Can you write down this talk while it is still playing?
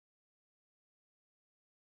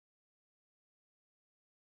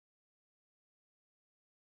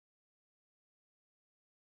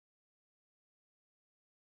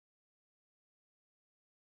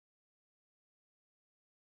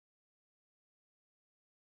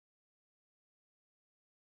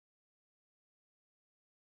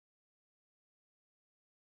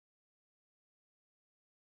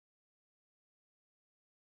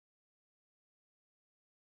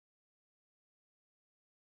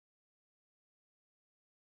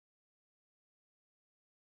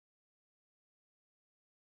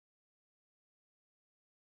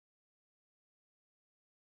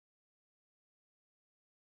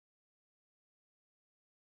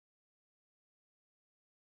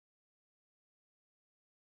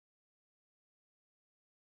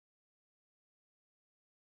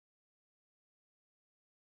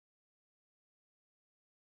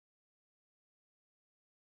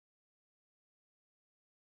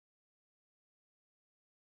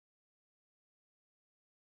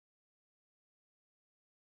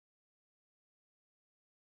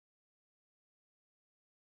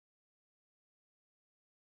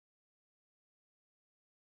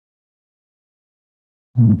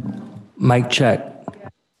Mic check.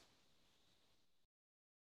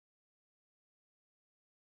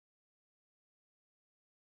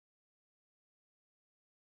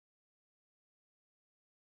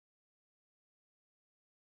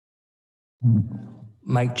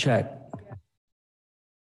 Mic check.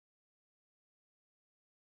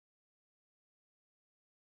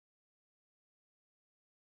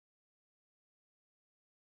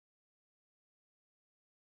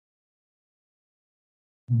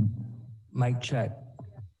 Mic check.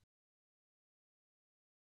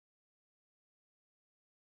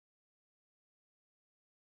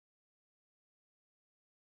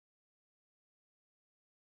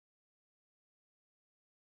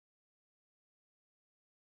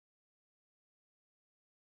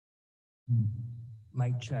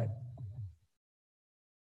 Mic check.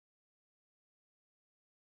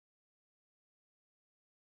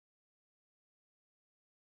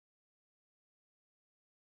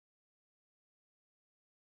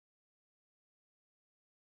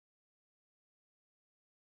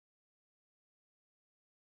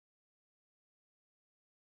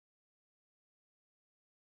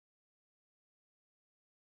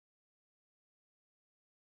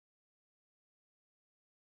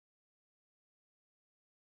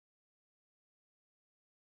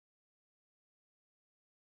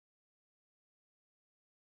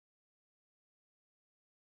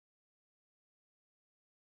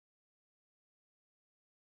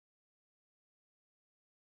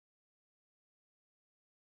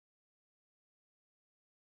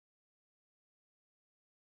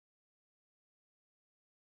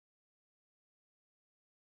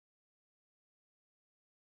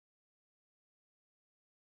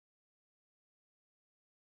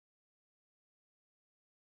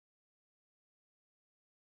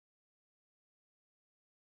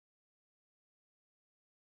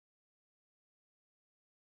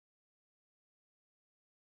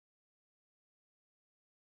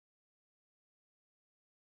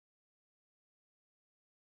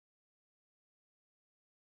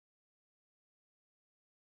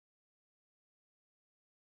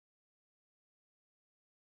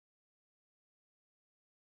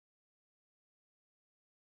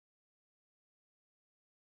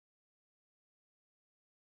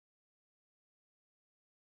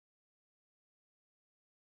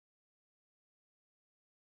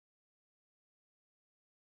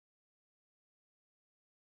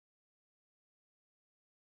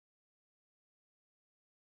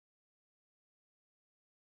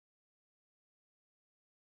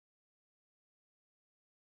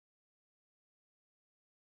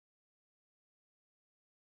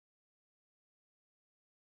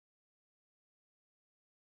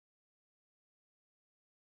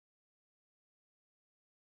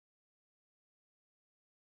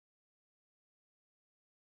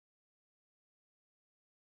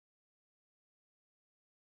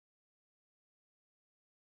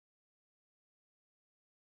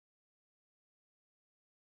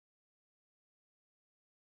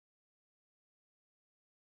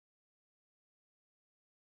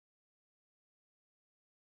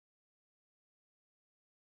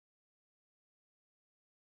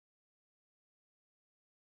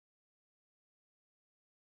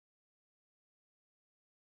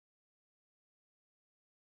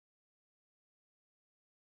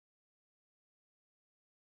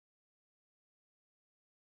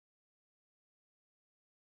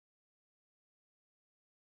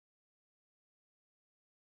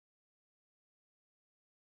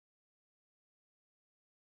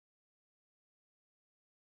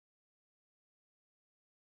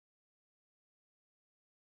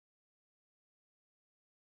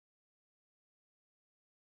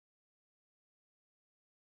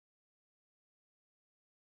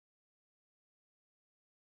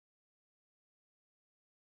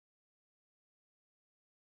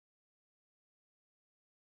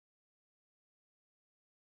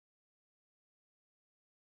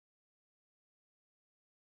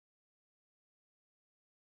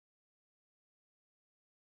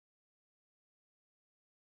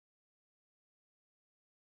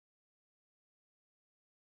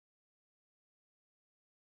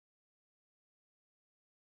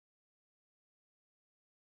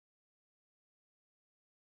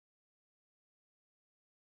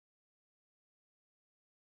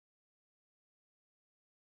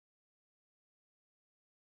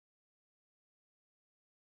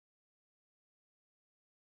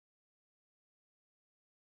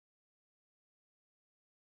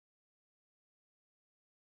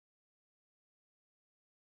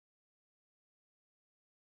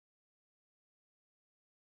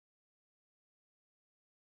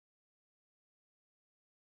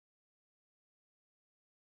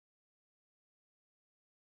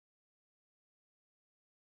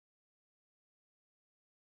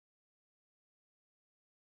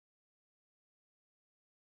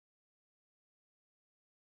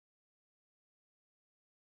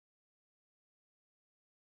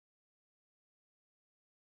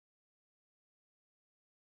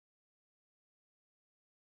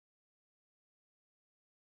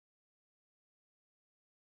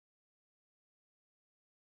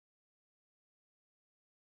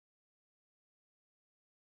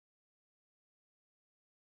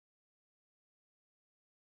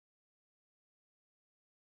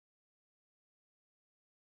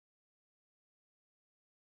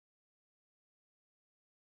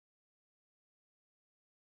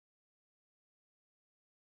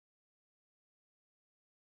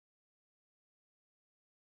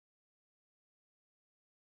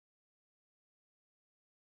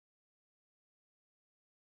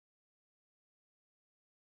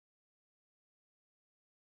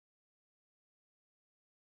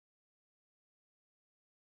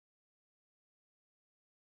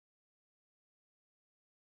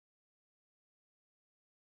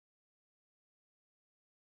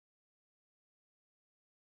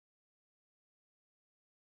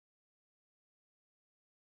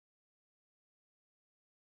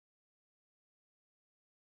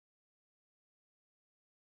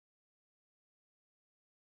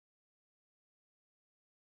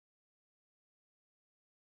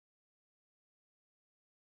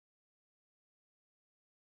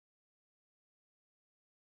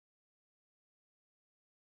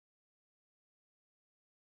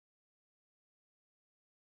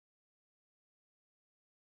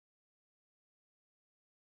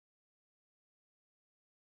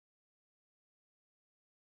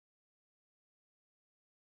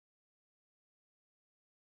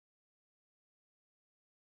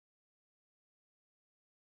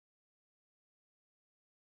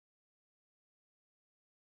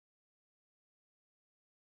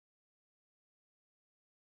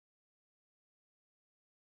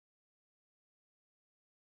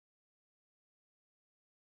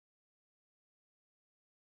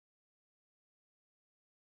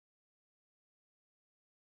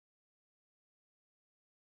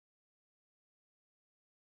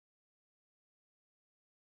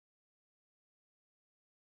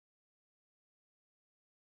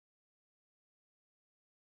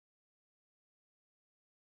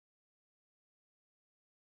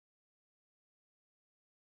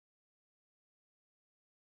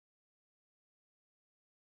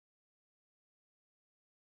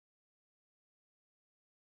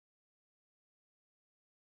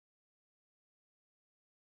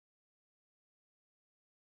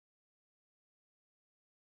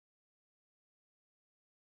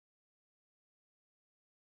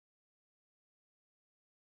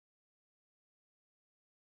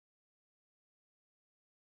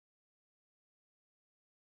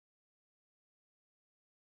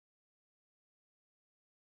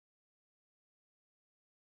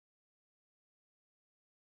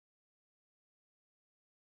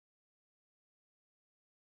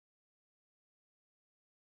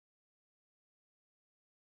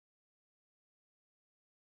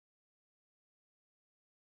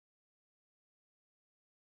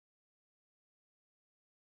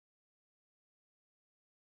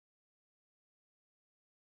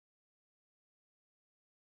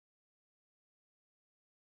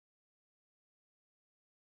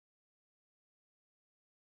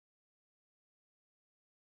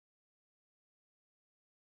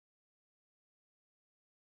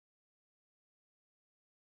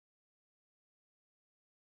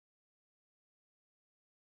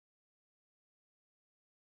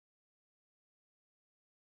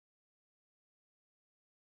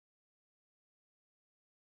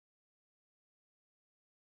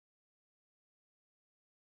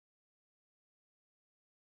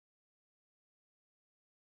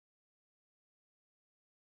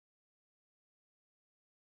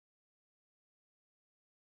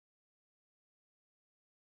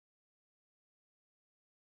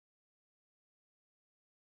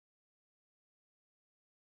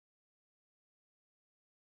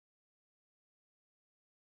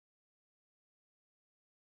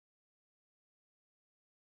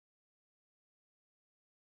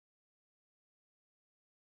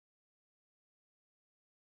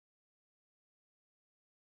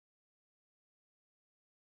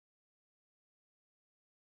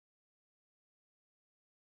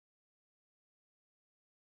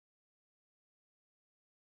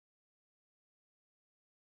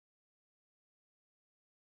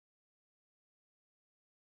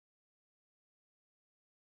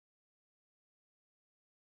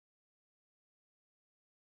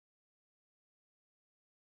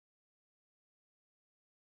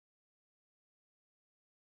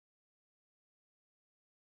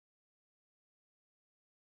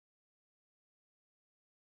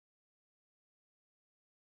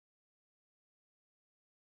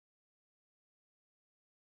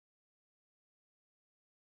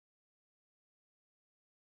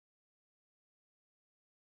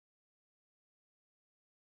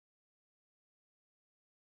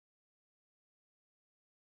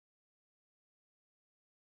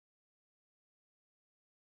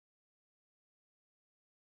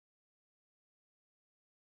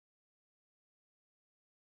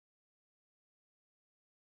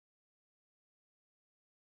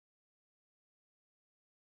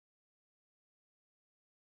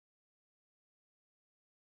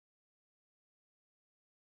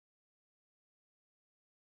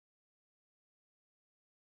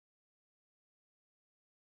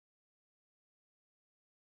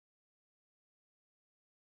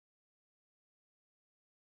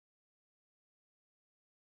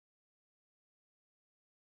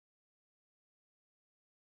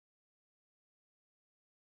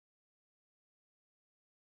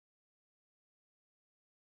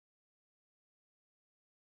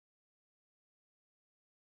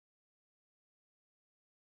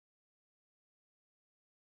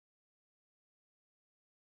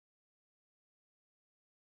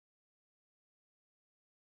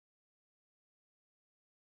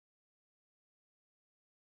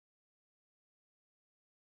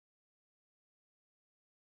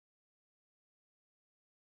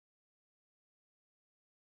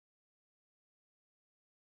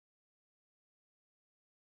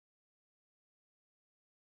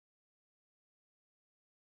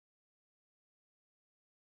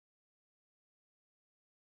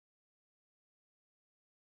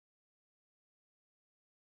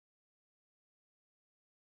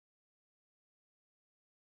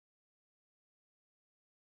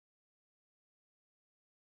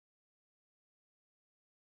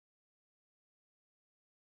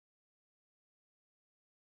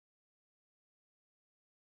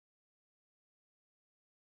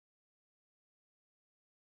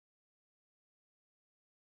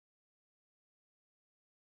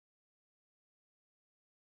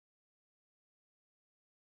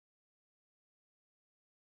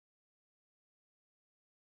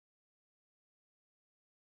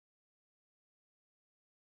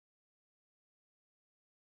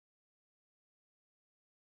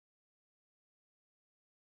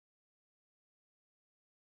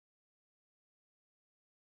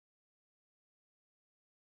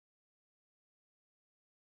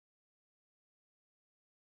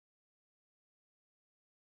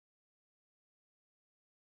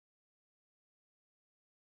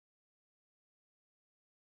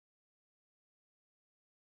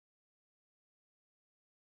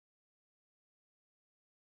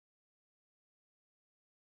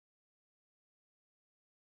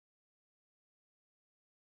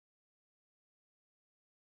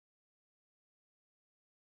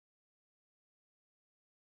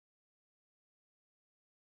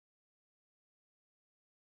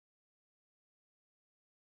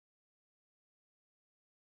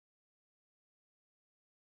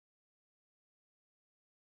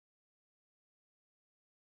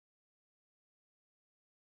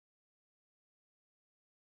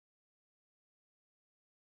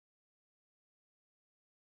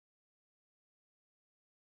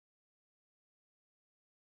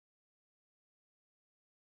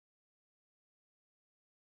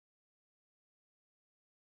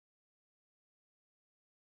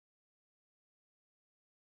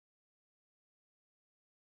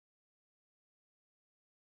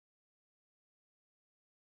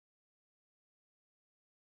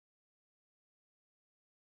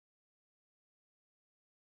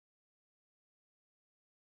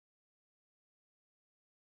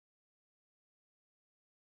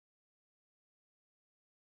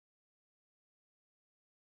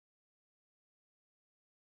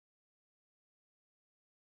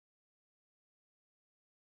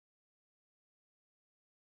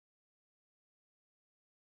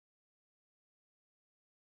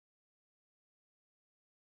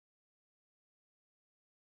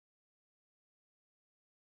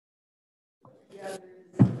 I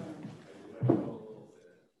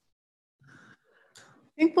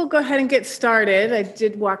think we'll go ahead and get started. I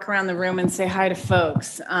did walk around the room and say hi to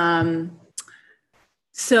folks.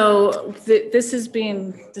 This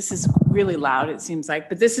is really loud, it seems like,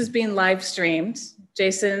 but this is being live streamed.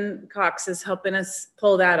 Jason Cox is helping us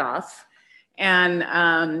pull that off.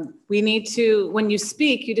 And we need to, when you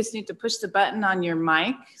speak, you just need to push the button on your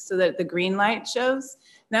mic so that the green light shows.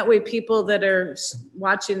 That way people that are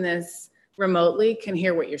watching this remotely can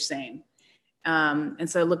hear what you're saying. And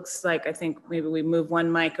so it looks like, I think maybe we move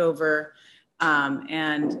one mic over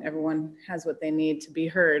and everyone has what they need to be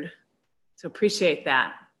heard. So appreciate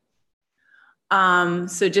that.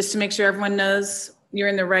 So just to make sure everyone knows you're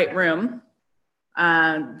in the right room,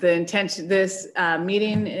 the intention, this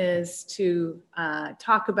meeting is to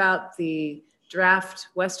talk about the draft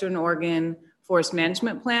Western Oregon Forest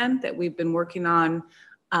Management Plan that we've been working on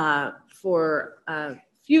for a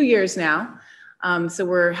few years now. So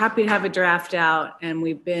we're happy to have a draft out, and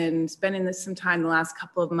we've been spending some time the last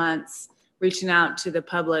couple of months reaching out to the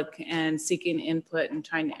public and seeking input and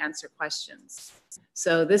trying to answer questions.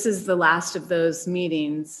 So this is the last of those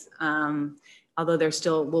meetings, although there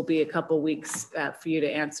still will be a couple weeks for you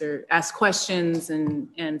to ask questions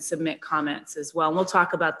and submit comments as well. And we'll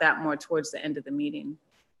talk about that more towards the end of the meeting.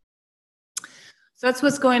 So that's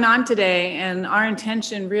what's going on today, and our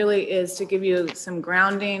intention really is to give you some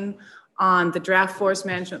grounding on the draft forest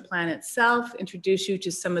management plan itself, introduce you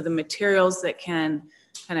to some of the materials that can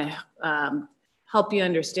kind of help you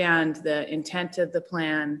understand the intent of the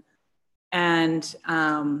plan, and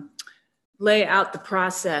lay out the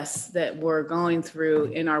process that we're going through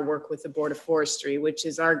in our work with the Board of Forestry, which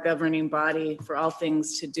is our governing body for all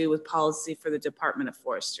things to do with policy for the Department of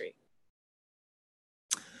Forestry.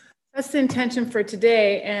 That's the intention for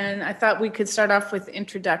today, and I thought we could start off with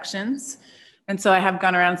introductions. And so I have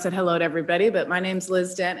gone around and said hello to everybody, but my name's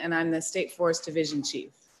Liz Dent, and I'm the State Forest Division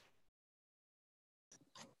Chief.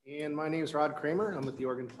 And my name's Rod Kramer. I'm with the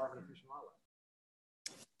Oregon Department of Fish and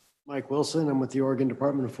Wildlife. Mike Wilson. I'm with the Oregon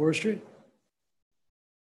Department of Forestry.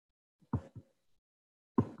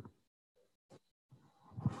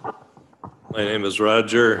 My name is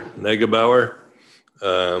Roger Negebauer.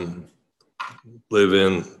 Live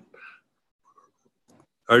in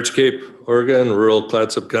Archcape, Oregon, rural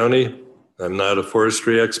Clatsop County. I'm not a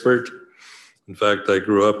forestry expert. In fact, I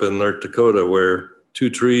grew up in North Dakota where 2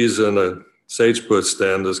 trees and a sagebrush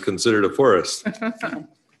stand is considered a forest.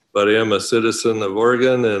 But I am a citizen of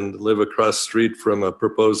Oregon and live across the street from a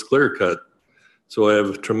proposed clear cut. So I have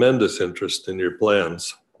a tremendous interest in your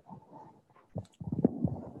plans.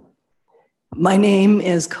 My name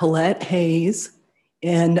is Colette Hayes,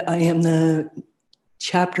 and I am the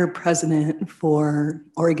chapter president for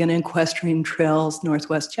Oregon Equestrian Trails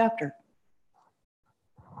Northwest Chapter.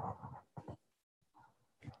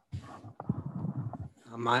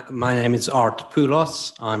 My name is Art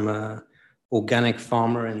Poulos. I'm an organic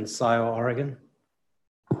farmer in Scioto, Oregon.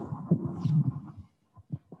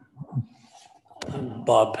 I'm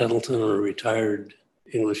Bob Pendleton, a retired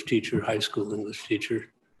English teacher, high school English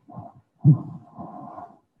teacher.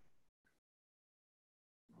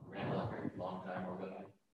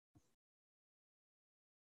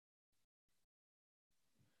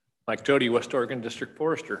 Mike Jody, West Oregon District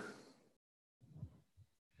Forester.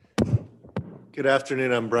 Good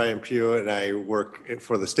afternoon. I'm Brian Pugh, and I work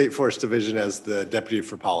for the State Forest Division as the Deputy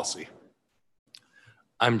for Policy.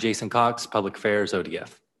 I'm Jason Cox, Public Affairs,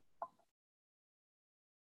 ODF.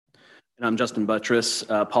 And I'm Justin Buttress,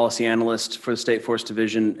 Policy Analyst for the State Forest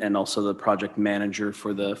Division and also the Project Manager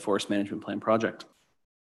for the Forest Management Plan project.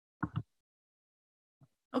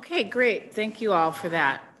 Okay, great. Thank you all for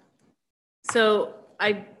that. So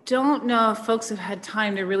I don't know if folks have had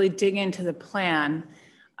time to really dig into the plan.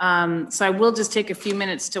 So I will just take a few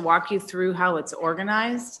minutes to walk you through how it's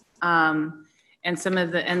organized and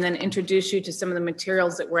then introduce you to some of the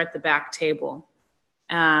materials that were at the back table.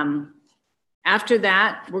 After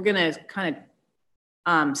that, we're going to kind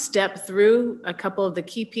of step through a couple of the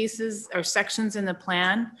key pieces or sections in the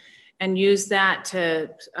plan and use that to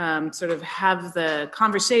sort of have the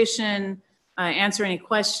conversation, answer any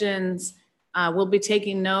questions. We'll be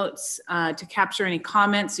taking notes to capture any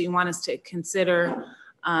comments that you want us to consider.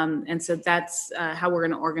 And so that's how we're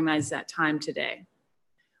going to organize that time today.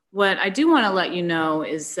 What I do want to let you know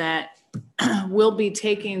is that we'll be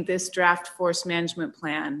taking this draft forest management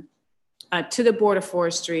plan to the Board of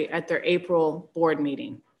Forestry at their April board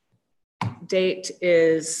meeting. Date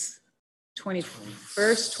is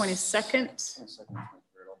 21st, 22nd.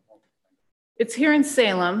 It's here in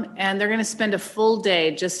Salem, and they're going to spend a full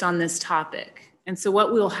day just on this topic. And so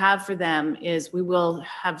what we'll have for them is we will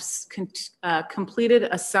have completed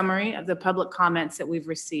a summary of the public comments that we've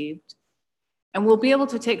received. And we'll be able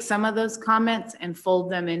to take some of those comments and fold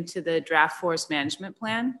them into the draft forest management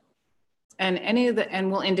plan.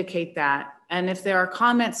 And we'll indicate that. And if there are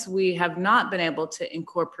comments we have not been able to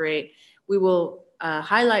incorporate, we will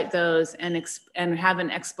highlight those and have an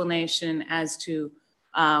explanation as to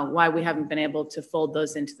why we haven't been able to fold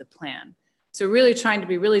those into the plan. So really trying to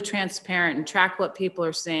be really transparent and track what people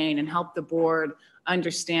are saying and help the board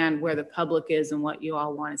understand where the public is and what you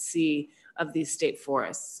all want to see of these state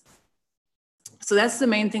forests. So that's the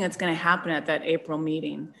main thing that's going to happen at that April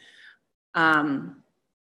meeting. And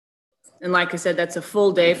like I said, that's a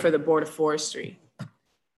full day for the Board of Forestry.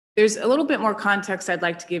 There's a little bit more context I'd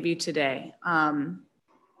like to give you today.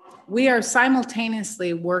 We are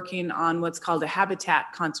simultaneously working on what's called a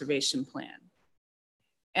habitat conservation plan.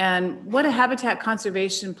 And what a habitat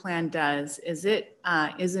conservation plan does is it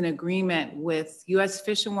is an agreement with U.S.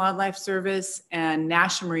 Fish and Wildlife Service and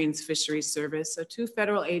National Marine Fisheries Service, so two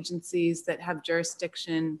federal agencies that have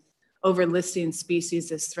jurisdiction over listing species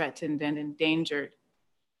as threatened and endangered.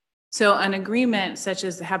 So an agreement such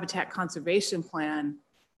as the Habitat Conservation Plan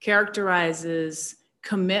characterizes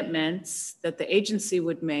commitments that the agency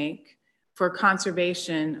would make for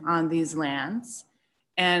conservation on these lands,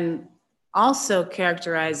 and also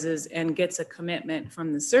characterizes and gets a commitment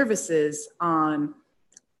from the services on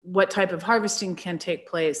what type of harvesting can take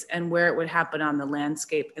place and where it would happen on the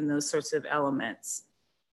landscape and those sorts of elements.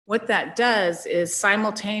 What that does is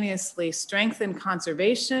simultaneously strengthen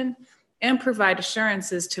conservation and provide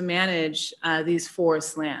assurances to manage these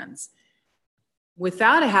forest lands.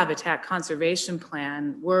 Without a habitat conservation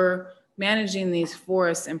plan, we're managing these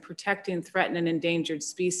forests and protecting threatened and endangered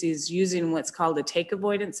species using what's called a take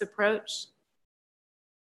avoidance approach.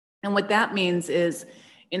 And what that means is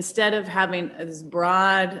instead of having this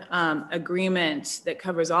broad agreement that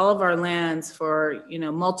covers all of our lands for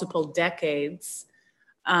multiple decades,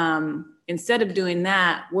 instead of doing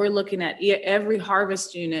that, we're looking at every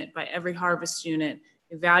harvest unit by every harvest unit,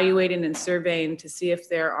 evaluating and surveying to see if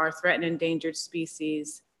there are threatened and endangered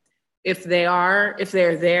species. If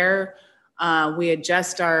they're there, we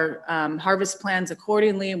adjust our harvest plans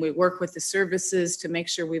accordingly, and we work with the services to make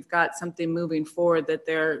sure we've got something moving forward that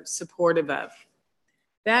they're supportive of.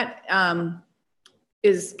 That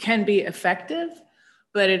can be effective,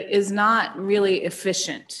 but it is not really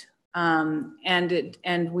efficient.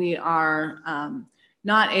 And we are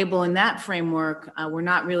not able in that framework, we're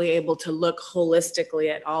not really able to look holistically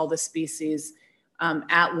at all the species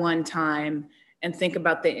at one time and think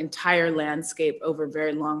about the entire landscape over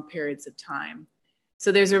very long periods of time.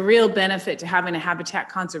 So there's a real benefit to having a habitat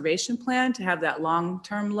conservation plan to have that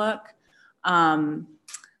long-term look. And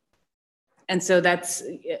so that's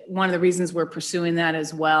one of the reasons we're pursuing that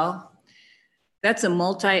as well. That's a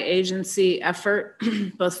multi-agency effort,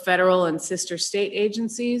 both federal and sister state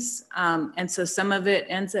agencies. And so some of it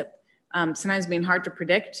ends up sometimes being hard to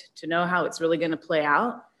predict, to know how it's really going to play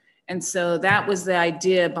out. And so that was the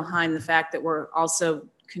idea behind the fact that we're also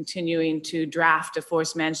continuing to draft a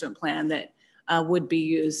forest management plan that would be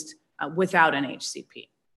used without an HCP.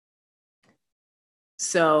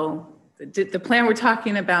 So the plan we're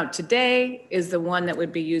talking about today is the one that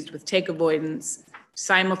would be used with take avoidance,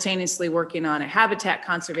 simultaneously working on a habitat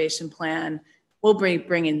conservation plan. We'll be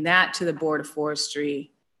bringing that to the Board of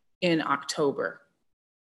Forestry in October.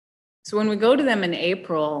 So when we go to them in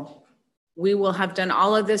April, we will have done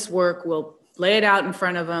all of this work. We'll lay it out in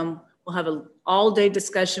front of them. We'll have an all-day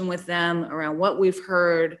discussion with them around what we've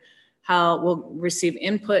heard, how we'll receive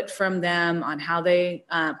input from them on how they,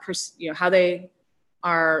 how they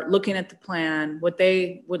are looking at the plan, what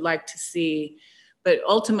they would like to see. But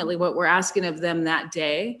ultimately, what we're asking of them that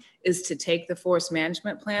day is to take the forest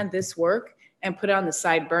management plan, this work, and put it on the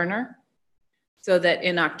side burner, so that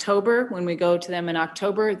in October, when we go to them in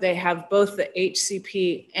October, they have both the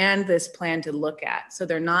HCP and this plan to look at. So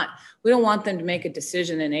we don't want them to make a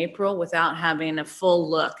decision in April without having a full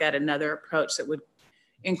look at another approach that would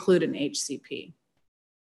include an HCP.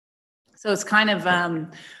 So it's kind of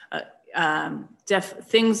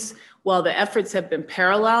things, while the efforts have been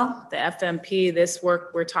parallel, the FMP, this work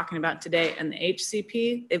we're talking about today, and the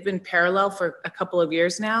HCP, they've been parallel for a couple of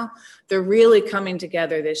years now. They're really coming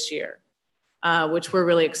together this year. Which we're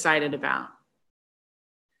really excited about.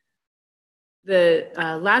 The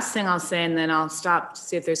last thing I'll say, and then I'll stop to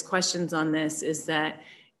see if there's questions on this, is that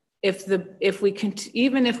even if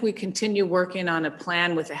we continue working on a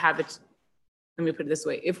plan with a habitat, let me put it this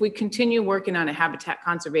way, if we continue working on a habitat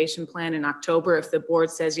conservation plan in October, if the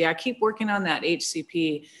board says, yeah, keep working on that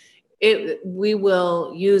HCP, we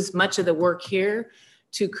will use much of the work here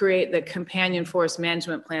to create the companion forest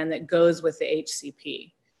management plan that goes with the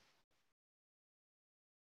HCP.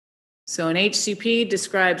 So an HCP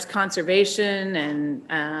describes conservation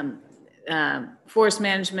and forest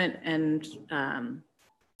management and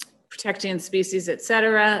protecting species, et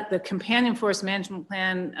cetera. The companion forest management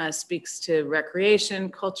plan speaks to recreation,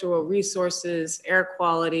 cultural resources, air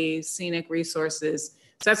quality, scenic resources.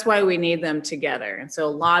 So that's why we need them together. And so a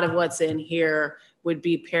lot of what's in here would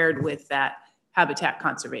be paired with that habitat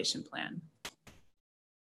conservation plan.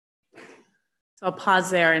 So I'll pause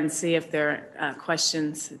there and see if there are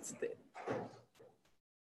questions.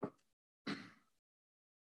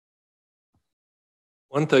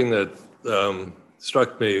 One thing that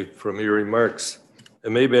struck me from your remarks,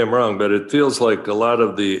 and maybe I'm wrong, but it feels like a lot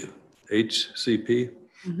of the HCP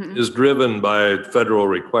is driven by federal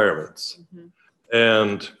requirements.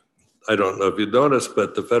 And I don't know if you noticed,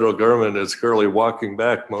 but the federal government is currently walking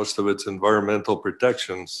back most of its environmental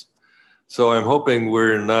protections. So I'm hoping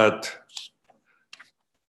we're not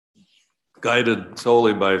guided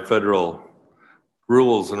solely by federal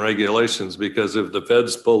rules and regulations, because if the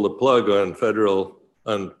feds pull the plug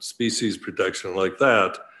on species protection like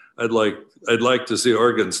that, I'd like to see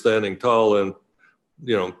Oregon standing tall and,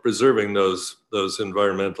 you know, preserving those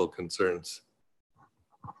environmental concerns.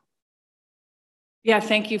 Yeah,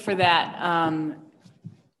 thank you for that.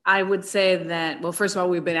 I would say that, well, first of all,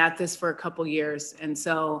 we've been at this for a couple years, and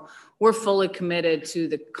so we're fully committed to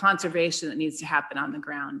the conservation that needs to happen on the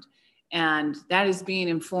ground. And that is being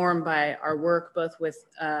informed by our work, both with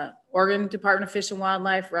Oregon Department of Fish and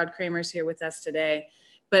Wildlife, Rod Kramer's here with us today,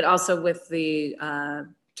 but also with the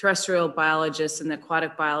terrestrial biologists and the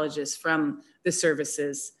aquatic biologists from the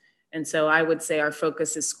services. And so I would say our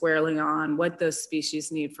focus is squarely on what those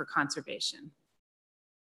species need for conservation.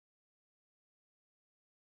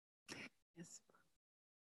 Yes.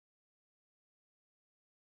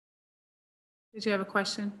 Did you have a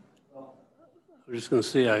question? I was just going to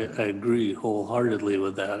say, I agree wholeheartedly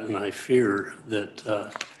with that, and I fear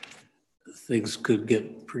that things could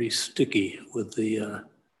get pretty sticky with the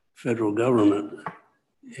federal government,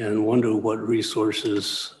 and wonder what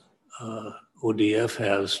resources ODF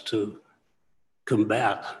has to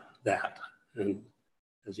combat that. And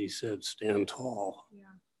as he said, stand tall. Yeah,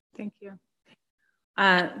 thank you.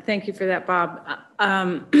 Thank you for that, Bob.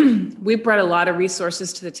 We brought a lot of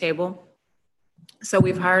resources to the table. So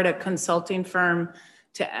we've hired a consulting firm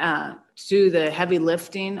to do the heavy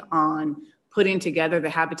lifting on putting together the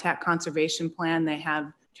habitat conservation plan. They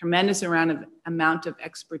have tremendous amount of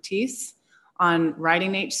expertise on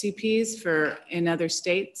writing HCPs in other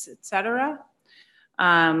states, et cetera.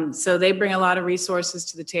 So they bring a lot of resources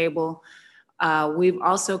to the table. We've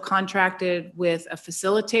also contracted with a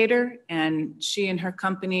facilitator, and she and her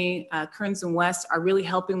company, Kearns and West, are really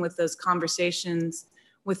helping with those conversations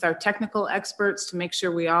with our technical experts to make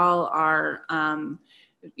sure we all are,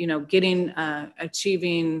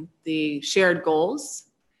 achieving the shared goals.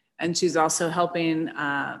 And she's also helping,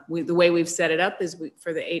 the way we've set it up is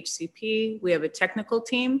for the HCP, we have a technical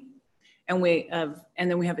team, and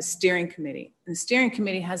then we have a steering committee. And the steering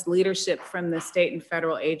committee has leadership from the state and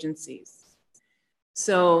federal agencies.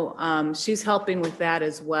 So she's helping with that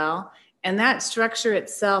as well. And that structure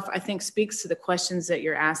itself, I think, speaks to the questions that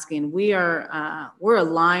you're asking. We're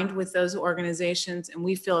aligned with those organizations, and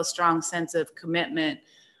we feel a strong sense of commitment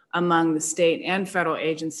among the state and federal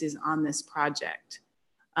agencies on this project.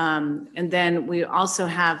 And then we also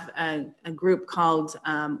have a group called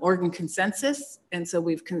Oregon Consensus, and so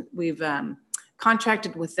we've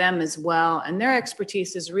contracted with them as well. And their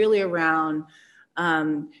expertise is really around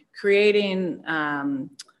creating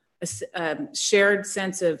a shared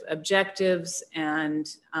sense of objectives and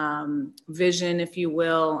vision, if you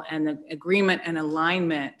will, and the agreement and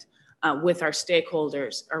alignment with our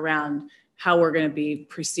stakeholders around how we're going to be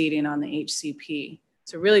proceeding on the HCP.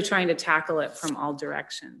 So really trying to tackle it from all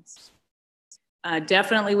directions.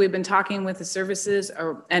 Definitely, we've been talking with the services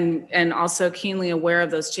and also keenly aware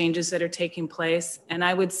of those changes that are taking place. And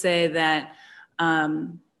I would say that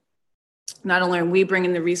not only are we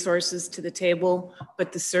bringing the resources to the table,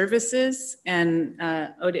 but the services and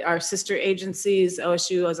our sister agencies,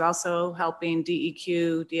 OSU is also helping,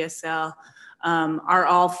 DEQ, DSL, are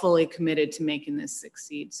all fully committed to making this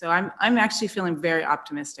succeed. So I'm actually feeling very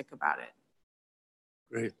optimistic about it.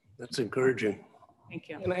 Great, that's encouraging. Thank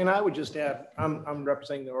you. And I would just add, I'm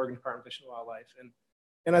representing the Oregon Department of Fish and Wildlife,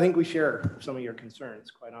 and I think we share some of your concerns,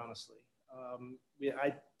 quite honestly.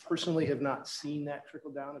 I personally have not seen that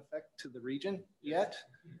trickle down effect to the region yet.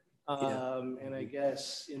 And I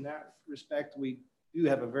guess in that respect, we do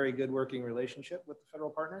have a very good working relationship with the federal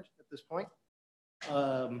partners at this point.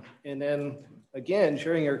 And then again,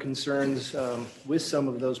 sharing our concerns with some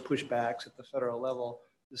of those pushbacks at the federal level,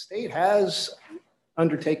 the state has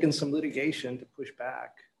undertaken some litigation to push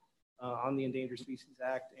back on the Endangered Species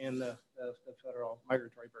Act and the Federal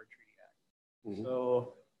Migratory Bird Treaty Act. Mm-hmm.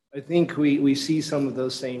 So I think we see some of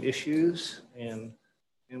those same issues, and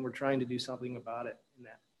we're trying to do something about it in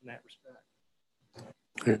that respect.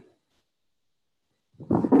 Okay.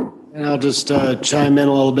 And I'll just chime in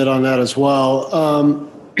a little bit on that as well.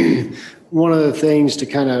 One of the things to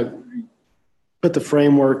kind of put the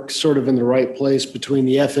framework sort of in the right place between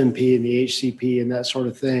the FMP and the HCP and that sort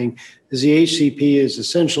of thing is the HCP is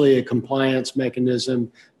essentially a compliance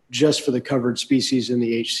mechanism just for the covered species in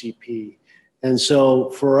the HCP. And so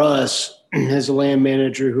for us, as a land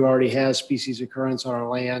manager who already has species occurrence on our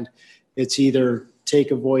land, it's either take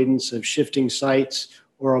avoidance of shifting sites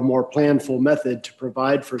or a more planful method to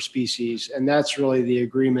provide for species. And that's really the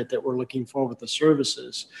agreement that we're looking for with the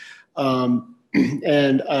services.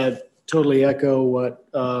 And I totally echo what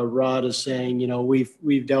Rod is saying. You know,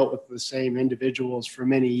 we've dealt with the same individuals for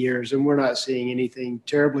many years, and we're not seeing anything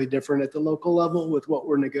terribly different at the local level with what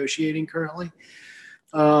we're negotiating currently.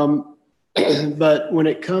 But when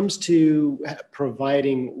it comes to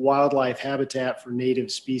providing wildlife habitat for native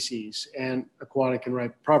species and aquatic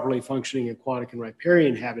and properly functioning aquatic and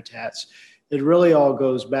riparian habitats, it really all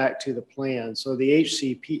goes back to the plan. So the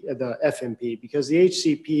HCP, the FMP, because the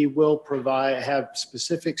HCP will have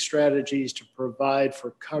specific strategies to provide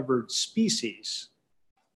for covered species,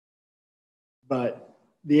 but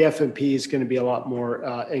the FMP is going to be a lot more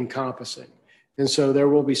encompassing. And so there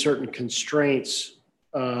will be certain constraints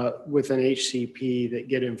with an HCP that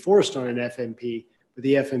get enforced on an FMP, but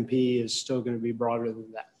the FMP is still going to be broader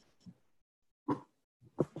than that.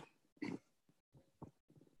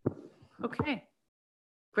 Okay,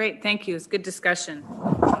 great, thank you. It's good discussion.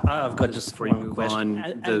 I've got just Before you move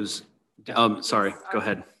on, those, sorry, go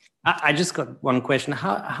ahead. I just got one question.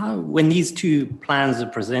 How, when these two plans are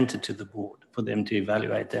presented to the board for them to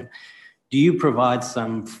evaluate them, do you provide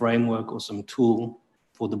some framework or some tool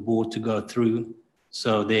for the board to go through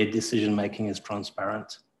so their decision-making is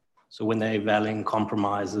transparent? So when they're evaluating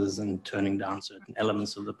compromises and turning down certain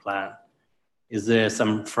elements of the plan, is there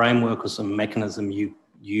some framework or some mechanism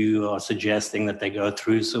you are suggesting that they go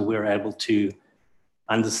through so we're able to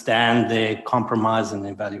understand their compromise and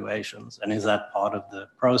evaluations? And is that part of the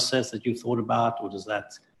process that you've thought about, or does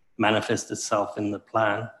that manifest itself in the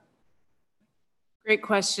plan? Great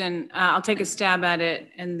question. I'll take a stab at it,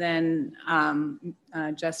 and then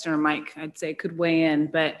Justin or Mike, I'd say, could weigh in.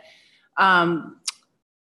 But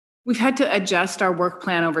we've had to adjust our work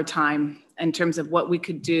plan over time in terms of what we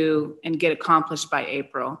could do and get accomplished by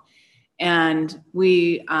April. And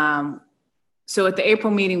so at the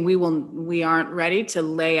April meeting, we aren't ready to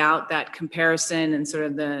lay out that comparison and sort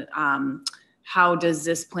of the how does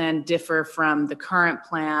this plan differ from the current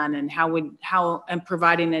plan, and and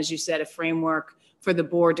providing, as you said, a framework for the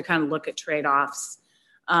board to kind of look at trade-offs.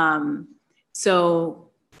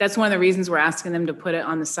 So that's one of the reasons we're asking them to put it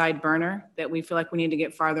on the side burner, that we feel like we need to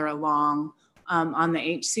get farther along on the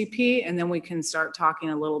HCP, and then we can start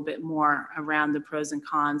talking a little bit more around the pros and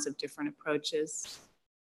cons of different approaches.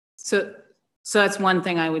 So that's one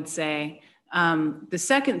thing I would say. The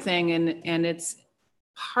second thing, and it's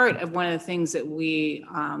part of one of the things that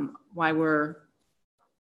why we're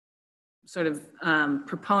sort of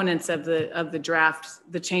proponents of the draft,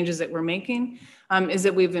 the changes that we're making, is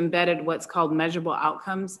that we've embedded what's called measurable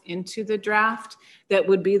outcomes into the draft that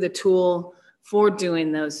would be the tool for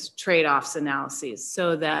doing those trade-offs analyses,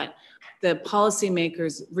 so that the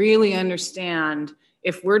policymakers really understand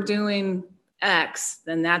if we're doing X,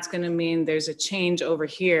 then that's going to mean there's a change over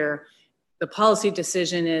here. The policy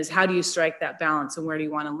decision is, how do you strike that balance and where do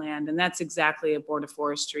you want to land? And that's exactly a Board of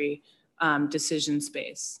Forestry decision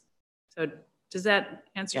space. So does that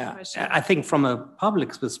answer your question? I think from a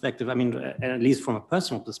public's perspective, I mean, at least from a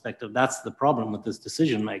personal perspective, that's the problem with this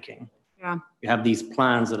decision making. Yeah. You have these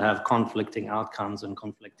plans that have conflicting outcomes and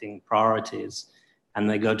conflicting priorities, and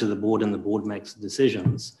they go to the board and the board makes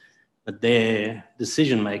decisions, but their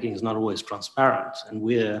decision making is not always transparent, and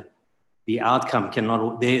the outcome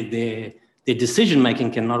cannot, their decision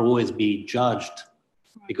making cannot always be judged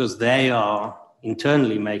because they are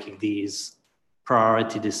internally making these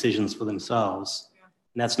priority decisions for themselves. Yeah.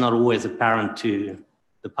 And that's not always apparent to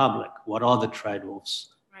the public. What are the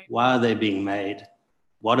trade-offs? Right. Why are they being made?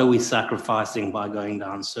 What are we sacrificing by going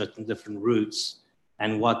down certain different routes?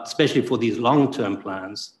 And what, especially for these long-term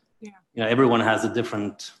plans, you know, everyone has a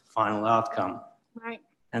different final outcome. Right.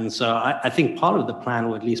 And so I think part of the plan,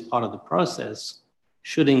 or at least part of the process,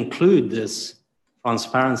 should include this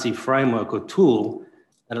transparency framework or tool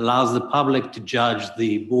that allows the public to judge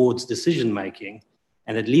the board's decision-making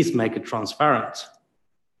and at least make it transparent.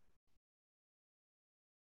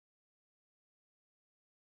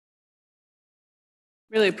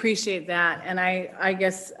 Really appreciate that. And I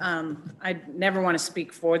guess I never want to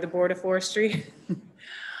speak for the Board of Forestry.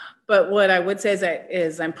 But what I would say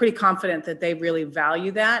is I'm pretty confident that they really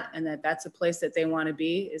value that, and that that's a place that they want to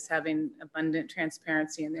be, is having abundant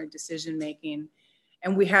transparency in their decision-making.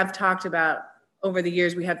 And we have talked about, over the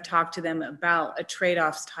years, we have talked to them about a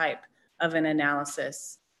trade-offs type of an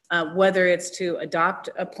analysis, whether it's to adopt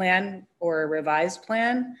a plan or a revised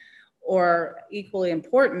plan, or equally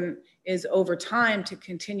important is over time to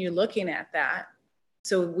continue looking at that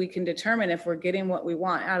so we can determine if we're getting what we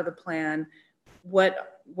want out of the plan,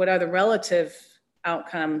 what are the relative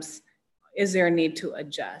outcomes, is there a need to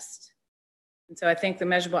adjust? And so I think the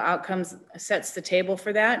measurable outcomes sets the table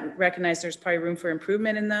for that, recognize there's probably room for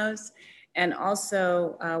improvement in those, and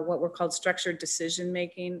also what we're called structured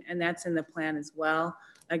decision-making, and that's in the plan as well.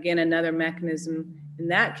 Again, another mechanism in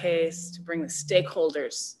that case to bring the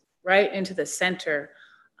stakeholders right into the center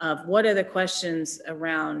of what are the questions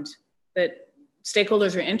around that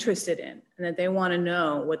stakeholders are interested in and that they want to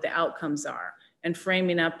know what the outcomes are, and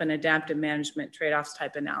framing up an adaptive management trade-offs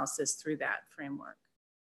type analysis through that framework.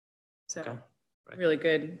 So Okay. really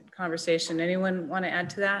good conversation. Anyone want to add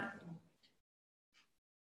to that?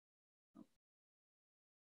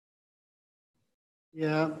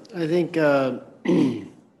 Yeah, I think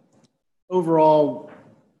overall,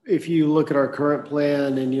 if you look at our current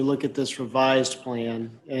plan and you look at this revised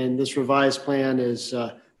plan, and this revised plan is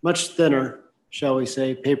much thinner, shall we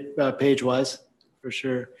say, page-wise, for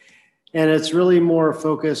sure. And it's really more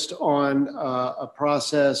focused on a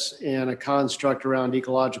process and a construct around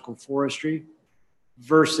ecological forestry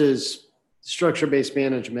versus structure-based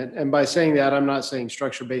management. And by saying that, I'm not saying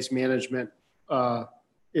structure-based management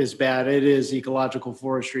is bad. It is ecological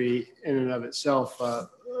forestry in and of itself,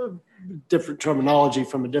 different terminology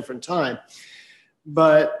from a different time.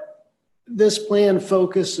 But this plan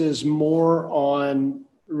focuses more on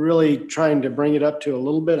really trying to bring it up to a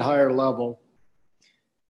little bit higher level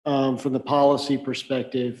from the policy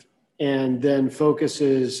perspective, and then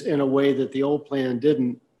focuses in a way that the old plan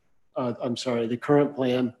didn't, the current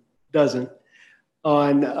plan doesn't,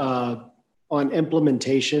 on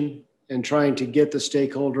implementation and trying to get the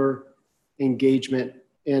stakeholder engagement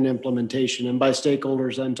in implementation. And by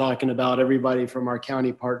stakeholders, I'm talking about everybody from our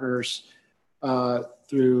county partners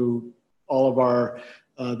through all of our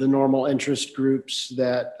the normal interest groups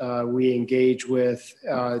that we engage with,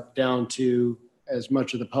 down to as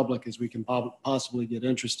much of the public as we can possibly get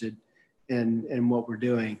interested in what we're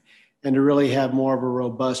doing, and to really have more of a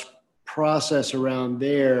robust process around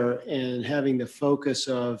there, and having the focus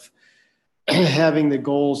of having the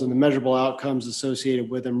goals and the measurable outcomes associated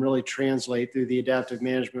with them really translate through the adaptive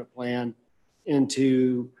management plan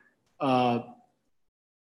into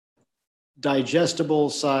digestible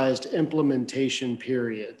sized implementation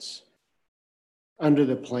periods under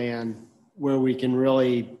the plan, where we can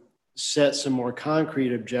really set some more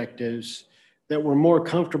concrete objectives that we're more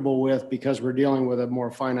comfortable with, because we're dealing with a more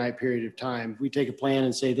finite period of time. If we take a plan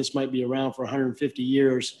and say this might be around for 150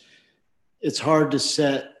 years, it's hard to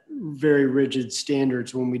set very rigid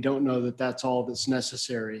standards when we don't know that that's all that's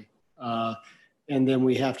necessary. And then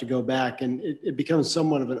we have to go back, and it becomes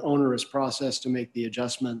somewhat of an onerous process to make the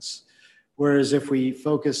adjustments. Whereas if we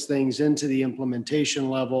focus things into the implementation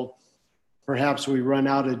level, perhaps we run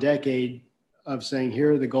out a decade of saying,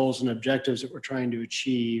 here are the goals and objectives that we're trying to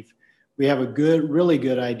achieve. We have a really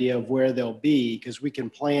good idea of where they'll be, because we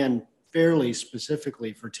can plan fairly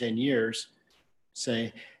specifically for 10 years,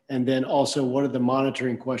 say, and then also what are the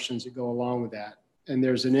monitoring questions that go along with that. And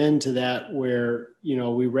there's an end to that where,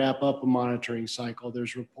 we wrap up a monitoring cycle.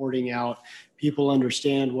 There's reporting out. People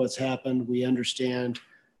understand what's happened. We understand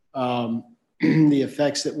the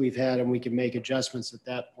effects that we've had, and we can make adjustments at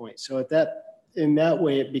that point. So in that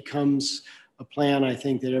way, it becomes a plan, I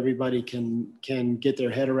think, that everybody can get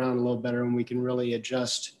their head around a little better, and we can really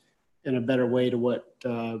adjust in a better way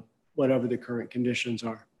to whatever the current conditions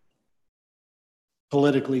are,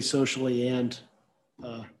 politically, socially, and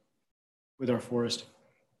with our forest.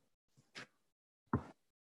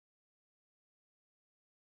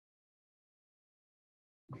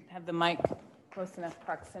 Have the mic close enough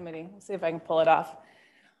proximity. We'll see if I can pull it off.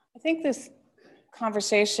 I think this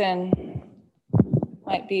conversation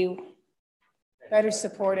might be better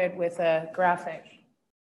supported with a graphic.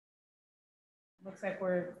 Looks like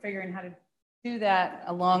we're figuring how to do that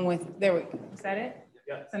along with, is that it?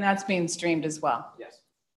 Yeah. So now it's being streamed as well. Yes.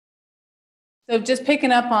 So just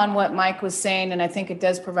picking up on what Mike was saying, and I think it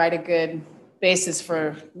does provide a good basis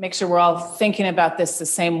for make sure we're all thinking about this the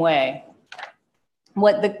same way.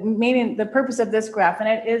 What the purpose of this graph, and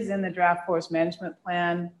it is in the draft forest management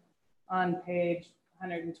plan on page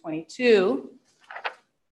 122.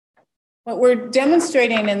 What we're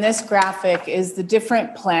demonstrating in this graphic is the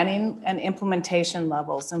different planning and implementation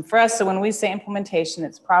levels. And for us, so when we say implementation,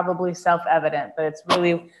 it's probably self-evident, but it's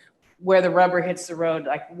really where the rubber hits the road,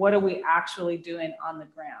 like what are we actually doing on the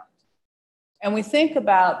ground? And we think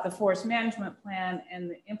about the forest management plan and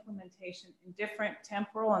the implementation in different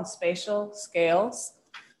temporal and spatial scales.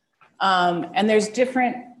 And there's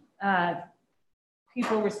different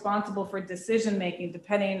people responsible for decision-making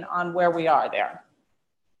depending on where we are there.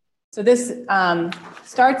 So this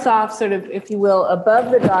starts off sort of, if you will,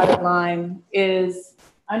 above the dotted line is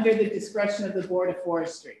under the discretion of the Board of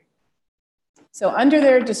Forestry. So under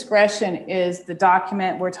their discretion is the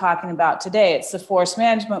document we're talking about today. It's the forest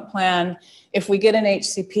management plan. If we get an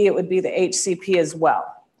HCP, it would be the HCP as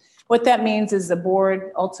well. What that means is the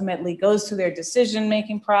board ultimately goes through their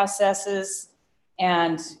decision-making processes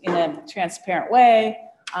and in a transparent way,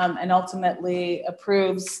 and ultimately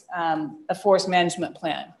approves a forest management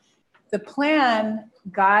plan. The plan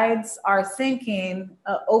guides our thinking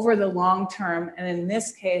over the long term, and in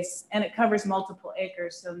this case, and it covers multiple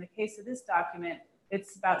acres. So in the case of this document,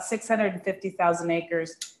 it's about 650,000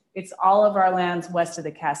 acres. It's all of our lands west of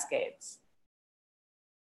the Cascades.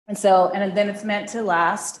 And so, and then it's meant to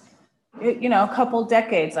last, you know, a couple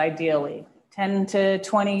decades, ideally, 10 to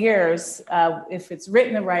 20 years. If it's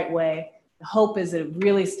written the right way, the hope is that it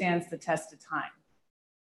really stands the test of time.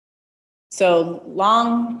 So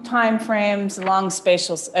long time frames, long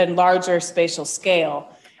spatial and larger spatial scale.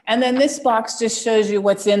 And then this box just shows you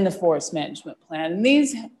what's in the forest management plan. And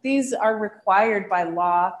these are required by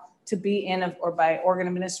law to be in, or by Oregon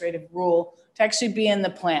administrative rule to actually be in the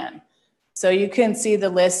plan. So you can see the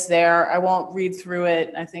list there. I won't read through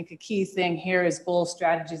it. I think a key thing here is goals,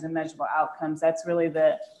 strategies, and measurable outcomes. That's really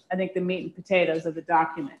I think the meat and potatoes of the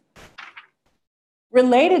document.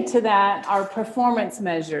 Related to that are performance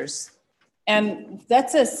measures. And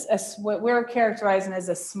that's what we're characterizing as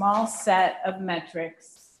a small set of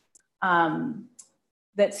metrics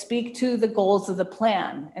that speak to the goals of the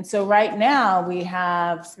plan. And so right now we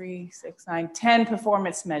have 3, 6, 9, 10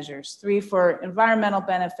 performance measures, 3 for environmental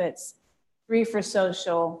benefits, 3 for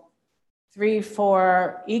social, 3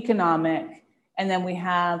 for economic, and then we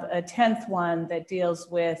have a 10th one that deals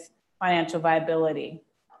with financial viability.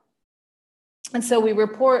 And so we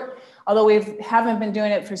report, although we haven't been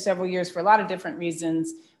doing it for several years for a lot of different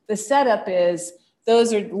reasons, the setup is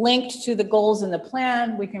those are linked to the goals in the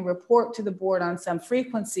plan. We can report to the board on some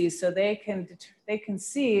frequencies so they can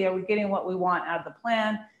see, are we getting what we want out of the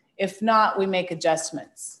plan? If not, we make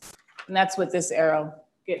adjustments. And that's what this arrow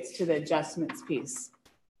gets to, the adjustments piece.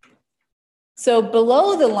 So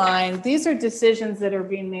below the line, these are decisions that are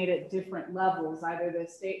being made at different levels, either the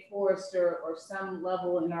state forester or some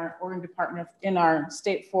level in our Oregon Department, in our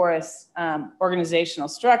state forest organizational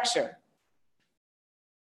structure.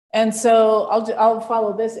 And so I'll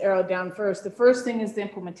follow this arrow down first. The first thing is the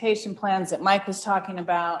implementation plans that Mike was talking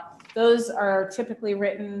about. Those are typically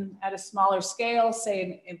written at a smaller scale,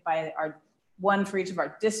 say by one for each of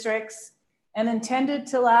our districts, and intended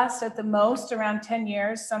to last at the most around 10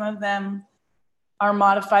 years. Some of them are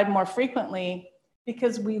modified more frequently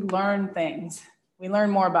because we learn things. We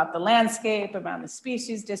learn more about the landscape, around the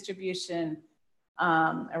species distribution,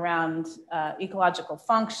 around ecological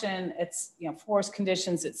function, it's, you know, forest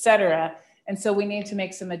conditions, et cetera. And so we need to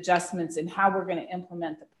make some adjustments in how we're going to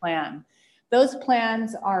implement the plan. Those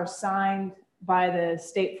plans are signed by the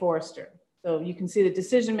state forester. So you can see the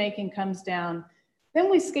decision-making comes down.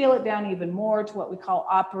 Then we scale it down even more to what we call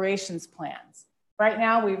operations plans. Right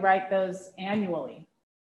now, we write those annually.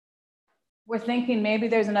 We're thinking maybe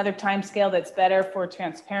there's another time scale that's better for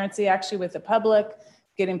transparency, actually, with the public,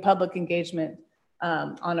 getting public engagement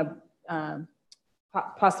on a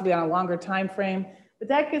possibly on a longer time frame. But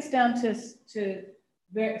that gets down to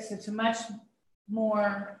much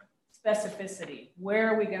more specificity.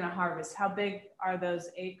 Where are we going to harvest? How big are those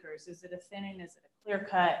acres? Is it a thinning? Is it a clear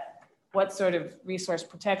cut? What sort of resource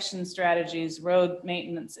protection strategies, road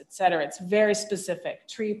maintenance, et cetera. It's very specific.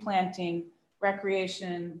 Tree planting,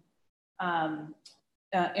 recreation,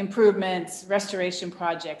 improvements, restoration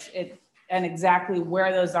projects, and exactly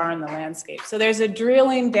where those are in the landscape. So there's a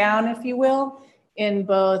drilling down, if you will, in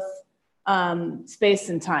both space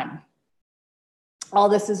and time. All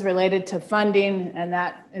this is related to funding, and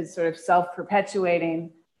that is sort of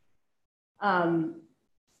self-perpetuating.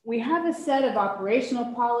 we have a set of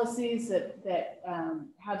operational policies that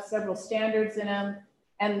have several standards in them,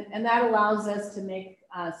 and that allows us to make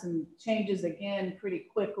some changes again pretty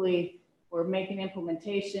quickly. We're making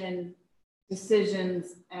implementation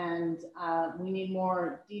decisions, and we need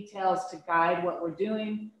more details to guide what we're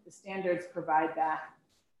doing. The standards provide that.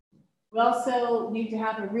 We also need to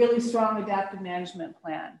have a really strong adaptive management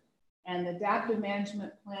plan. And the adaptive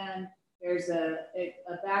management plan, there's a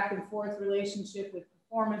back and forth relationship with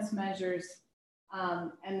performance measures,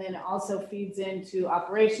 and then it also feeds into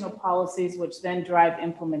operational policies, which then drive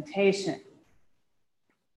implementation.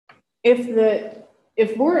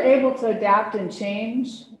 If we're able to adapt and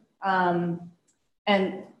change and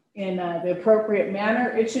in the appropriate manner,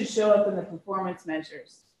 it should show up in the performance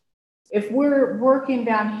measures. If we're working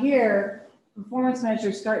down here, performance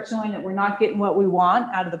measures start showing that we're not getting what we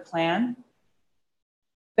want out of the plan.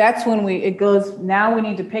 That's when now we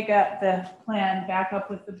need to pick up the plan back up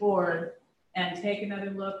with the board and take another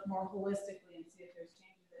look more holistically and see if there's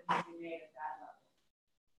changes that need to be made at that level.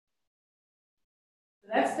 So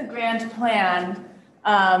that's the grand plan.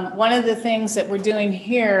 One of the things that we're doing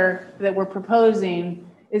here that we're proposing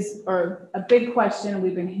is, or a big question,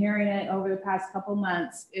 we've been hearing it over the past couple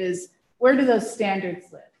months, is where do those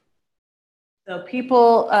standards live? So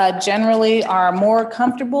people generally are more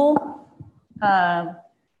comfortable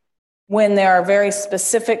when there are very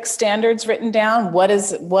specific standards written down. What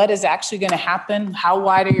is actually going to happen? How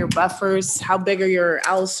wide are your buffers? How big are your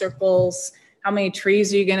owl circles? How many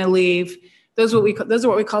trees are you going to leave? Those are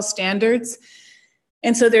what we call standards.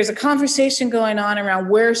 And so there's a conversation going on around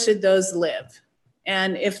where should those live?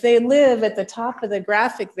 And if they live at the top of the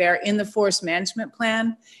graphic there in the forest management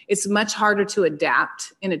plan, it's much harder to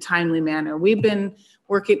adapt in a timely manner. We've been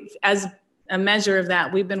working, as a measure of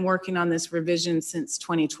that, we've been working on this revision since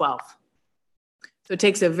 2012. So it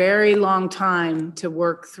takes a very long time to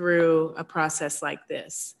work through a process like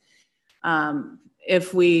this.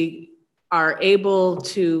 If we are able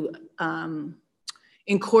to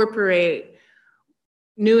incorporate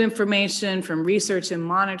new information from research and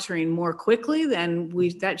monitoring more quickly, then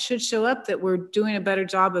that should show up that we're doing a better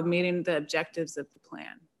job of meeting the objectives of the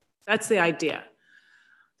plan. That's the idea.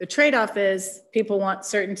 The trade-off is people want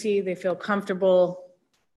certainty. They feel comfortable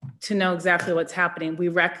to know exactly what's happening. We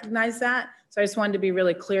recognize that. So I just wanted to be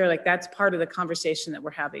really clear, like that's part of the conversation that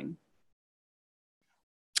we're having.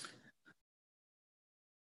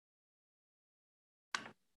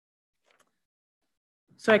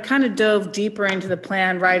 So I kind of dove deeper into the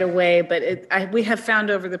plan right away, but we have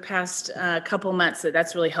found over the past couple months that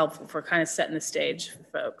that's really helpful for kind of setting the stage for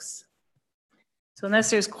folks. So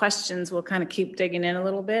unless there's questions, we'll kind of keep digging in a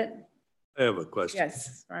little bit. I have a question.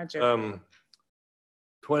 Yes, Roger.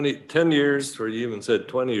 10 years, or you even said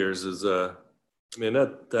 20 years is, I mean,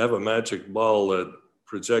 to have a magic ball that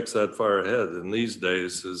projects that far ahead in these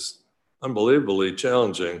days is unbelievably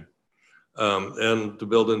challenging. And to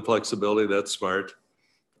build in flexibility, that's smart.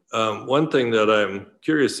 One thing that I'm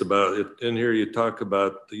curious about, in here you talk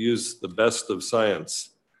about the use the best of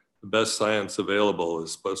science. The best science available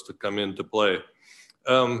is supposed to come into play.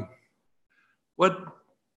 To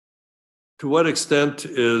what extent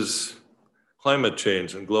is climate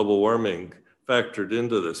change and global warming factored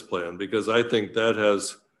into this plan? Because I think that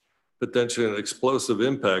has potentially an explosive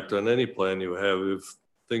impact on any plan you have if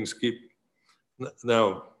things keep.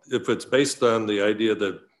 Now, if it's based on the idea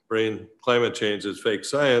that climate change is fake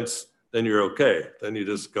science, then you're okay. Then you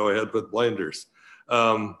just go ahead with blinders.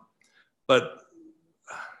 But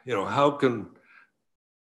you know,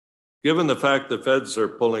 given the fact the feds are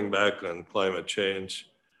pulling back on climate change,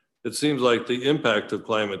 it seems like the impact of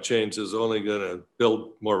climate change is only going to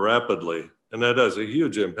build more rapidly. And that has a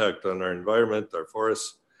huge impact on our environment, our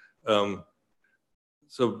forests. So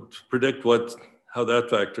to predict how that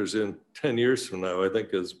factors in 10 years from now, I think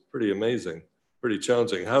is pretty amazing. Pretty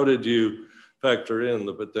challenging. How did you factor in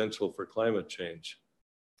the potential for climate change?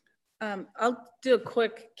 I'll do a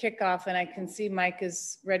quick kickoff, and I can see Mike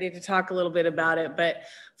is ready to talk a little bit about it. But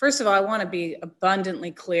first of all, I want to be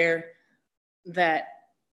abundantly clear that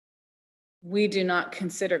we do not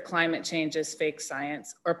consider climate change as fake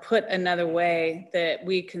science, or put another way, that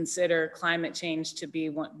we consider climate change to be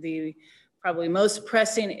the probably most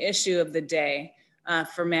pressing issue of the day.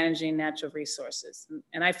 For managing natural resources.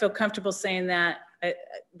 And I feel comfortable saying that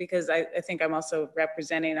because I think I'm also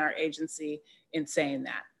representing our agency in saying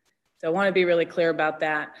that. So I want to be really clear about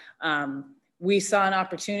that. We saw an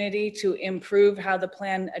opportunity to improve how the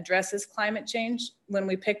plan addresses climate change when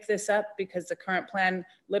we picked this up, because the current plan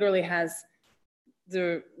literally has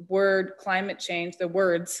the words climate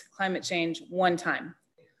change one time.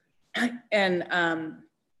 And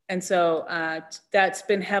And so that's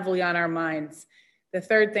been heavily on our minds. The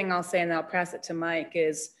third thing I'll say, and I'll pass it to Mike,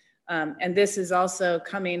 is, and this is also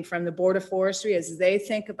coming from the Board of Forestry, as they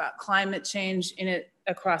think about climate change in it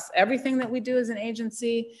across everything that we do as an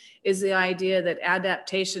agency, is the idea that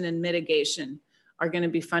adaptation and mitigation are going to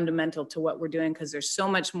be fundamental to what we're doing, because there's so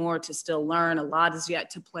much more to still learn. A lot is yet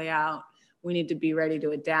to play out. We need to be ready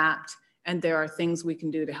to adapt, and there are things we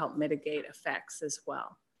can do to help mitigate effects as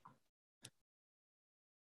well.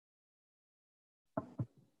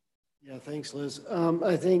 Yeah, thanks, Liz.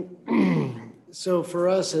 I think, so for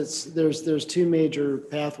us, there's two major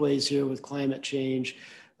pathways here with climate change.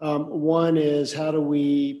 One is, how do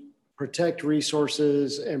we protect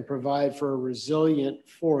resources and provide for a resilient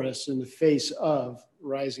forest in the face of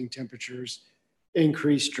rising temperatures,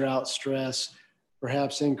 increased drought stress,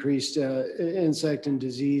 perhaps increased insect and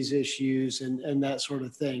disease issues, and that sort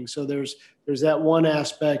of thing. So there's that one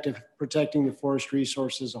aspect of protecting the forest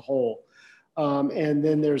resource as a whole. And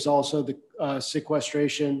then there's also the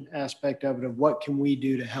sequestration aspect of it, of what can we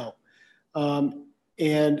do to help.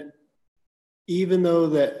 And even though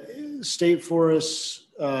that state forests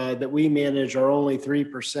that we manage are only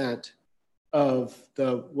 3% of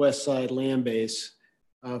the west side land base,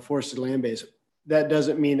 forested land base, that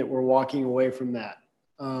doesn't mean that we're walking away from that.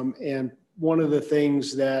 And one of the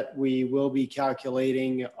things that we will be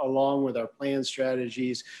calculating along with our plan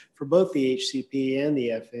strategies for both the HCP and the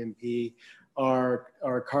FMP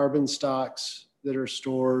are carbon stocks that are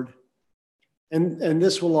stored. And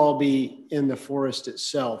this will all be in the forest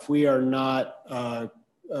itself. We are not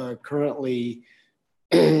currently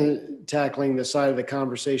tackling the side of the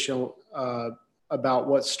conversation about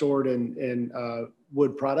what's stored in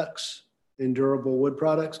wood products, in durable wood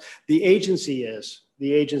products. The agency is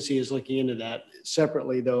looking into that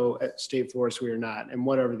separately, though at State Forest we are not. And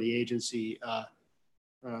whatever the agency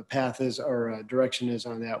path is, or direction is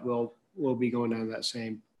on that, we'll be going down that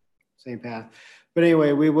same path. But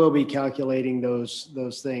anyway, we will be calculating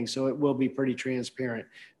those things, so it will be pretty transparent.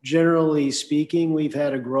 Generally speaking, we've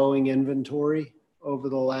had a growing inventory over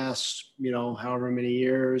the last, however many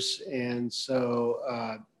years, and so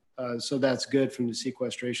that's good from the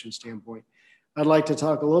sequestration standpoint. I'd like to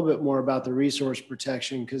talk a little bit more about the resource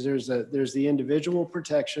protection, because there's the individual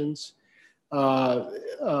protections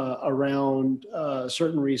around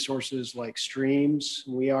certain resources like streams.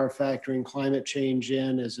 We are factoring climate change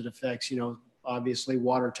in as it affects, obviously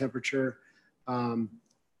water temperature,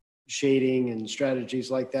 shading and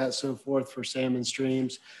strategies like that, so forth, for salmon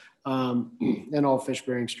streams and all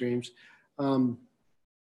fish-bearing streams.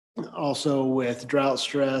 Also with drought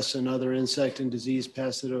stress and other insect and disease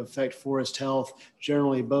pests that affect forest health,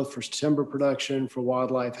 generally both for timber production, for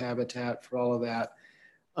wildlife habitat, for all of that.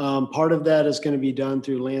 Part of that is going to be done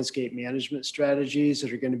through landscape management strategies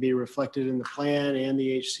that are going to be reflected in the plan and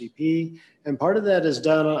the HCP. And part of that is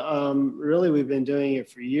done, really we've been doing it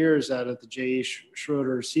for years out at the J.E.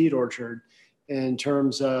 Schroeder Seed Orchard in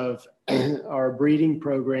terms of our breeding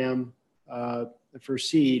program for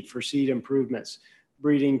seed improvements.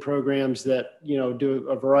 Breeding programs that, do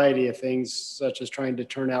a variety of things, such as trying to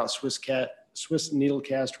turn out Swiss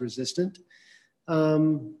needlecast resistant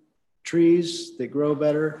trees that grow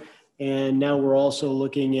better. And now we're also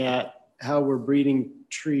looking at how we're breeding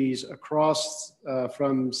trees across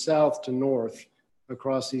from south to north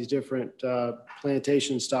across these different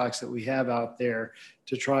plantation stocks that we have out there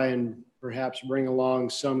to try and perhaps bring along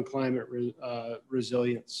some climate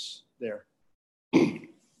resilience there. And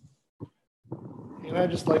I'd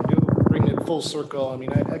just like to bring it full circle. I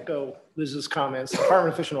mean, I echo Liz's comments. The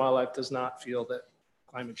Department of Fish and Wildlife does not feel that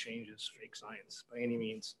climate change is fake science by any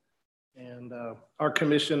means. And our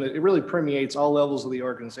commission, it really permeates all levels of the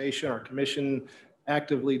organization. Our commission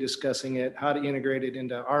actively discussing it, how to integrate it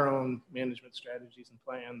into our own management strategies and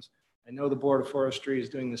plans. I know the Board of Forestry is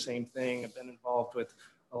doing the same thing. I've been involved with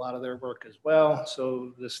a lot of their work as well.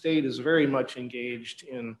 So the state is very much engaged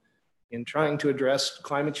in trying to address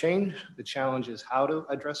climate change. The challenge is how to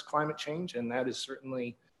address climate change, and that is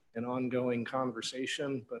certainly an ongoing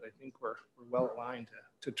conversation, but I think we're well aligned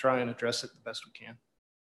to try and address it the best we can.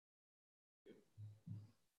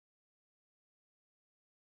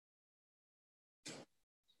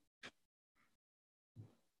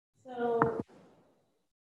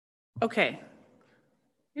 Okay,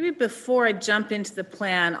 maybe before I jump into the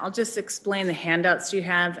plan, I'll just explain the handouts you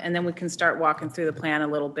have, and then we can start walking through the plan a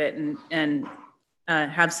little bit and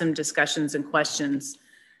have some discussions and questions.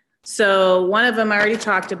 So one of them I already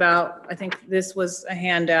talked about. I think this was a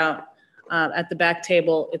handout at the back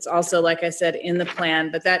table. It's also, like I said, in the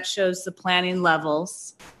plan, but that shows the planning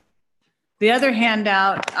levels. The other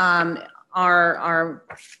handout are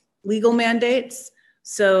legal mandates.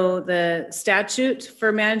 So the statute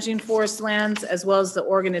for managing forest lands, as well as the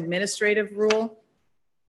Oregon administrative rule.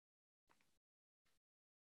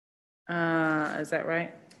 Is that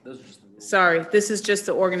right? Sorry, this is just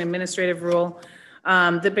the Oregon administrative rule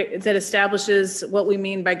that establishes what we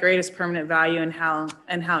mean by greatest permanent value and how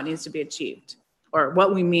it needs to be achieved, or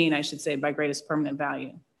what we mean, I should say, by greatest permanent value.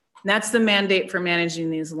 And that's the mandate for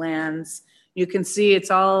managing these lands. You can see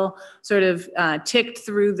it's all sort of ticked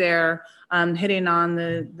through there, hitting on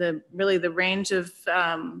really the range of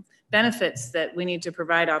benefits that we need to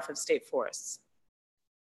provide off of state forests.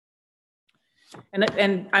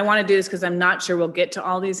 And I want to do this because I'm not sure we'll get to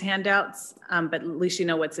all these handouts, but at least you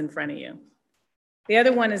know what's in front of you. The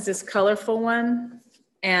other one is this colorful one.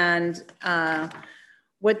 And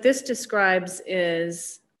what this describes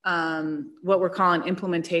is what we're calling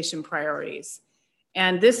implementation priorities.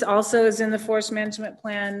 And this also is in the forest management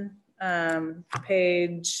plan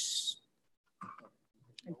page.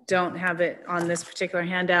 I don't have it on this particular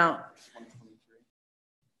handout.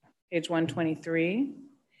 Page 123.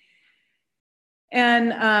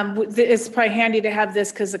 And it's probably handy to have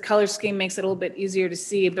this because the color scheme makes it a little bit easier to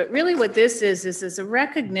see. But really what this is a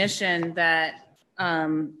recognition that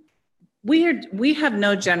we have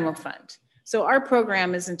no general fund. So our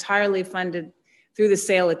program is entirely funded through the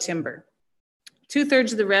sale of timber.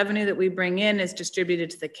 2/3 of the revenue that we bring in is distributed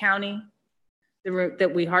to the county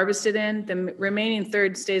that we harvested in. The remaining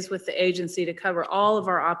third stays with the agency to cover all of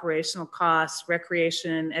our operational costs,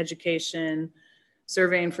 recreation, education,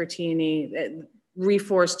 surveying for T&E,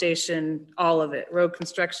 reforestation, all of it, road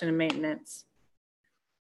construction and maintenance.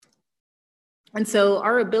 And so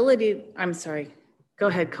our ability, I'm sorry, go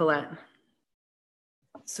ahead, Colette.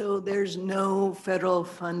 So there's no federal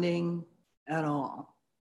funding at all,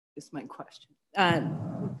 is my question.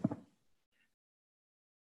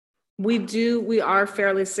 We are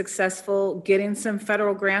fairly successful getting some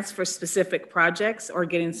federal grants for specific projects or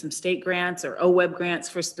getting some state grants or OWEB grants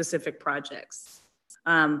for specific projects.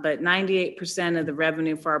 But 98% of the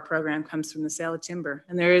revenue for our program comes from the sale of timber.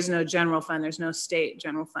 And there is no general fund. There's no state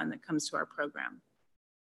general fund that comes to our program,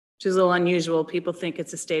 which is a little unusual. People think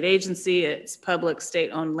it's a state agency. It's public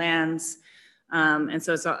state-owned lands. And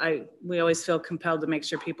so we always feel compelled to make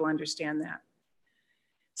sure people understand that.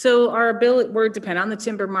 So our ability, we're dependent on the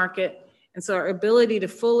timber market. And so our ability to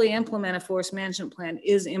fully implement a forest management plan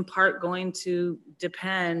is in part going to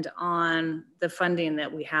depend on the funding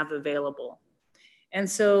that we have available. And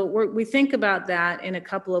so we think about that in a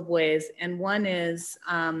couple of ways. And one is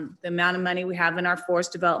the amount of money we have in our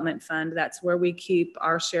forest development fund. That's where we keep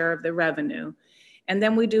our share of the revenue. And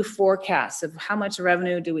then we do forecasts of how much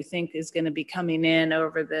revenue do we think is going to be coming in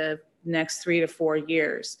over the next 3 to 4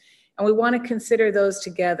 years. And we want to consider those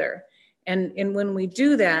together. And when we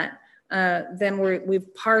do that, then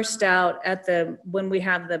we've parsed out when we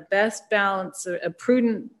have the best balance, a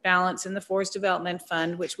prudent balance in the forest development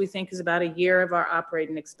fund, which we think is about a year of our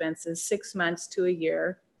operating expenses, 6 months to a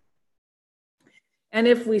year. And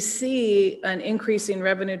if we see an increasing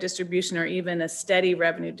revenue distribution or even a steady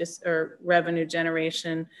revenue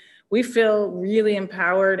generation, we feel really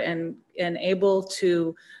empowered and able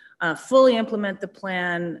to fully implement the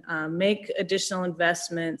plan, make additional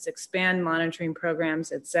investments, expand monitoring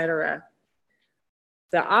programs, et cetera.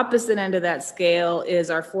 The opposite end of that scale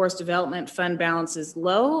is our forest development fund balance is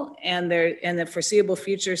low, and the foreseeable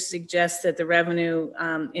future suggests that the revenue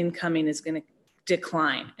incoming is going to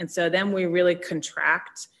decline. And so then we really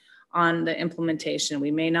contract on the implementation.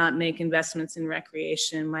 We may not make investments in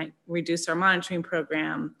recreation, might reduce our monitoring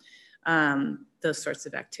program, those sorts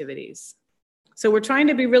of activities. So we're trying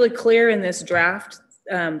to be really clear in this draft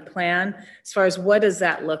plan as far as what does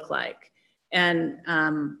that look like, and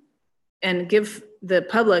give the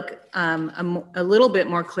public a little bit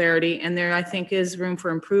more clarity. And there, I think, is room for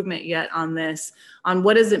improvement yet on this, on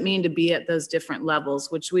what does it mean to be at those different levels,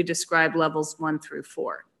 which we describe levels 1 through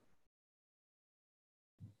 4.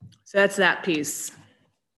 So that's that piece.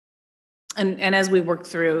 And as we work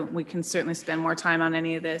through, we can certainly spend more time on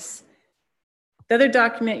any of this. The other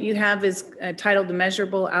document you have is titled the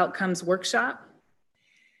Measurable Outcomes Workshop.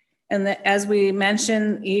 And as we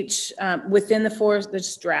mentioned, within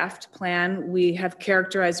this draft plan, we have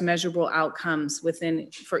characterized measurable outcomes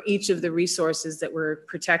for each of the resources that we're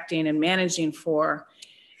protecting and managing for.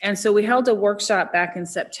 And so we held a workshop back in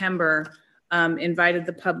September, invited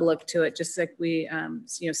the public to it, just like we,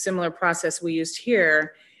 similar process we used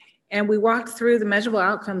here. And we walked through the measurable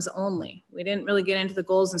outcomes only. We didn't really get into the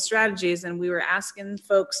goals and strategies, and we were asking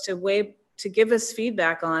folks to give us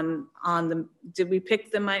feedback on did we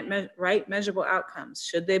pick the right measurable outcomes?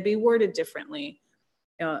 Should they be worded differently?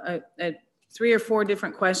 A 3 or 4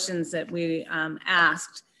 different questions that we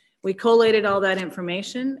asked. We collated all that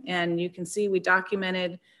information, and you can see we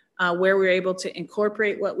documented where we were able to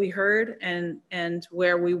incorporate what we heard and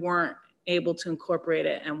where we weren't able to incorporate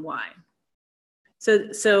it and why.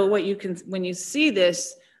 So what you can, when you see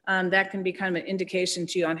this, that can be kind of an indication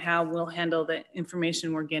to you on how we'll handle the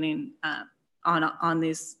information we're getting on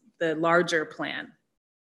the larger plan.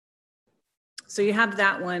 So you have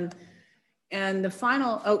that one. And the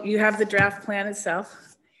final, oh, you have the draft plan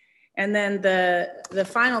itself. And then the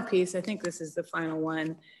final piece, I think this is the final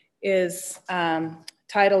one, is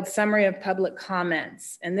titled Summary of Public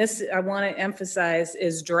Comments. And this, I want to emphasize,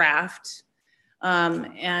 is draft.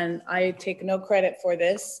 And I take no credit for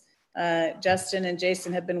this. Justin and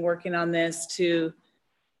Jason have been working on this to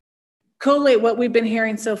collate what we've been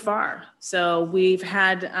hearing so far. So we've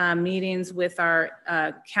had meetings with our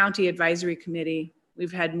county advisory committee.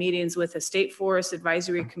 We've had meetings with a state forest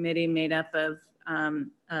advisory committee made up of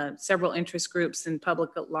several interest groups and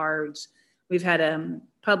public at large. We've had a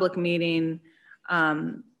public meeting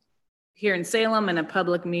here in Salem and a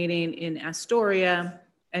public meeting in Astoria,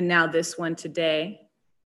 and now this one today.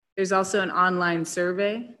 There's also an online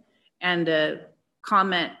survey and a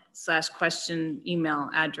comment/question email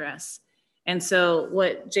address. And so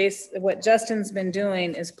what Justin's been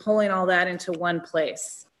doing is pulling all that into one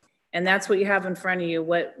place. And that's what you have in front of you.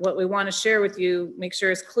 What we want to share with you, make sure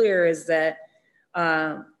it's clear, is that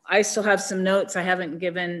I still have some notes I haven't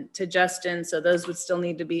given to Justin, so those would still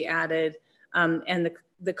need to be added. And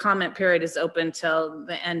the comment period is open till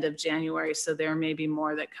the end of January, so there may be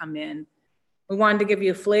more that come in. We wanted to give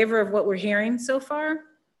you a flavor of what we're hearing so far,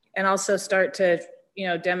 and also start to,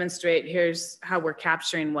 demonstrate here's how we're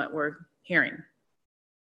capturing what we're hearing.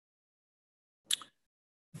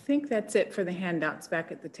 I think that's it for the handouts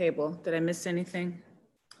back at the table. Did I miss anything?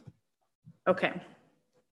 Okay.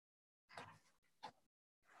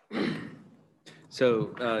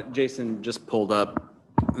 So Jason just pulled up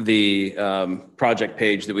the project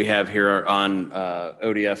page that we have here on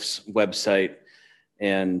ODF's website.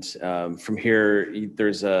 And from here,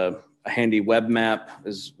 there's a handy web map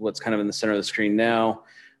is what's kind of in the center of the screen now,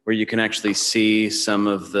 where you can actually see some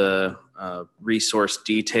of the resource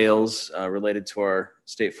details related to our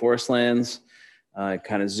state forest lands.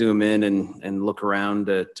 Kind of zoom in and look around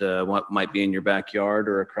at what might be in your backyard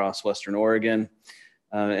or across Western Oregon.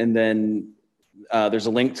 And then there's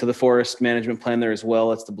a link to the forest management plan there as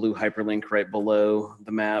well. It's the blue hyperlink right below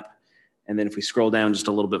the map. And then if we scroll down just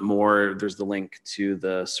a little bit more, there's the link to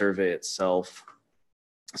the survey itself.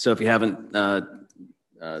 So if you haven't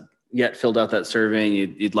yet filled out that survey and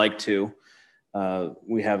you'd like to,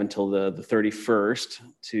 we have until the 31st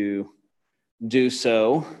to do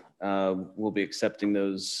so. We'll be accepting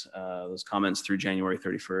those comments through January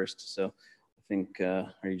 31st. So I think,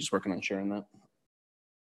 are you just working on sharing that?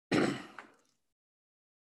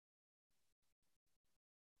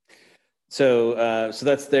 So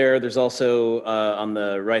that's there. There's also on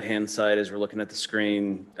the right-hand side, as we're looking at the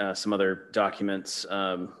screen, some other documents,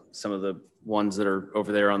 some of the ones that are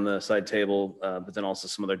over there on the side table, but then also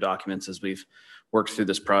some other documents as we've worked through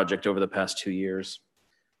this project over the past 2 years.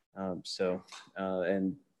 And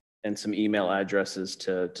some email addresses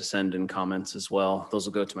to send in comments as well. Those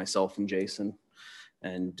will go to myself and Jason,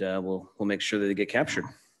 and we'll make sure that they get captured.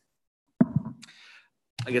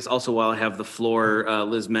 I guess also while I have the floor,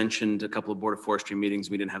 Liz mentioned a couple of Board of Forestry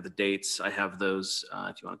meetings. We didn't have the dates. I have those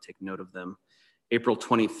if you want to take note of them. April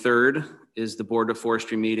 23rd is the Board of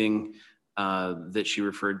Forestry meeting that she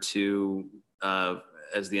referred to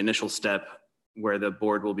as the initial step, where the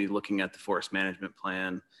board will be looking at the forest management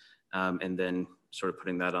plan and then sort of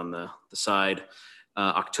putting that on the side.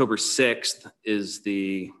 October 6th is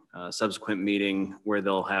the subsequent meeting where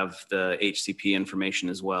they'll have the HCP information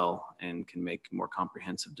as well and can make more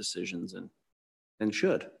comprehensive decisions and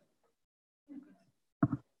should.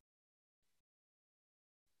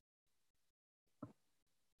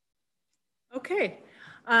 Okay,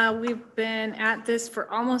 we've been at this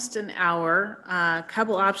for almost an hour. A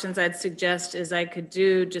couple options I'd suggest is I could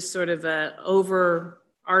do just sort of a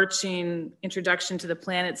overarching introduction to the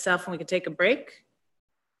plan itself, and we could take a break,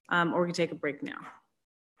 or we could take a break now.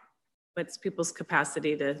 What's people's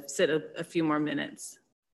capacity to sit a few more minutes?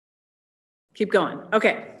 Keep going.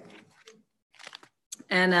 Okay.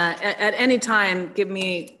 And at any time, give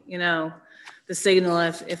me, the signal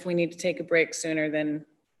if we need to take a break sooner than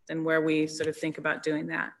where we sort of think about doing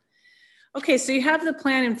that. Okay, so you have the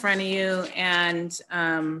plan in front of you, and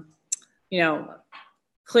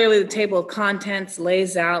clearly the table of contents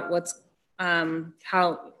lays out what's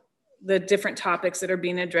how the different topics that are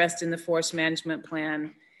being addressed in the forest management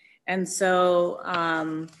plan. And so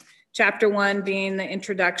Chapter 1 being the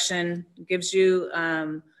introduction, gives you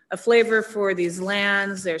a flavor for these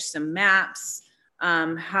lands. There's some maps,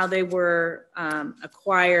 how they were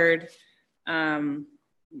acquired,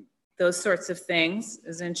 those sorts of things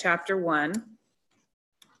is in Chapter 1.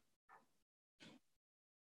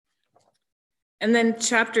 And then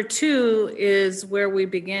Chapter 2 is where we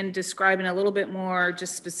begin describing a little bit more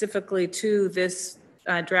just specifically to this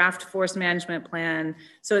draft forest management plan.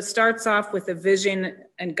 So it starts off with a vision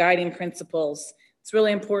and guiding principles. It's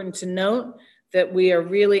really important to note that we are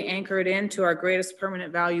really anchored into our greatest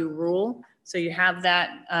permanent value rule. So you have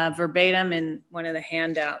that verbatim in one of the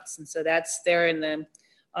handouts. And so that's there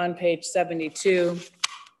on page 72.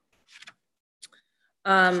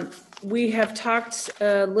 We have talked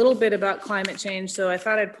a little bit about climate change, so I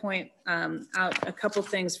thought I'd point out a couple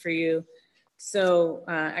things for you. So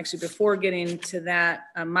actually, before getting to that,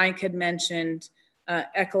 Mike had mentioned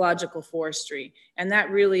ecological forestry, and that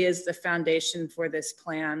really is the foundation for this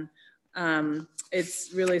plan.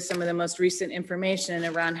 It's really some of the most recent information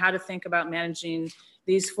around how to think about managing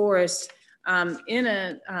these forests in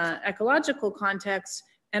an ecological context,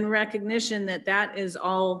 and recognition that that is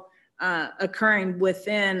all occurring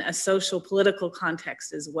within a social political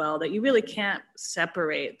context as well, that you really can't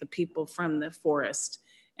separate the people from the forest.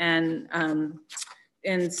 And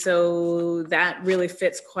so that really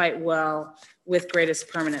fits quite well with greatest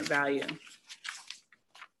permanent value.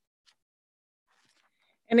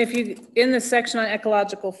 And if you, in the section on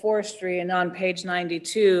ecological forestry and on page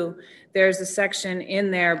 92, there's a section in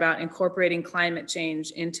there about incorporating climate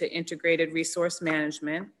change into integrated resource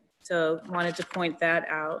management. So wanted to point that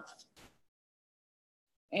out.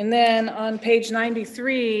 And then on page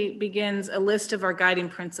 93 begins a list of our guiding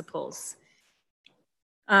principles.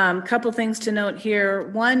 Couple things to note here.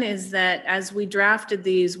 One is that as we drafted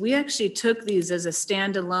these, we actually took these as a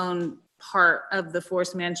standalone part of the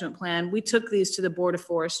forest management plan. We took these to the Board of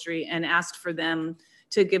Forestry and asked for them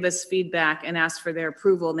to give us feedback and asked for their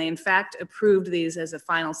approval. And they in fact approved these as a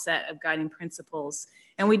final set of guiding principles.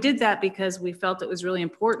 And we did that because we felt it was really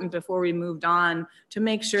important before we moved on to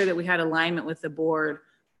make sure that we had alignment with the board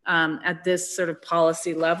at this sort of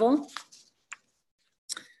policy level.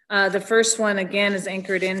 The first one, again, is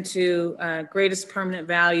anchored into greatest permanent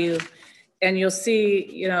value. And you'll see,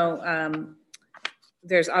 you know,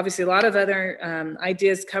 there's obviously a lot of other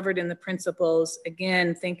ideas covered in the principles.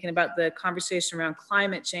 Again, thinking about the conversation around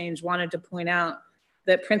climate change, wanted to point out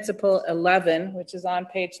that principle 11, which is on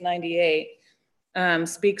page 98,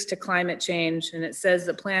 speaks to climate change. And it says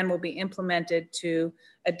the plan will be implemented to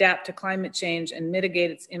adapt to climate change and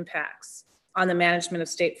mitigate its impacts on the management of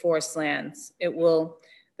state forest lands.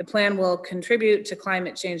 The plan will contribute to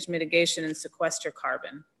climate change mitigation and sequester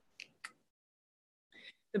carbon.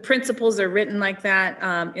 The principles are written like that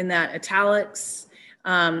in that italics.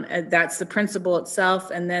 That's the principle itself.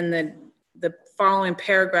 And then the following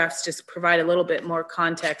paragraphs just provide a little bit more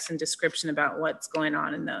context and description about what's going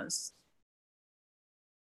on in those.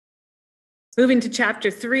 Moving to chapter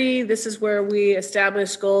 3, this is where we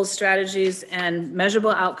establish goals, strategies, and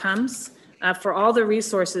measurable outcomes for all the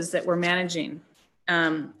resources that we're managing,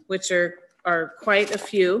 which are quite a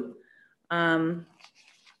few.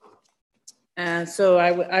 So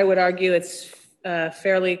I would argue it's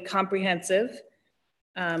fairly comprehensive.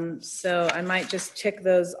 So I might just tick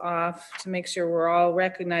those off to make sure we're all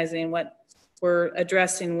recognizing what we're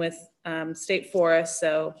addressing with state forests.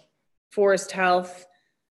 So forest health,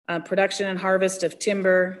 production and harvest of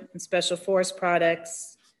timber and special forest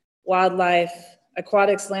products, wildlife,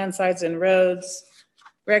 aquatics, landsides and roads,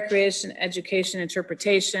 recreation, education,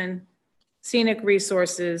 interpretation, scenic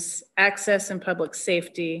resources, access and public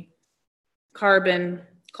safety, carbon,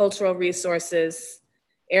 cultural resources,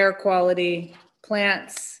 air quality,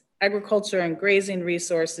 plants, agriculture and grazing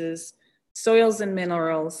resources, soils and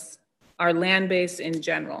minerals, our land base in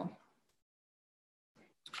general.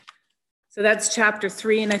 So that's chapter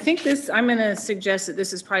 3. And I think I'm going to suggest that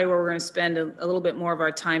this is probably where we're going to spend a little bit more of our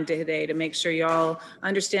time today to make sure you all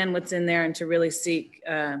understand what's in there and to really seek,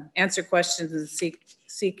 answer questions and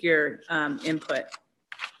seek your input.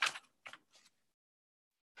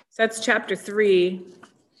 So that's chapter 3.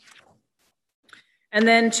 And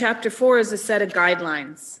then chapter 4 is a set of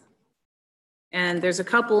guidelines. And there's a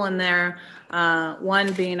couple in there,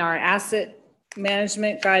 one being our asset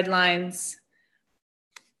management guidelines,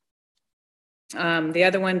 the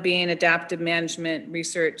other one being adaptive management,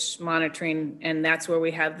 research, monitoring, and that's where we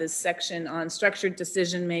have this section on structured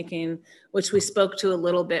decision-making, which we spoke to a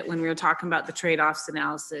little bit when we were talking about the trade-offs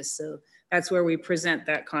analysis. So that's where we present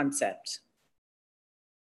that concept.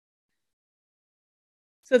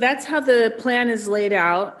 So that's how the plan is laid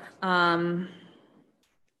out.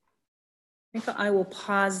 think I will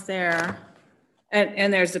pause there.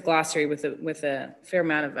 And there's a glossary with a fair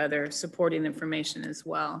amount of other supporting information as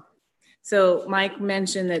well. So Mike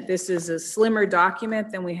mentioned that this is a slimmer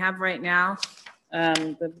document than we have right now.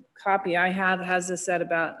 The copy I have has this at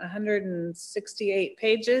about 168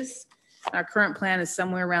 pages. Our current plan is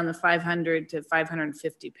somewhere around the 500 to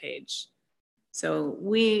 550 page. So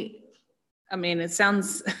it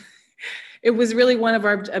sounds, it was really one of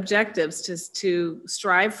our objectives to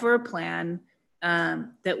strive for a plan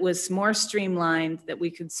that was more streamlined, that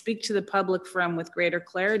we could speak to the public from with greater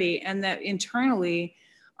clarity, and that internally,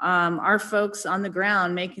 our folks on the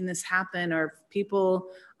ground making this happen, or people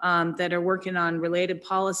that are working on related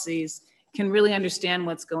policies, can really understand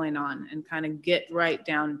what's going on and kind of get right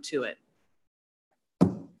down to it.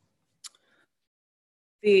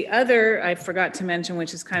 The other, I forgot to mention,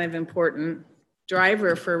 which is kind of important,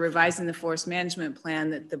 driver for revising the forest management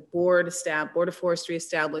plan that the Board of Forestry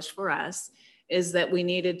established for us, is that we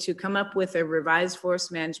needed to come up with a revised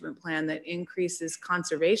forest management plan that increases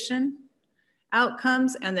conservation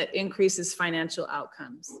outcomes and that increases financial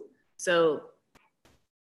outcomes. So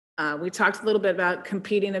we talked a little bit about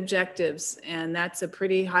competing objectives, and that's a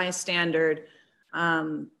pretty high standard.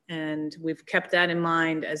 And we've kept that in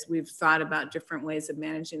mind as we've thought about different ways of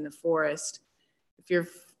managing the forest. If you're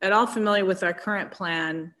at all familiar with our current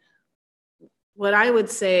plan, what I would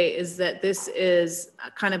say is that this is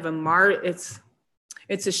a kind of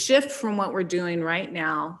it's a shift from what we're doing right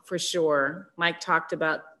now, for sure. Mike talked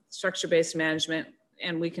about structure-based management,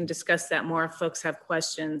 and we can discuss that more if folks have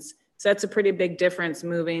questions. So that's a pretty big difference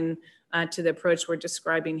moving to the approach we're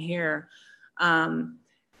describing here.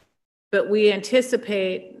 But we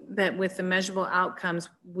anticipate that with the measurable outcomes,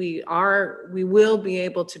 we will be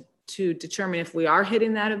able to determine if we are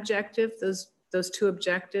hitting that objective, those two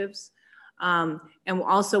objectives. And we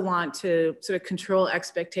also want to sort of control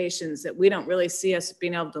expectations that we don't really see us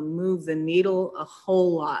being able to move the needle a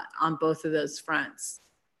whole lot on both of those fronts.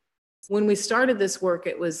 When we started this work,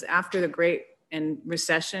 it was after the Great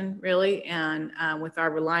Recession, really, and with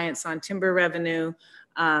our reliance on timber revenue,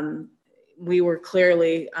 we were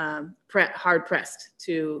clearly hard pressed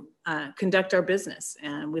to conduct our business,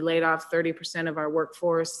 and we laid off 30% of our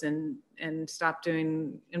workforce and stopped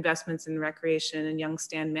doing investments in recreation and young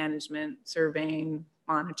stand management, surveying,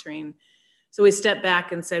 monitoring. So we stepped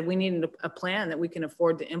back and said we needed a plan that we can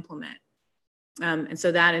afford to implement. And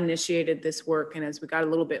so that initiated this work. And as we got a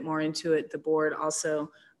little bit more into it, the board also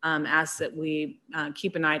asked that we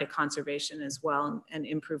keep an eye to conservation as well and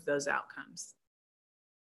improve those outcomes.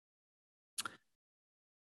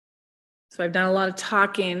 So I've done a lot of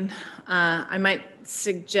talking. I might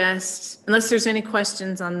suggest, unless there's any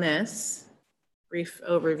questions on this brief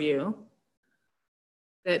overview,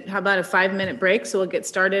 that how about a 5-minute break? So we'll get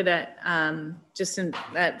started at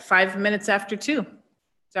at 5 minutes after 2.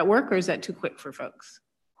 Does that work, or is that too quick for folks?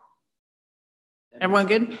 Everyone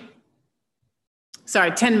good?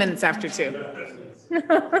 Sorry, 10 minutes after 2.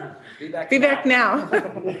 Be back now.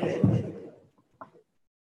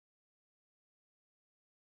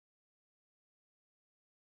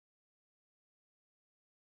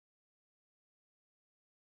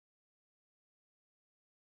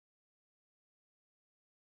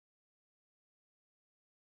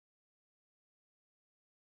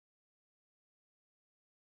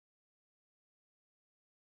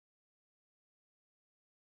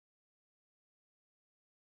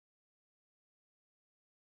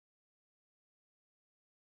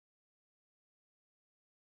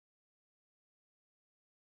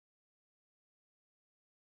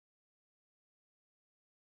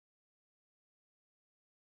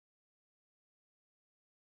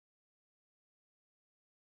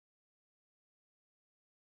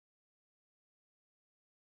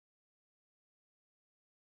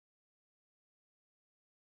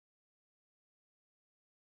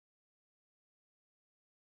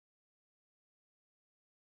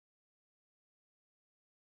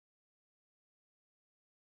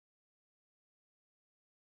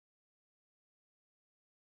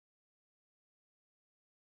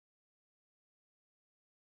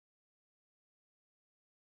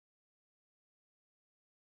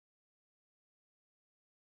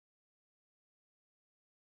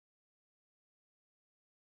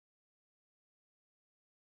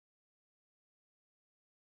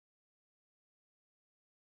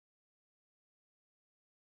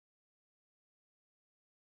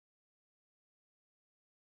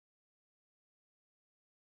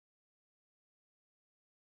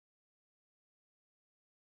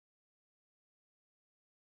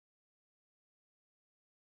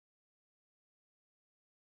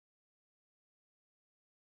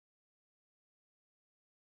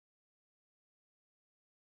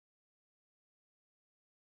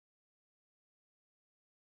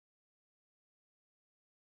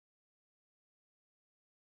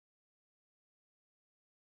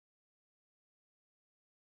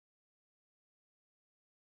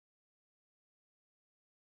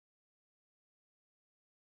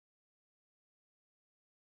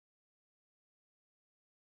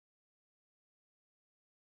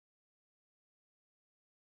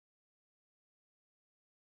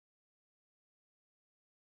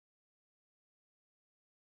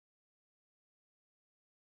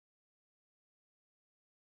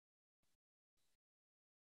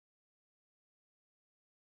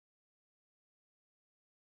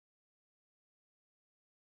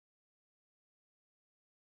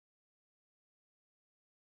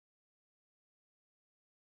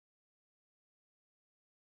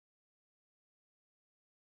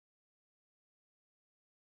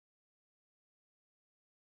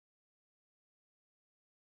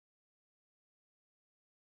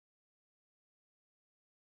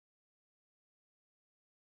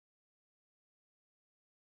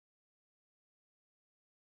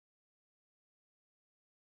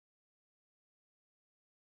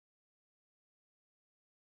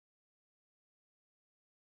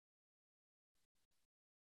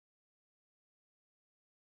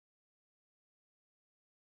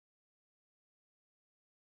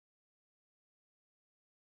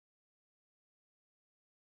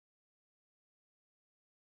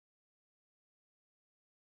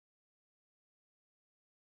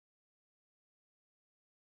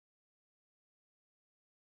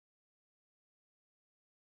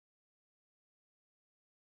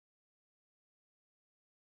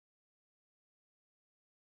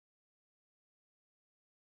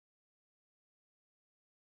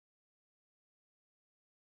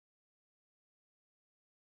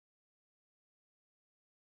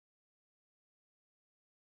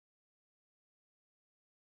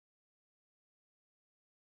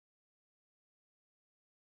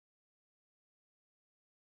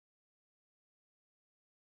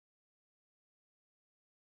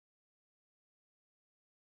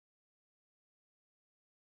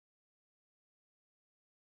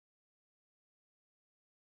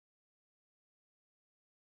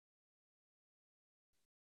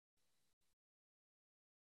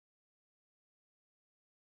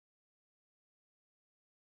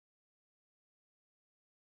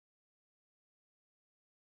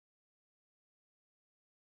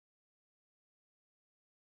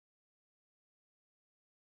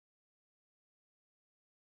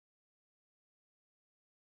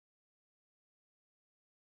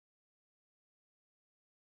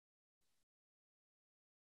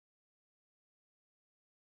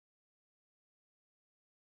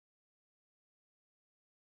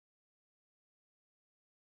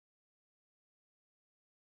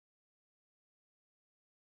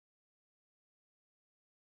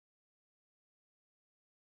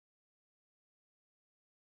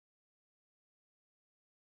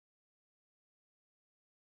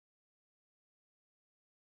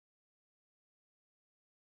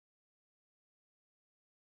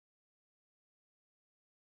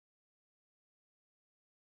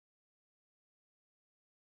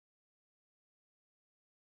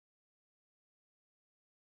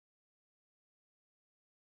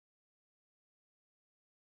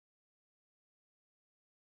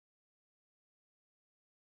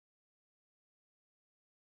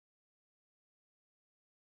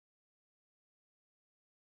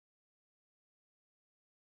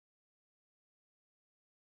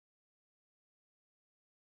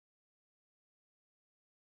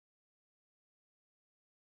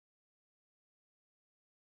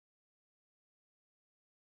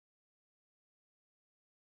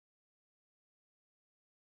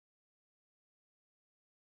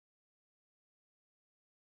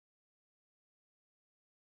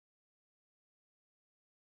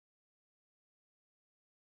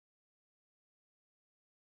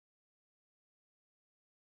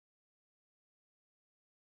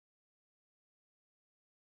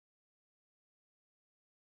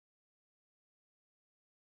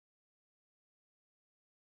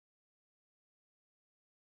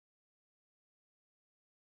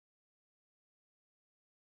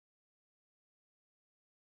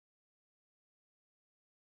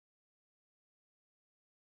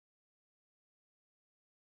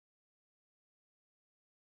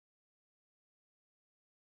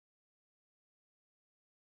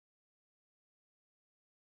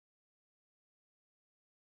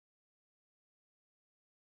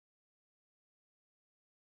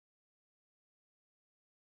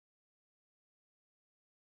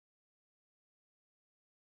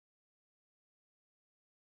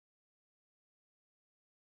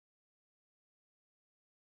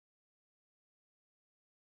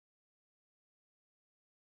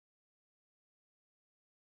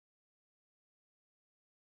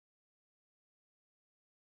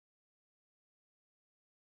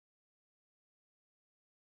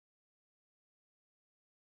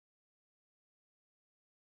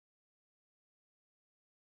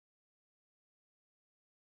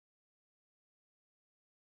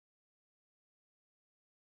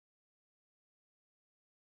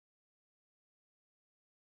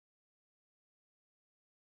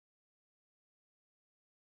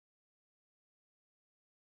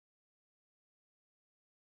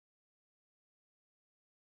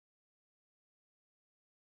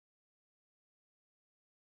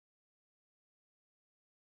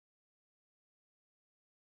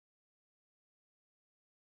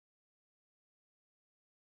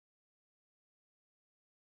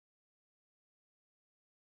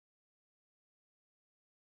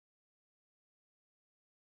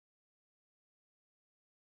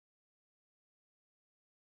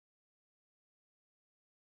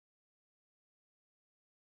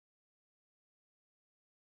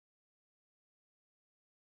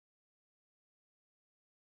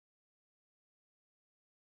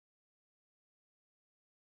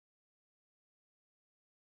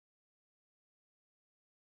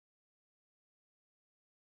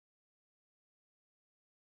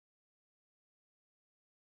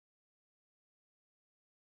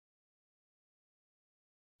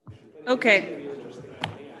 Okay.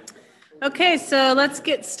 Okay, so let's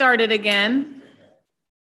get started again.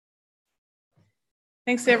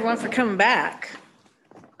 Thanks everyone for coming back.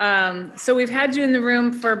 So we've had you in the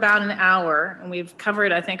room for about an hour and we've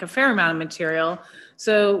covered, I think, a fair amount of material.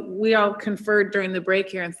 So we all conferred during the break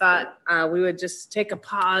here and thought we would just take a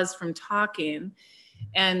pause from talking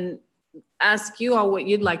and ask you all what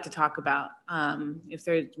you'd like to talk about.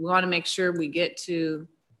 We want to make sure we get to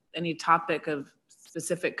any topic of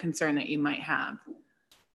specific concern that you might have.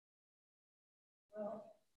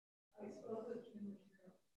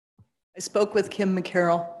 I spoke with Kim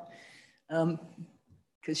McCarroll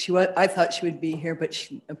because I thought she would be here, but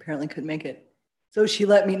she apparently couldn't make it. So she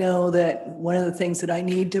let me know that one of the things that I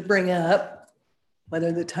need to bring up,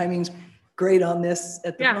 whether the timing's great on this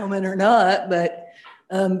at the moment or not, but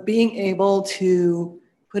being able to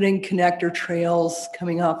put in connector trails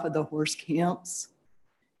coming off of the horse camps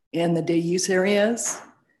and the day use areas.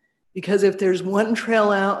 Because if there's one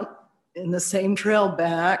trail out and the same trail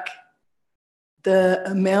back, the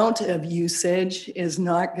amount of usage is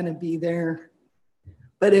not going to be there.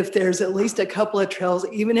 But if there's at least a couple of trails,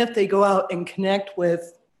 even if they go out and connect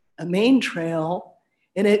with a main trail,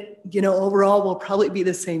 and it, overall will probably be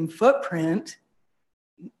the same footprint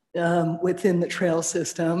within the trail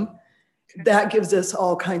system, that gives us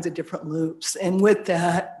all kinds of different loops. And with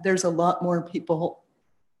that, there's a lot more people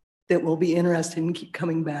that will be interested in keep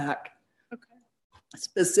coming back. Okay.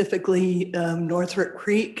 Specifically, Northrop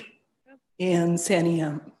Creek and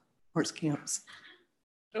Santiam horse camps.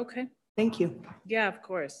 Okay. Thank you. Yeah, of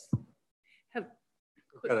course. Have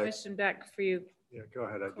a quick question back for you. Yeah, go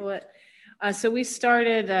ahead. Colette. So we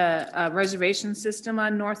started a reservation system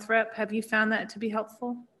on Northrop. Have you found that to be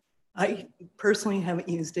helpful? I personally haven't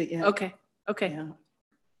used it yet. Okay. Okay.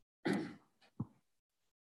 Yeah.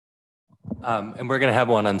 And we're going to have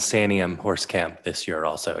one on Santiam Horse Camp this year,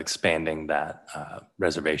 also expanding that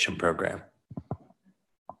reservation program.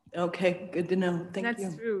 Okay, good to know. Thank you.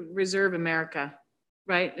 That's through Reserve America,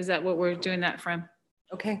 right? Is that what we're doing that from?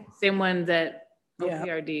 Okay. Same one that Yeah.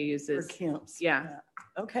 OPRD uses. For camps. Yeah.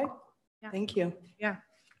 Okay. Yeah. Thank you. Yeah.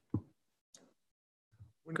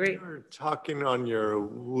 When Great. you're talking on your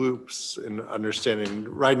loops and understanding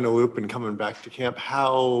riding a loop and coming back to camp,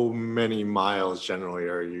 how many miles generally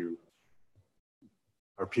are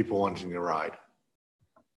people wanting to ride?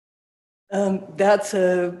 That's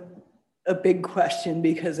a big question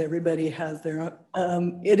because everybody has their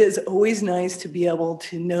own. It is always nice to be able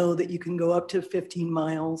to know that you can go up to 15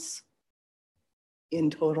 miles in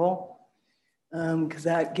total, because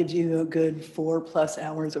that gives you a good 4+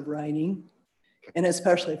 hours of riding. And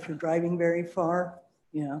especially if you're driving very far,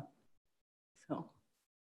 yeah. So.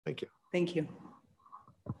 Thank you. Thank you.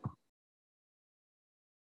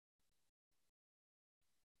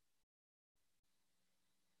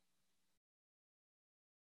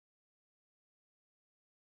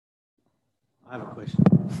 I have a question.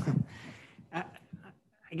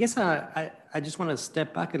 I guess I just want to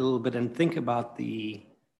step back a little bit and think about the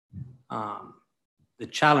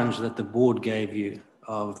challenge that the board gave you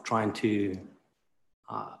of trying to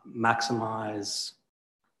maximize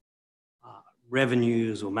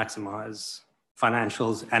revenues or maximize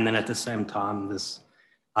financials, and then at the same time, this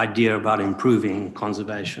idea about improving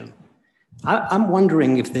conservation. I'm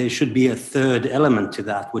wondering if there should be a third element to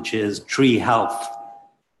that, which is tree health,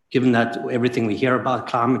 given that everything we hear about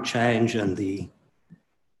climate change and the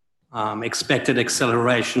expected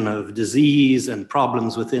acceleration of disease and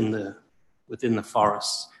problems within the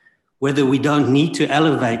forests, whether we don't need to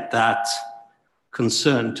elevate that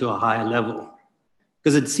concern to a higher level.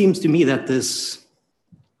 Because it seems to me that this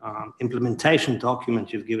implementation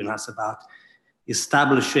document you've given us about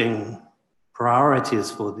establishing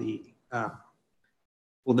priorities for the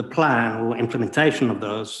plan or implementation of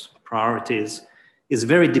those priorities is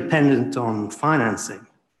very dependent on financing.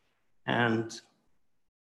 And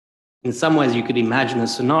in some ways, you could imagine a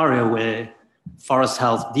scenario where forest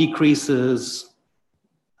health decreases,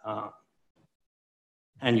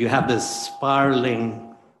 and you have this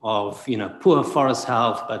spiraling of poor forest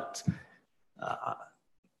health, but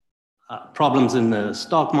problems in the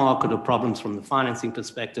stock market or problems from the financing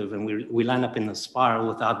perspective, and we land up in the spiral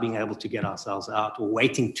without being able to get ourselves out, or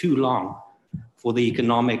waiting too long for the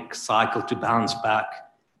economic cycle to bounce back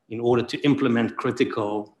in order to implement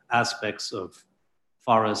critical aspects of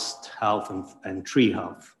forest health and tree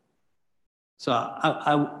health. So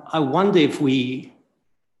I wonder if we,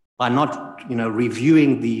 by not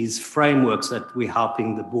reviewing these frameworks that we're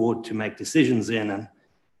helping the board to make decisions in, and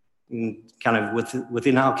kind of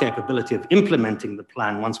within our capability of implementing the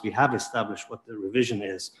plan once we have established what the revision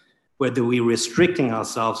is, whether we're restricting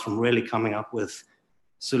ourselves from really coming up with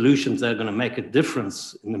solutions that are going to make a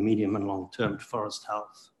difference in the medium and long term to forest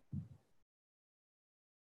health.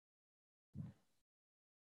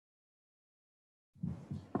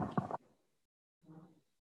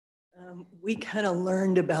 We kind of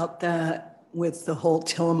learned about that with the whole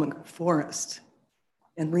Tillamook forest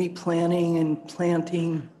and replanting and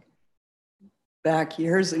planting back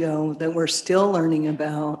years ago that we're still learning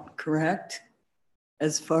about, correct?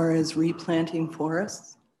 As far as replanting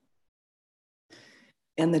forests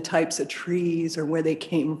and the types of trees or where they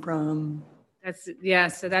came from. Yeah,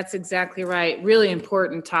 so that's exactly right. Really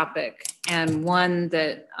important topic, and one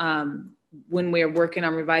that when we were working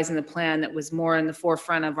on revising the plan, that was more in the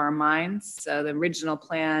forefront of our minds. So the original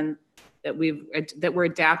plan that we're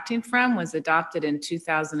adapting from was adopted in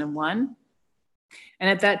 2001. And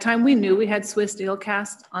at that time, we knew we had Swiss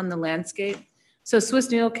needlecast on the landscape. So Swiss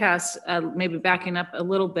needlecast, maybe backing up a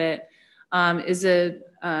little bit, is a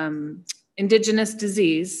indigenous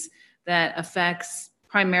disease that affects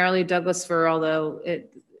primarily Douglas fir, although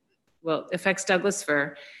it affects Douglas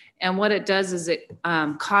fir. And what it does is it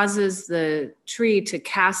causes the tree to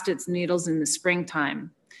cast its needles in the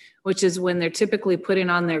springtime, which is when they're typically putting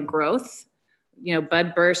on their growth. You know,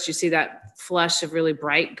 bud burst, you see that flush of really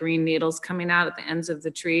bright green needles coming out at the ends of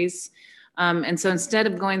the trees. And so instead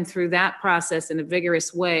of going through that process in a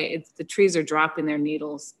vigorous way, the trees are dropping their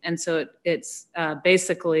needles. And so it's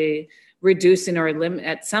basically reducing or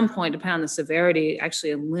at some point, depending on the severity,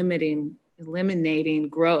 actually eliminating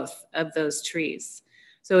growth of those trees.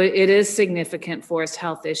 So it is significant forest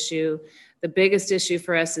health issue. The biggest issue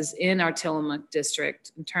for us is in our Tillamook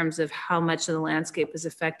district in terms of how much of the landscape is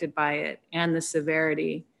affected by it and the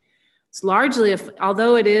severity. It's largely,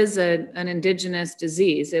 although it is an indigenous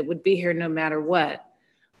disease, it would be here no matter what.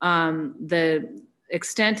 The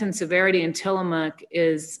extent and severity in Tillamook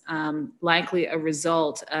is likely a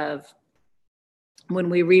result of when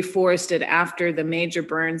we reforested after the major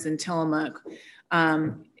burns in Tillamook.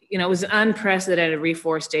 You know, it was an unprecedented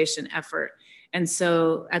reforestation effort. And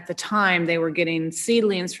so at the time, they were getting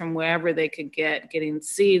seedlings from wherever they could getting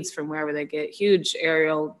seeds from wherever they get, huge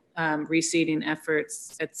aerial reseeding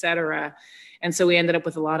efforts, et cetera. And so we ended up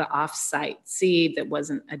with a lot of off-site seed that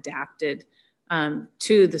wasn't adapted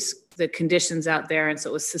to the conditions out there. And so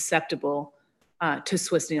it was susceptible to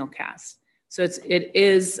Swiss needlecast. So it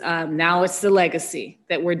is now it's the legacy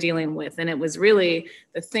that we're dealing with. And it was really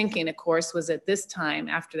the thinking, of course, was at this time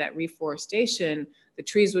after that reforestation, the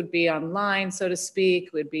trees would be on line, so to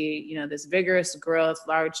speak, would be, you know, this vigorous growth,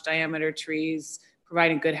 large diameter trees,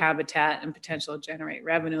 providing good habitat and potential to generate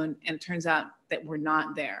revenue. And it turns out that we're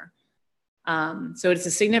not there. So it's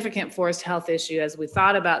a significant forest health issue as we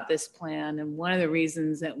thought about this plan. And one of the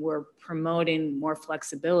reasons that we're promoting more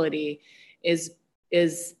flexibility is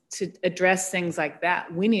to address things like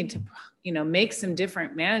that. We need to, you know, make some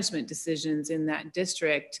different management decisions in that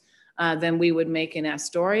district than we would make in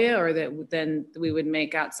Astoria, or than we would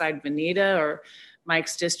make outside Veneta or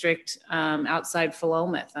Mike's district outside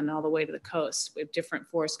Philomath and all the way to the coast. We have different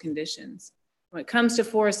forest conditions. When it comes to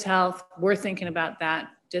forest health, we're thinking about that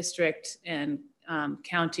district and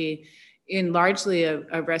county in largely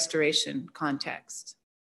a restoration context,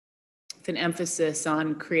 with an emphasis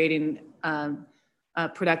on creating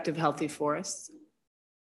productive, healthy forests.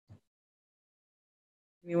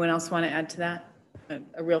 Anyone else want to add to that?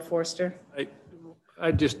 A real forester?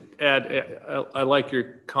 I just add, I like your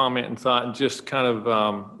comment and thought, and just kind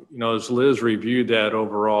of, you know, as Liz reviewed that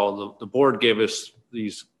overall, the board gave us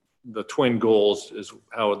the twin goals is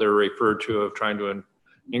how they're referred to, of trying to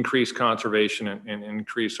increase conservation and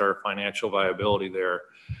increase our financial viability there.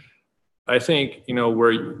 I think, you know,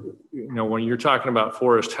 when you're talking about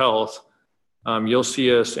forest health, you'll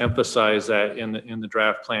see us emphasize that in the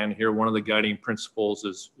draft plan here. One of the guiding principles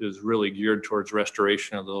is really geared towards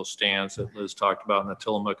restoration of those stands that Liz talked about in the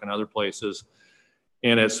Tillamook and other places.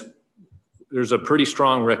 And there's a pretty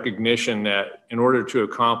strong recognition that in order to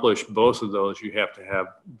accomplish both of those, you have to have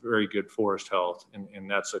very good forest health. And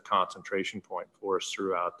that's a concentration point for us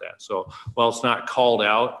throughout that. So while it's not called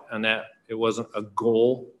out and that it wasn't a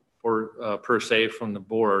goal for per se from the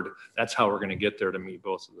board, that's how we're going to get there to meet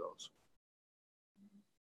both of those.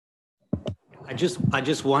 I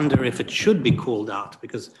just wonder if it should be called out,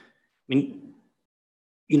 because, I mean,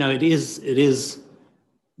 you know, it is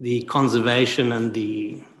the conservation and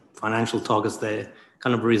the financial targets, they're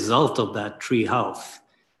kind of a result of that tree health.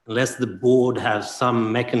 Unless the board has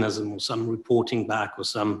some mechanism or some reporting back or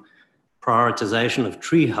some prioritization of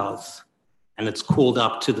tree health, and it's called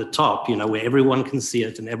up to the top, you know, where everyone can see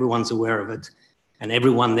it and everyone's aware of it, and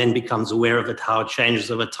everyone then becomes aware of it, how it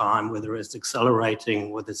changes over time, whether it's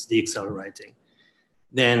accelerating, whether it's deaccelerating,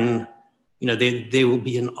 then there will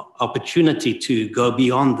be an opportunity to go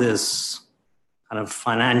beyond this kind of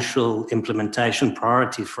financial implementation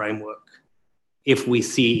priority framework if we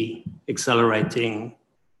see accelerating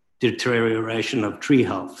deterioration of tree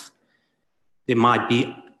health. There might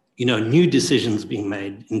be, new decisions being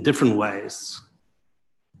made in different ways.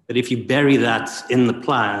 But if you bury that in the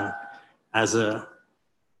plan as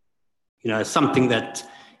something that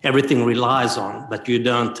everything relies on, but you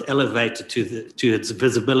don't elevate it to its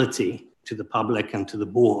visibility to the public and to the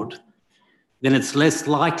board, then it's less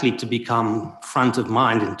likely to become front of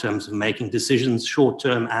mind in terms of making decisions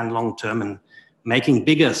short-term and long-term and making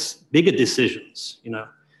bigger decisions.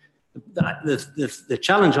 The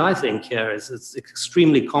challenge, I think, here is it's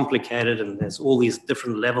extremely complicated, and there's all these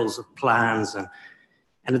different levels of plans, and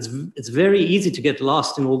it's very easy to get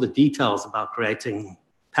lost in all the details about creating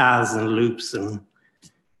paths and loops, and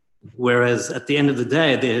whereas at the end of the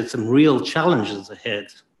day, there's some real challenges ahead.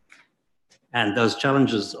 And those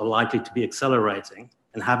challenges are likely to be accelerating,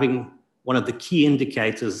 and having one of the key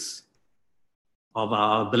indicators of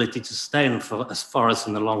our ability to stay in as forests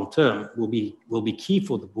in the long term will be key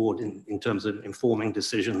for the board in terms of informing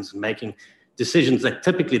decisions and making decisions that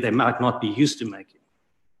typically they might not be used to making.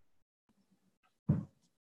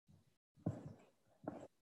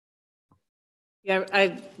 Yeah,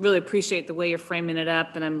 I really appreciate the way you're framing it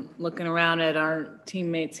up, and I'm looking around at our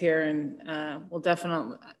teammates here, and we'll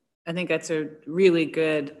definitely, I think that's a really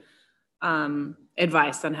good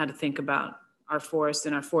advice on how to think about our forest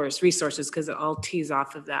and our forest resources, because it all tees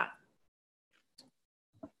off of that.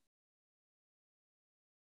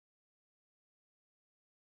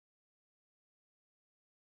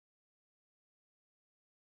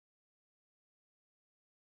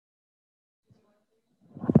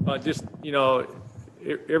 Just,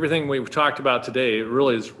 everything we've talked about today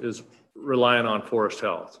really is relying on forest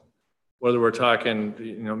health. Whether we're talking,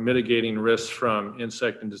 mitigating risks from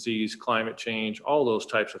insect and disease, climate change, all those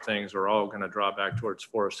types of things are all going to draw back towards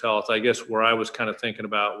forest health. I guess where I was kind of thinking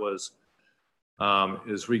about was,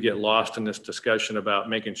 is we get lost in this discussion about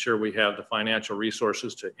making sure we have the financial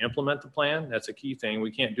resources to implement the plan. That's a key thing.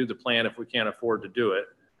 We can't do the plan if we can't afford to do it.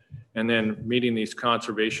 And then meeting these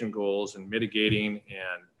conservation goals and mitigating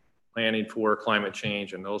and planning for climate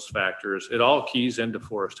change and those factors, it all keys into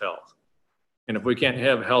forest health. And if we can't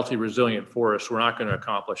have healthy, resilient forests, we're not going to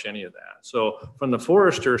accomplish any of that. So from the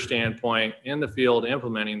forester standpoint, in the field,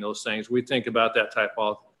 implementing those things, we think about that type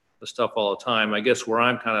of stuff all the time. I guess where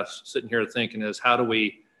I'm kind of sitting here thinking is how do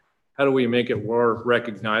we make it more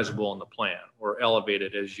recognizable in the plan or elevate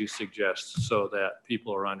it, as you suggest, so that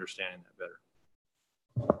people are understanding that better?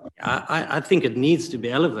 I think it needs to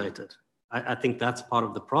be elevated. I think that's part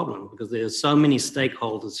of the problem, because there's so many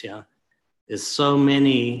stakeholders here. There's so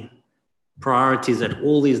many priorities at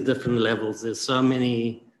all these different levels. There's so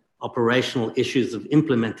many operational issues of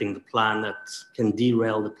implementing the plan that can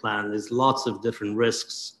derail the plan. There's lots of different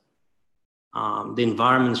risks. The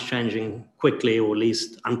environment's changing quickly, or at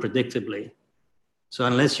least unpredictably. So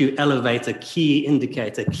unless you elevate a key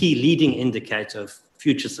indicator, key leading indicator of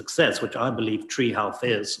future success, which I believe tree health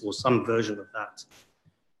is, or some version of that,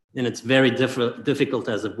 then it's very difficult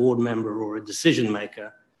as a board member or a decision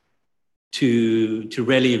maker to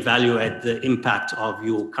really evaluate the impact of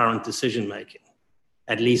your current decision making.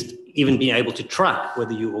 At least even being able to track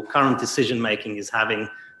whether your current decision making is having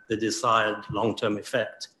the desired long-term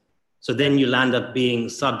effect. So then you'll end up being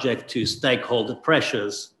subject to stakeholder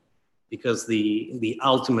pressures, because the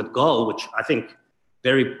ultimate goal, which I think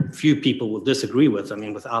very few people will disagree with,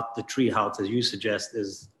 without the tree health, as you suggest,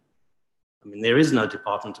 there is no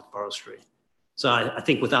Department of Forestry. So I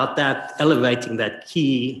think without that, elevating that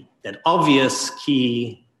obvious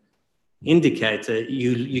key indicator,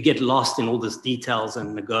 you get lost in all these details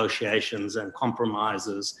and negotiations and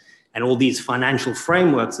compromises and all these financial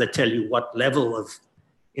frameworks that tell you what level of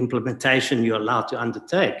implementation you're allowed to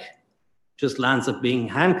undertake. Just lands up being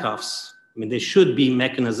handcuffs. There should be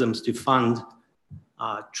mechanisms to fund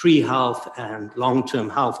tree health and long-term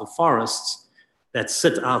health of forests that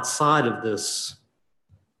sit outside of this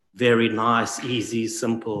very nice, easy,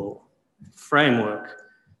 simple framework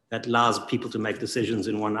that allows people to make decisions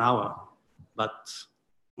in 1 hour, but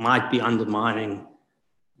might be undermining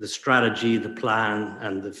the strategy, the plan,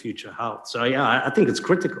 and the future health. So yeah, I think it's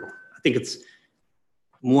critical. I think it's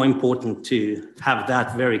more important to have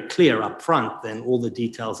that very clear up front than all the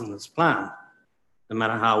details in this plan, no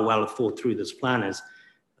matter how well thought through this plan is.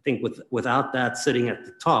 I think without that sitting at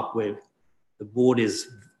the top, where the board is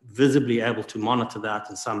visibly able to monitor that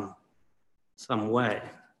in some way.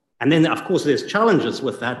 And then, of course, there's challenges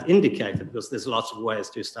with that indicator, because there's lots of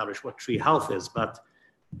ways to establish what tree health is, but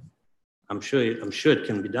I'm sure it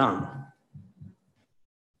can be done.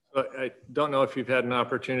 I don't know if you've had an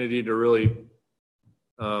opportunity to really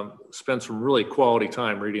spend some really quality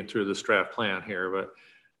time reading through this draft plan here, but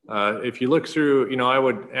if you look through, I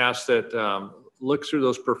would ask that look through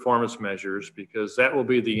those performance measures, because that will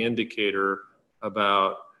be the indicator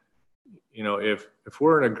about, if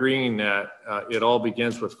we're agreeing that it all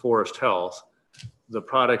begins with forest health, the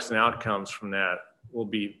products and outcomes from that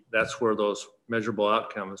that's where those measurable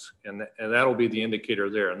outcomes, and that'll be the indicator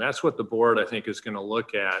there. And that's what the board, I think, is going to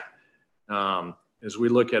look at as we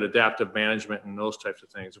look at adaptive management and those types of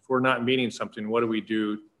things. If we're not meeting something, what do we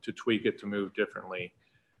do to tweak it to move differently?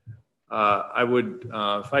 I would,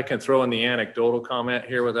 if I can throw in the anecdotal comment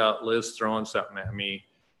here without Liz throwing something at me,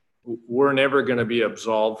 we're never going to be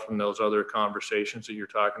absolved from those other conversations that you're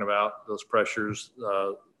talking about, those pressures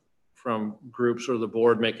from groups or the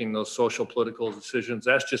board making those social political decisions.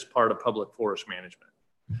 That's just part of public forest management.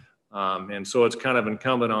 And so it's kind of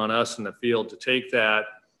incumbent on us in the field to take that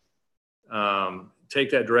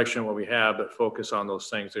direction of what we have, but focus on those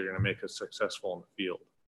things that are going to make us successful in the field.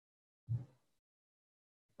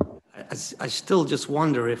 I still just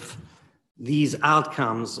wonder if these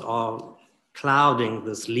outcomes are clouding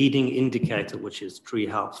this leading indicator, which is tree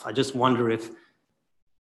health. I just wonder if,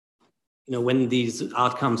 when these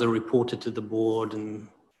outcomes are reported to the board, and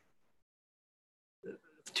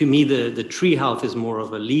to me, the tree health is more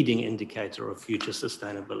of a leading indicator of future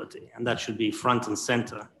sustainability, and that should be front and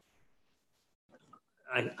center.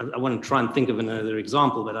 I want to try and think of another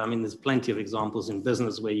example, but there's plenty of examples in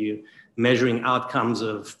business where you're measuring outcomes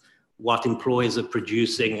of what employees are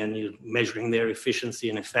producing and you're measuring their efficiency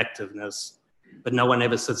and effectiveness, but no one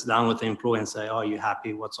ever sits down with the employee and say, are you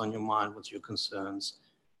happy? What's on your mind? What's your concerns?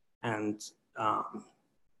 And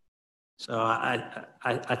so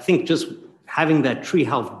I think just having that tree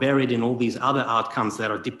health buried in all these other outcomes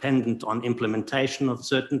that are dependent on implementation of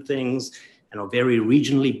certain things and are very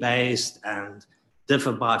regionally based and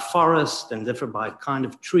differ by forest and differ by kind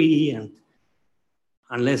of tree, and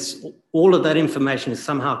unless all of that information is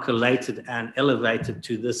somehow collated and elevated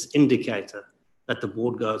to this indicator that the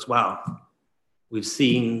board goes, wow, we've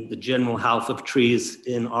seen the general health of trees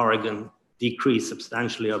in Oregon decrease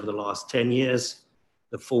substantially over the last 10 years.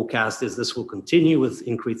 The forecast is this will continue with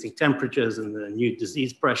increasing temperatures and the new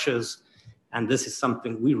disease pressures. And this is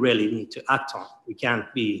something we really need to act on. We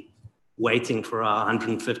can't be waiting for our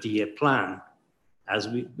 150-year plan.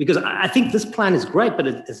 Because I think this plan is great, but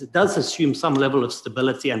it does assume some level of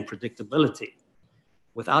stability and predictability.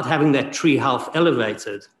 Without having that tree health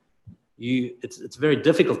elevated, it's very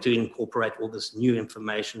difficult to incorporate all this new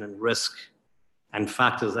information and risk and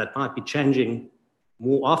factors that might be changing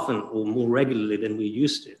more often or more regularly than we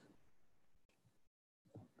used to.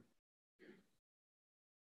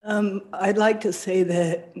 I'd like to say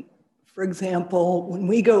that, for example, when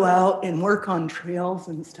we go out and work on trails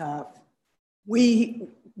and stuff, we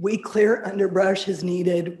clear underbrush as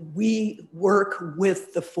needed. We work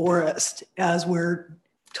with the forest as we're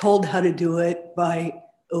told how to do it by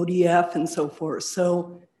ODF and so forth.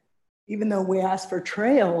 So even though we ask for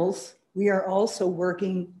trails, we are also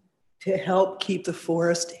working to help keep the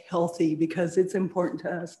forest healthy because it's important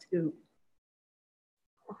to us too.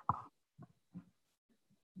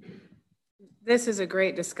 This is a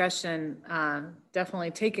great discussion,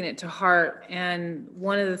 definitely taking it to heart. And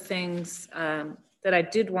one of the things that I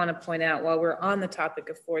did want to point out while we're on the topic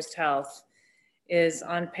of forest health is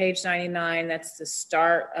on page 99, that's the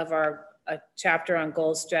start of our chapter on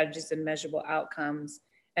goals, strategies, and measurable outcomes.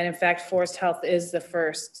 And in fact, forest health is the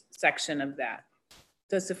first section of that.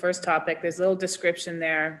 That's the first topic. There's a little description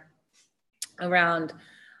there around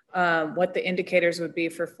what the indicators would be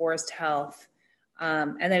for forest health.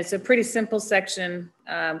 And then it's a pretty simple section,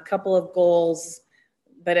 couple of goals,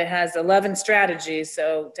 but it has 11 strategies.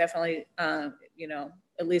 So definitely, at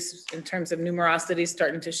least in terms of numerosity,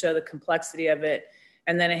 starting to show the complexity of it,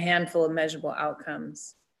 and then a handful of measurable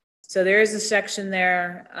outcomes. So there is a section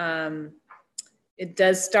there. It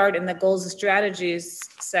does start in the goals and strategies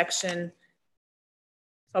section.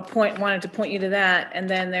 Wanted to point you to that. And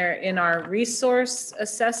then there in our resource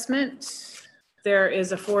assessment, there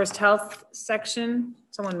is a forest health section.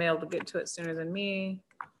 Someone may be able to get to it sooner than me.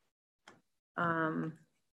 Now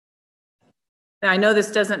I know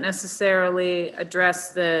this doesn't necessarily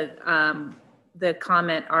address the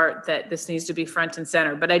comment, Art, that this needs to be front and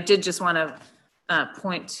center, but I did just want to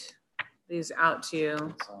point these out to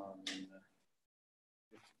you.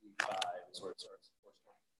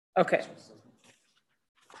 Okay.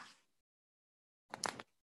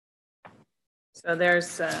 So there's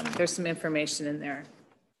some information in there.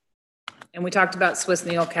 And we talked about Swiss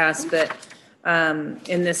needlecast, but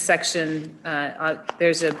in this section,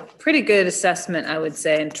 there's a pretty good assessment, I would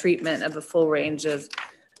say, and treatment of a full range of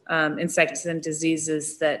insects and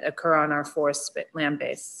diseases that occur on our forest land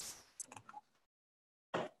base.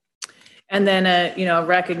 And then a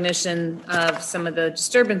recognition of some of the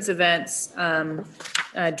disturbance events,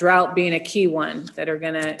 drought being a key one that are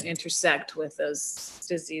going to intersect with those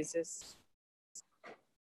diseases.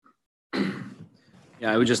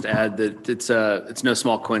 Yeah, I would just add that it's no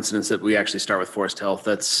small coincidence that we actually start with forest health.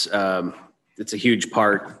 That's it's a huge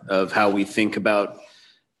part of how we think about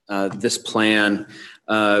this plan.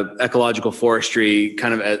 Ecological forestry,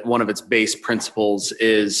 kind of at one of its base principles,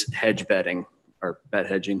 is hedge bedding or bed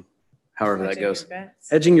hedging, however that goes.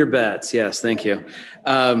 Hedging your bets. Yes, thank you.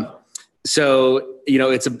 So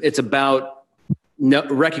it's about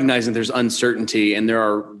recognizing there's uncertainty and there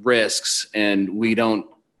are risks, and we don't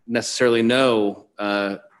necessarily know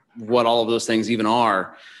what all of those things even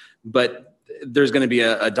are, but there's going to be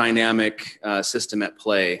a dynamic system at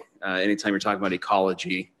play anytime you're talking about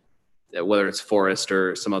ecology, whether it's forest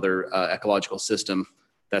or some other ecological system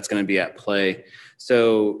that's going to be at play.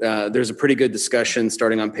 So there's a pretty good discussion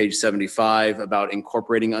starting on page 75 about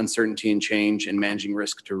incorporating uncertainty and change and managing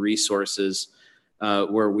risk to resources,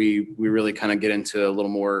 where we really kind of get into a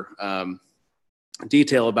little more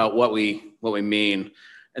detail about what we mean.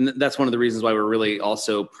 And that's one of the reasons why we're really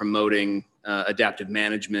also promoting adaptive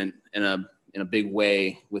management in a big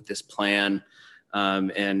way with this plan,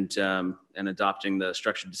 and adopting the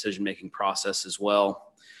structured decision-making process as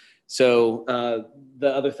well. So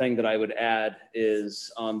the other thing that I would add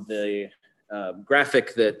is on the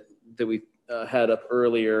graphic that we had up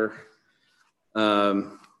earlier,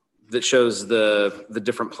 that shows the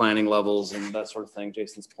different planning levels and that sort of thing.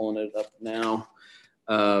 Jason's pulling it up now.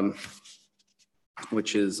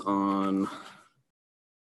 Which is on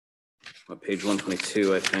page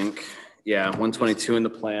 122, I think. Yeah, 122 in the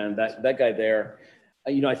plan. That guy there.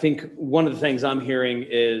 I think one of the things I'm hearing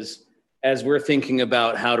is, as we're thinking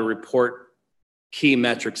about how to report key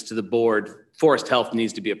metrics to the board, forest health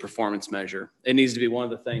needs to be a performance measure. It needs to be one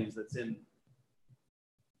of the things that's in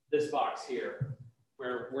this box here,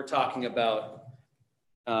 where we're talking about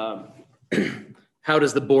how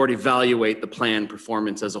does the board evaluate the plan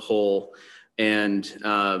performance as a whole. And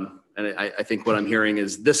I think what I'm hearing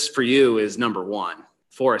is this for you is number one.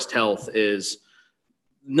 Forest health is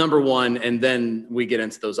number one, and then we get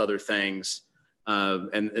into those other things.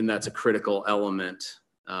 And that's a critical element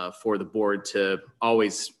for the board to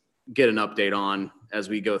always get an update on as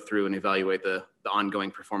we go through and evaluate the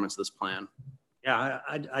ongoing performance of this plan. Yeah,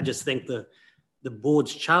 I just think the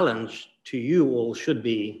board's challenge to you all should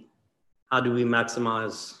be, how do we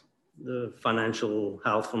maximize the financial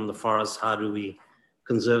health from the forest? How do we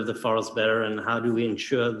conserve the forest better? And how do we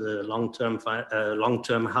ensure the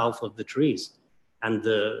long-term health of the trees? And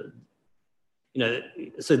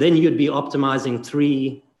so then you'd be optimizing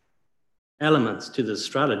three elements to this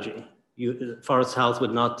strategy. Forest health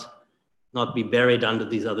would not be buried under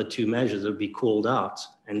these other two measures. It would be called out.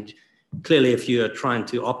 And clearly, if you are trying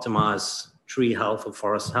to optimize tree health or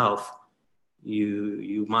forest health,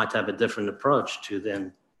 you might have a different approach to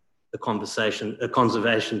then the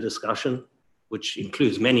conservation discussion, which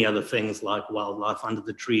includes many other things like wildlife under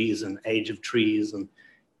the trees and age of trees, and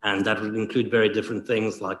that would include very different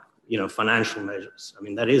things like financial measures. I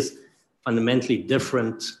mean, that is fundamentally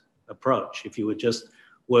different approach. If you were just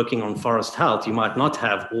working on forest health, you might not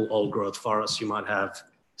have all old growth forests. You might have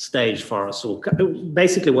staged forests, or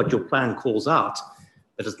basically what your plan calls out,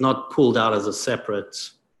 but it's not pulled out as a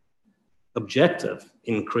separate objective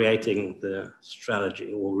in creating the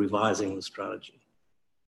strategy or revising the strategy.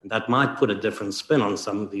 And that might put a different spin on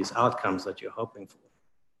some of these outcomes that you're hoping for.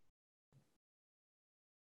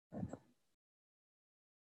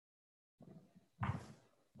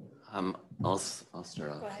 I'll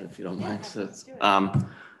start off if you don't mind. So,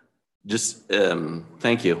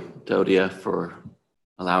 thank you to ODF for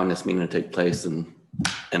allowing this meeting to take place and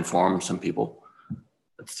inform some people.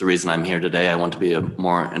 That's the reason I'm here today. I want to be a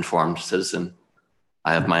more informed citizen.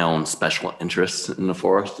 I have my own special interests in the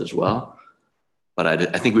forest as well, but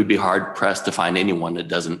I think we'd be hard pressed to find anyone that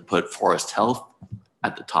doesn't put forest health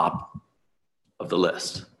at the top of the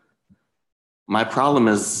list. My problem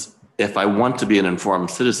is, if I want to be an informed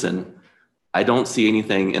citizen, I don't see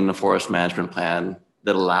anything in the forest management plan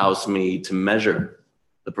that allows me to measure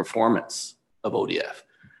the performance of ODF.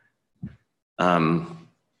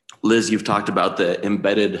 Liz, you've talked about the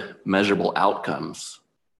embedded measurable outcomes,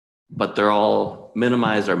 but they're all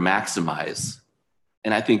minimize or maximize.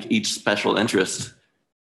 And I think each special interest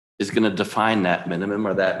is going to define that minimum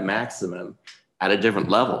or that maximum at a different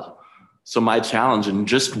level. So my challenge in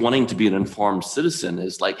just wanting to be an informed citizen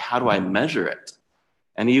is like, how do I measure it?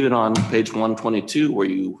 And even on page 122, where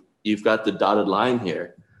you've got the dotted line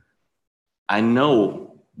here, I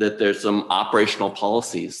know that there's some operational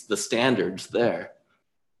policies, the standards there.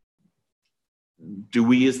 Do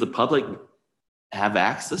we as the public have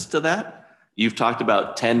access to that? You've talked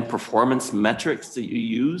about 10 performance metrics that you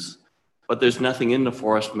use, but there's nothing in the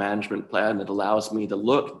forest management plan that allows me to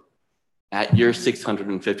look at your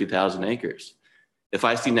 650,000 acres. If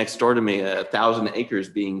I see next door to me 1,000 acres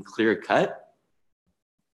being clear cut,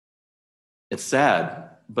 it's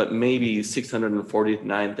sad, but maybe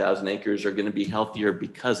 649,000 acres are going to be healthier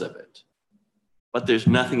because of it. But there's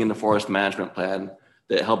nothing in the forest management plan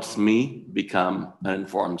that helps me become an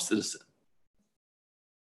informed citizen.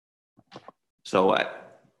 So I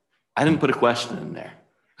didn't put a question in there.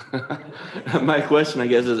 My question, I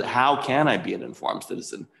guess, is how can I be an informed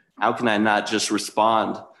citizen? How can I not just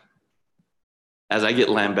respond as I get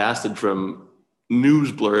lambasted from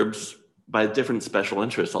news blurbs by different special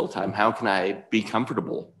interests all the time? How can I be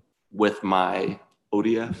comfortable with my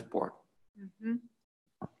ODF board? Mm-hmm.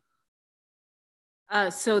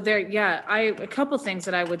 So there, yeah, a couple things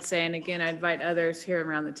that I would say, and again, I invite others here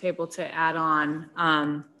around the table to add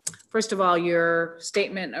on. First of all, your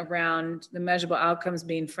statement around the measurable outcomes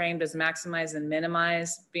being framed as maximize and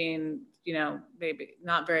minimize being, maybe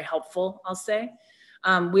not very helpful, I'll say.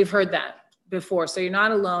 We've heard that before, so you're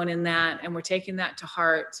not alone in that, and we're taking that to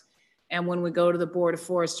heart. And when we go to the Board of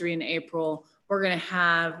Forestry in April, we're going to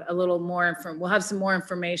have a little more, we'll have some more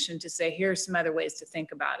information to say, here's some other ways to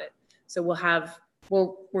think about it. So we're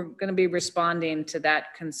going to be responding to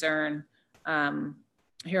that concern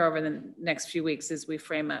here over the next few weeks as we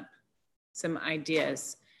frame up some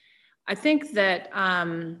ideas. I think that,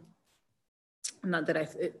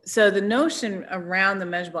 so the notion around the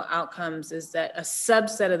measurable outcomes is that a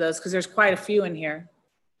subset of those, because there's quite a few in here,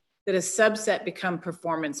 that a subset become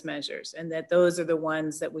performance measures, and that those are the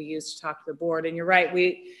ones that we use to talk to the board. And you're right,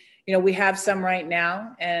 we have some right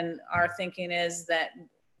now, and our thinking is that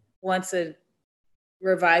once a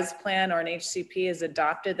revised plan or an HCP is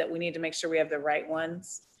adopted, that we need to make sure we have the right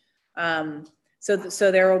ones. So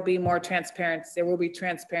there will be more transparency. There will be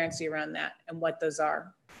transparency around that and what those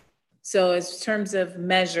are. So as terms of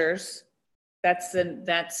measures, that's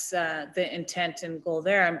the intent and goal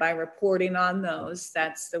there. And by reporting on those,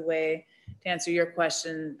 that's the way to answer your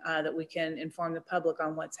question, that we can inform the public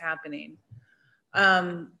on what's happening.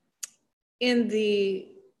 So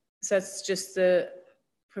that's just the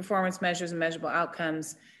performance measures and measurable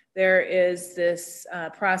outcomes. There is this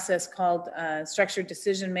process called structured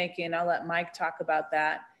decision-making. I'll let Mike talk about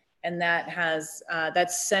that. And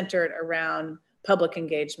that's centered around public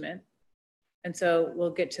engagement. And so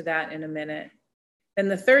we'll get to that in a minute.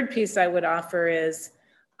 And the third piece I would offer is,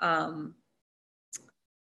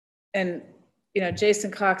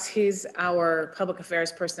 Jason Cox, he's our public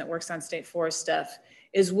affairs person that works on state forest stuff,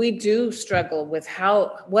 is we do struggle with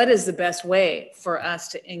what is the best way for us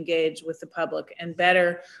to engage with the public and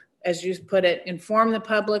better, as you put it, inform the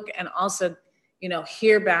public and also,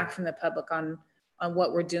 hear back from the public on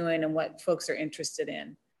what we're doing and what folks are interested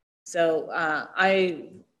in. So I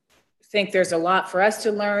think there's a lot for us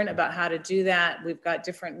to learn about how to do that. We've got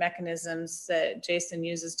different mechanisms that Jason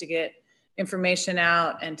uses to get information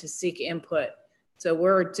out and to seek input. So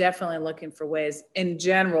we're definitely looking for ways in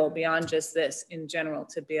general, beyond just this, in general,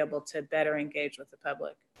 to be able to better engage with the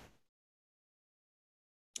public.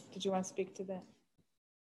 Did you want to speak to that?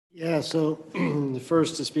 Yeah, so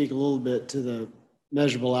first to speak a little bit to the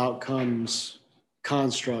measurable outcomes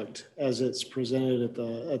construct as it's presented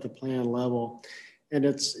at the plan level. And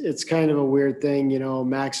it's kind of a weird thing,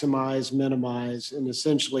 maximize, minimize, and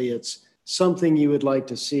essentially it's something you would like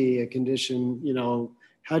to see, a condition,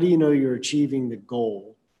 how do you know you're achieving the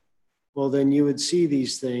goal? Well, then you would see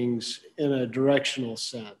these things in a directional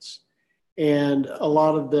sense. And a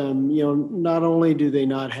lot of them, not only do they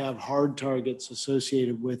not have hard targets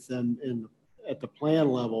associated with them at the plan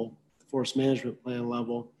level, the forest management plan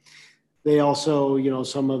level, they also,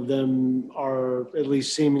 some of them are at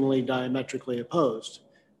least seemingly diametrically opposed.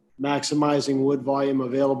 Maximizing wood volume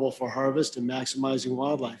available for harvest and maximizing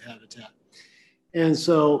wildlife habitat. And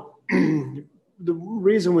so the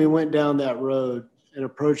reason we went down that road and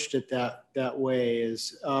approached it that way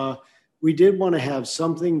is we did want to have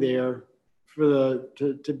something there for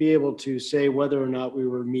to be able to say whether or not we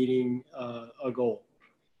were meeting a goal.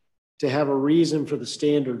 To have a reason for the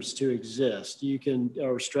standards to exist.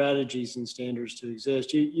 Or strategies and standards to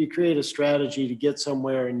exist. You create a strategy to get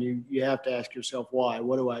somewhere and you have to ask yourself why.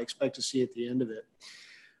 What do I expect to see at the end of it?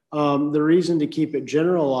 The reason to keep it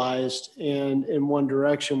generalized and in one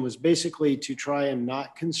direction was basically to try and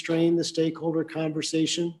not constrain the stakeholder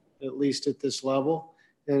conversation, at least at this level.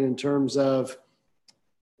 And in terms of,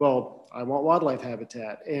 well, I want wildlife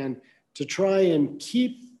habitat, and to try and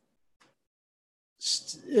keep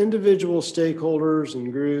individual stakeholders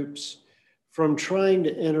and groups from trying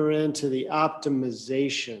to enter into the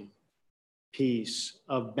optimization piece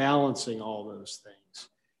of balancing all those things.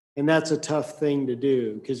 And that's a tough thing to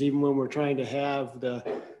do, because even when we're trying to have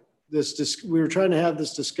we were trying to have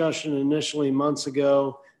this discussion initially months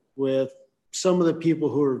ago with some of the people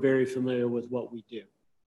who are very familiar with what we do.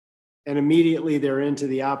 And immediately they're into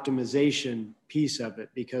the optimization piece of it,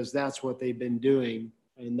 because that's what they've been doing.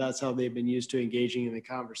 And that's how they've been used to engaging in the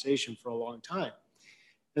conversation for a long time.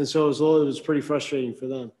 And so it was pretty frustrating for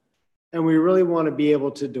them. And we really want to be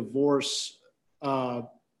able to divorce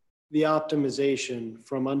the optimization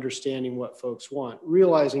from understanding what folks want,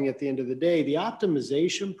 realizing at the end of the day, the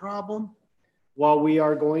optimization problem, while we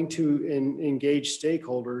are going to engage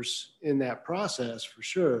stakeholders in that process for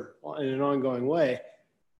sure in an ongoing way,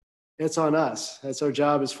 it's on us. That's our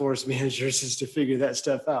job as forest managers, is to figure that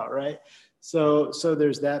stuff out, right? So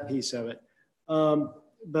there's that piece of it.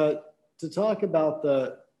 But to talk about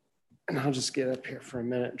and I'll just get up here for a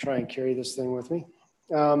minute and try and carry this thing with me.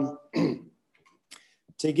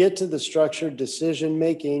 To get to the structured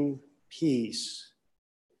decision-making piece.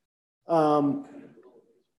 Oh,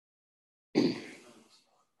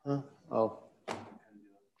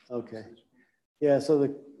 okay. Yeah,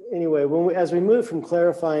 so anyway, as we move from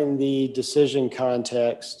clarifying the decision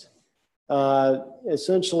context,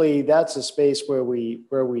 essentially that's a space where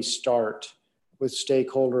we start with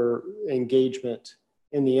stakeholder engagement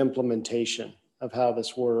in the implementation of how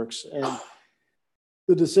this works. And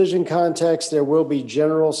the decision context, there will be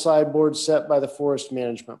general sideboards set by the forest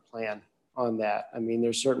management plan on that. I mean,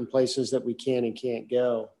 there's certain places that we can and can't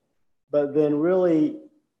go. But then really,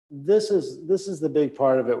 this is the big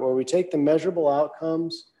part of it, where we take the measurable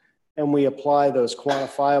outcomes and we apply those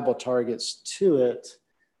quantifiable targets to it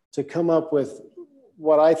to come up with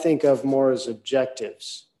what I think of more as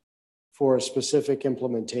objectives for a specific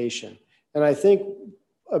implementation. And I think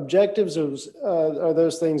objectives are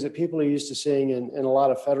those things that people are used to seeing in a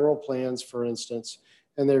lot of federal plans, for instance,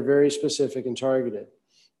 and they're very specific and targeted.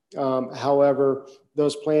 However,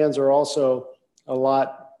 those plans are also a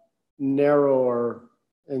lot narrower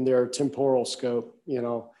in their temporal scope,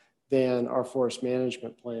 than our forest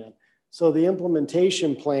management plan. So the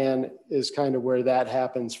implementation plan is kind of where that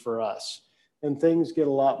happens for us, and things get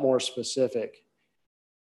a lot more specific.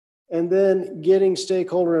 And then getting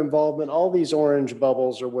stakeholder involvement, all these orange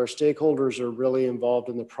bubbles are where stakeholders are really involved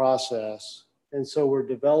in the process. And so we're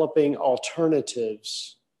developing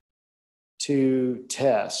alternatives to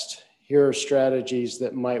test. Here are strategies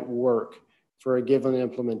that might work for a given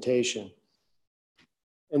implementation.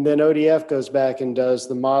 And then ODF goes back and does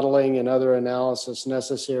the modeling and other analysis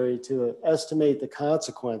necessary to estimate the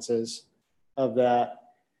consequences of that,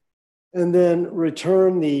 and then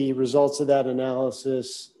return the results of that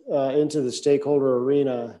analysis into the stakeholder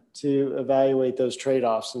arena to evaluate those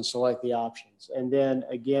trade-offs and select the options. And then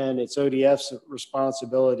again, it's ODF's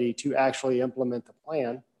responsibility to actually implement the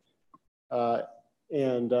plan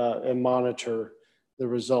and monitor the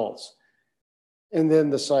results. And then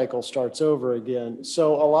the cycle starts over again.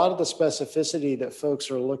 So a lot of the specificity that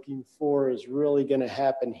folks are looking for is really going to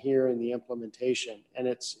happen here in the implementation. And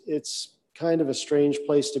it's kind of a strange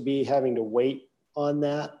place to be, having to wait on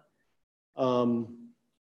that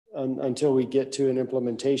until we get to an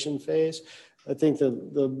implementation phase. I think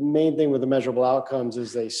the main thing with the measurable outcomes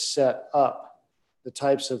is they set up the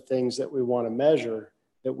types of things that we want to measure,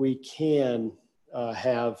 that we can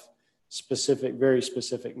have very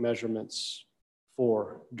specific measurements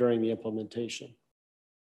for during the implementation.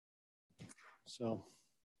 So,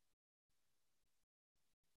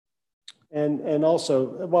 and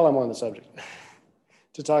also, while I'm on the subject,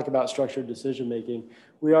 to talk about structured decision-making,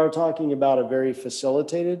 we are talking about a very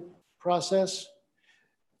facilitated process.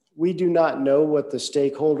 We do not know what the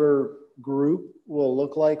stakeholder group will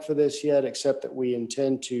look like for this yet, except that we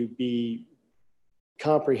intend to be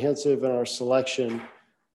comprehensive in our selection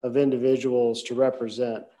of individuals to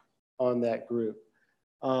represent on that group.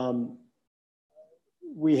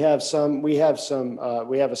 We have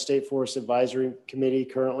a state forest advisory committee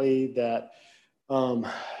currently that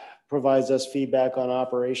provides us feedback on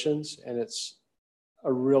operations, and it's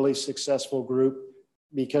a really successful group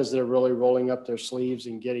because they're really rolling up their sleeves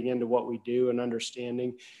and getting into what we do and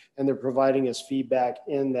understanding, and they're providing us feedback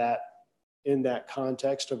in that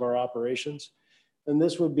context of our operations. And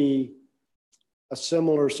this would be a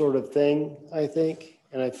similar sort of thing, I think,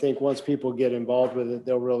 And I think once people get involved with it,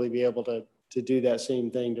 they'll really be able to do that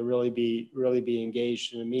same thing, to really be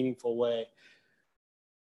engaged in a meaningful way.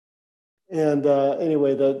 And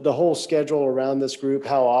anyway, the whole schedule around this group,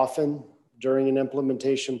 how often during an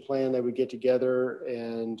implementation plan they would get together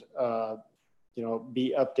and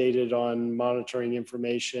be updated on monitoring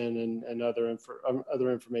information and other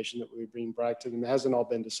information that we bring back to them. It hasn't all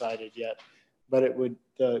been decided yet, but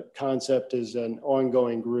the concept is an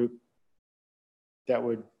ongoing group that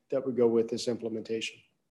would go with this implementation.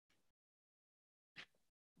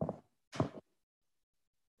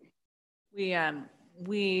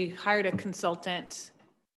 We hired a consultant,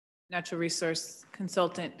 natural resource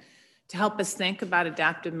consultant, to help us think about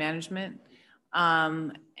adaptive management.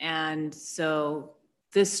 And so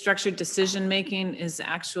this structured decision making is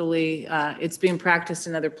actually, it's being practiced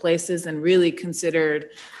in other places and really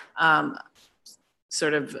considered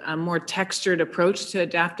sort of a more textured approach to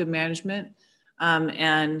adaptive management,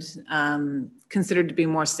 and considered to be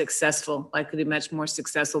more successful, likely to be much more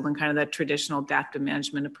successful than kind of that traditional adaptive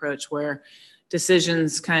management approach where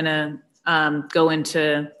decisions kind of go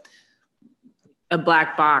into a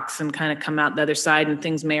black box and kind of come out the other side and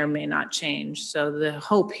things may or may not change. So the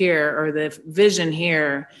hope here, or the vision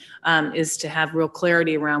here, is to have real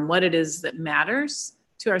clarity around what it is that matters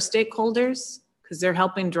to our stakeholders, because they're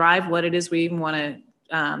helping drive what it is we even want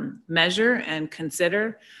to measure and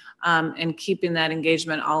consider, and keeping that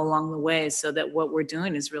engagement all along the way so that what we're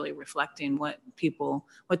doing is really reflecting what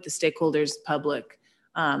the stakeholders, public,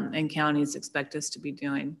 and counties expect us to be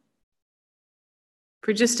doing.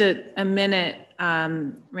 For just a minute,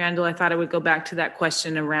 Randall, I thought I would go back to that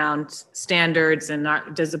question around standards and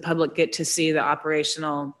does the public get to see the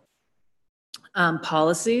operational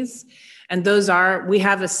policies? And we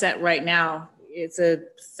have a set right now. It's a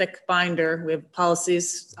thick binder. We have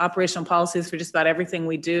policies, operational policies for just about everything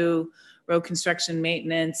we do: road construction,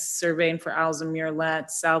 maintenance, surveying for owls and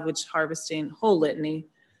murrelets, salvage, harvesting, whole litany.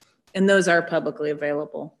 And those are publicly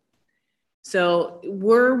available. So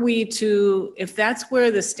if that's where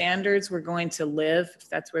the standards were going to live, if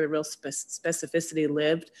that's where the real specificity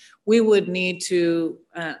lived, we would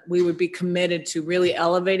be committed to really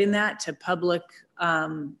elevating that to public,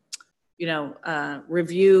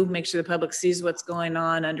 review, make sure the public sees what's going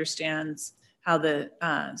on, understands how the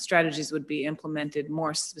strategies would be implemented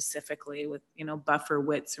more specifically with, buffer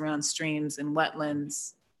widths around streams and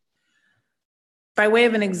wetlands. By way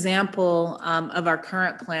of an example of our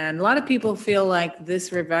current plan, a lot of people feel like this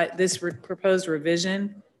proposed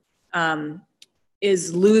revision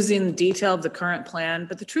is losing detail of the current plan.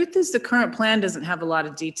 But the truth is the current plan doesn't have a lot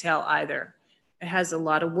of detail either. It has a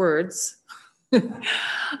lot of words. It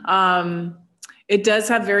does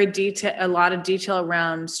have a lot of detail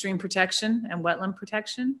around stream protection and wetland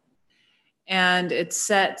protection. And it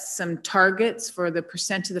sets some targets for the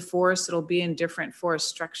percent of the forest that'll be in different forest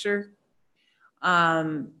structure.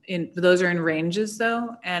 Those are in ranges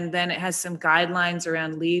though. And then it has some guidelines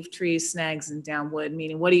around leave trees, snags, and downwood,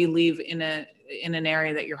 meaning what do you leave in an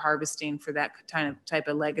area that you're harvesting for that type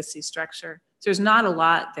of legacy structure. So there's not a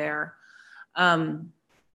lot there.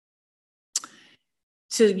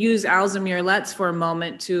 To use owls and murrelets for a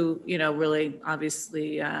moment to, really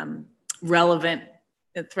obviously relevant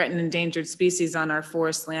threatened endangered species on our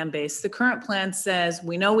forest land base. The current plan says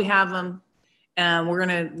we know we have them and we're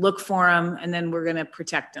going to look for them and then we're going to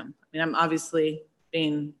protect them. I mean, I'm obviously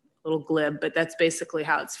being a little glib, but that's basically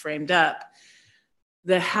how it's framed up.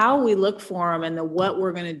 The how we look for them and the what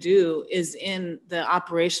we're going to do is in the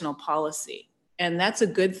operational policy. And that's a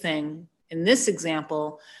good thing in this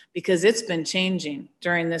example, because it's been changing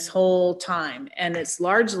during this whole time. And it's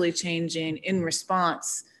largely changing in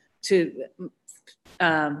response to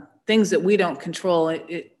things that we don't control,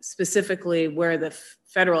 specifically where the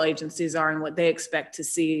federal agencies are and what they expect to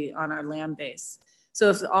see on our land base. So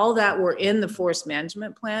if all that were in the forest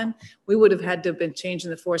management plan, we would have had to have been changing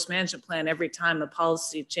the forest management plan every time a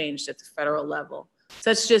policy changed at the federal level. So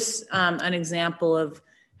that's just an example of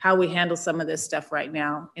how we handle some of this stuff right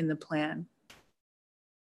now in the plan.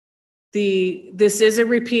 This is a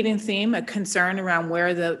repeating theme, a concern around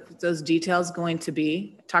where those details going to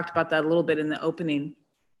be. I talked about that a little bit in the opening.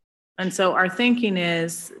 And so our thinking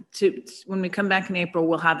is when we come back in April,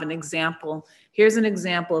 we'll have an example. Here's an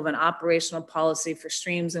example of an operational policy for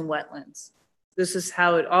streams and wetlands. This is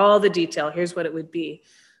how all the detail, here's what it would be.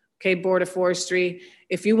 Okay, Board of Forestry,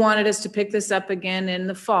 if you wanted us to pick this up again in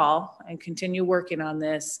the fall and continue working on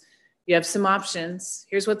this, you have some options.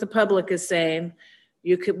 Here's what the public is saying.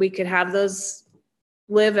 We could have those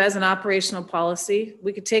live as an operational policy.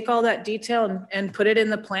 We could take all that detail and put it in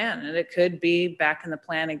the plan, and it could be back in the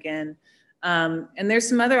plan again And there's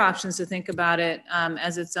some other options to think about it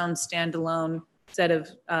as its own standalone set of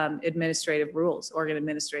administrative rules, Oregon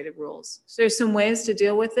administrative rules. So there's some ways to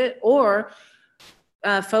deal with it, or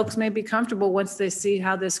folks may be comfortable once they see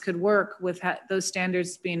how this could work with those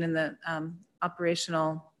standards being in the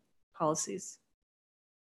operational policies.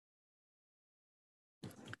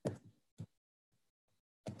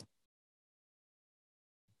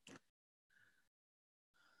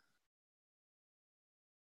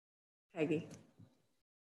 Peggy.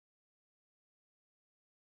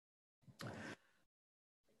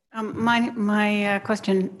 My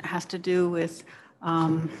question has to do with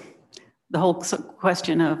the whole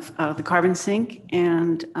question of the carbon sink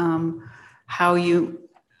and how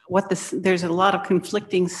there's a lot of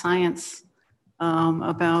conflicting science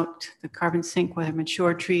about the carbon sink, whether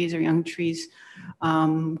mature trees or young trees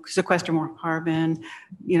sequester more carbon,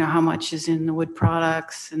 how much is in the wood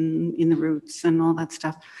products and in the roots and all that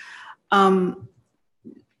stuff. How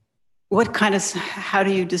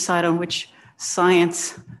do you decide on which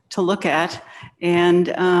science to look at? And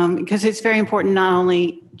because it's very important, not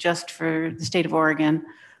only just for the state of Oregon,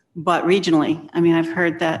 but regionally. I mean, I've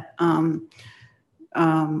heard that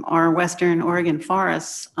our Western Oregon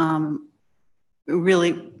forests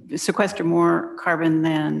really sequester more carbon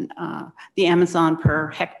than the Amazon per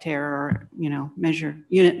hectare or,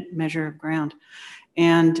 unit measure of ground.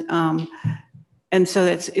 And so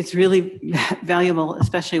it's really valuable,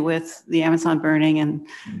 especially with the Amazon burning and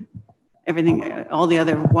everything, all the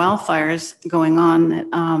other wildfires going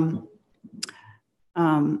on,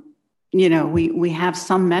 that, we have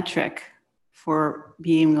some metric for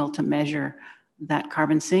being able to measure that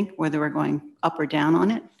carbon sink, whether we're going up or down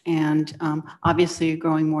on it. And obviously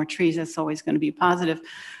growing more trees, that's always going to be positive.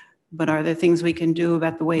 But are there things we can do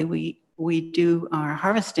about the way we do our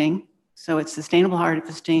harvesting? So it's sustainable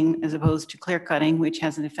harvesting as opposed to clear cutting, which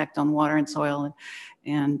has an effect on water and soil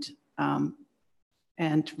and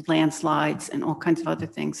landslides and all kinds of other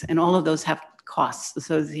things. And all of those have costs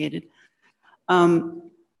associated.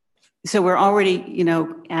 So we're already,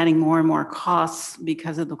 adding more and more costs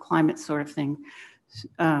because of the climate sort of thing.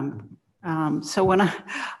 So what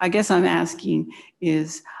I guess I'm asking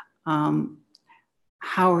is,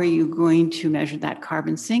 how are you going to measure that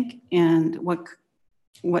carbon sink, and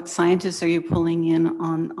what scientists are you pulling in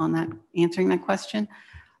on that, answering that question?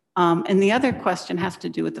 And the other question has to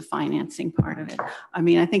do with the financing part of it. I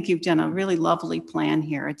mean, I think you've done a really lovely plan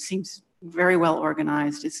here. It seems very well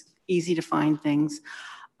organized. It's easy to find things.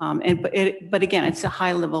 But again, it's a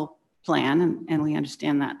high level plan, and we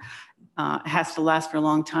understand that. It has to last for a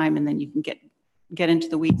long time, and then you can get into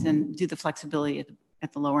the weeds and do the flexibility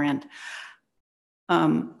at the lower end.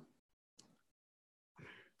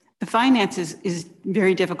 The finances is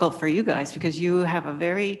very difficult for you guys because you have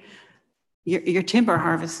your timber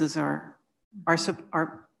harvests are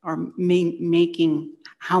making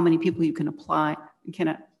how many people you can apply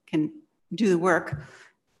can do the work,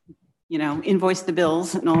 invoice the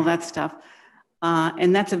bills and all that stuff.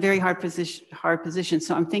 And that's a very hard position.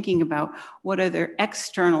 So I'm thinking about what other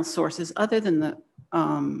external sources other than the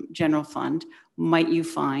general fund might you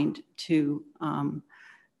find to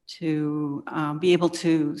be able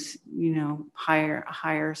to,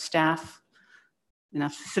 hire staff,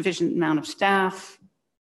 sufficient amount of staff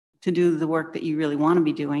to do the work that you really want to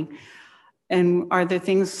be doing. And are there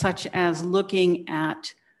things such as looking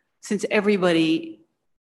at, since everybody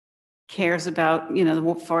cares about,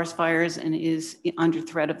 the forest fires and is under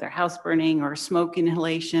threat of their house burning or smoke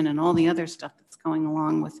inhalation and all the other stuff that's going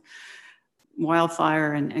along with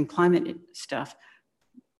wildfire and climate stuff,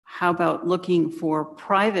 how about looking for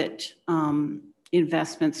private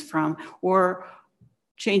investments or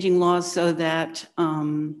changing laws so that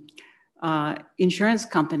insurance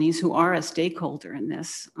companies who are a stakeholder in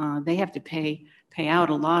this, they have to pay out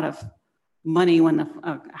a lot of money when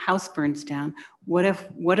the house burns down. What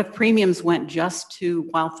if premiums went just to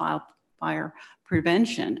wildfire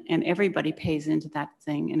prevention and everybody pays into that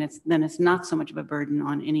thing, and then it's not so much of a burden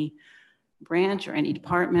on any branch or any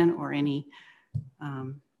department or any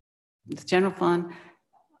general fund?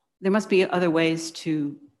 There must be other ways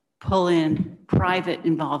to pull in private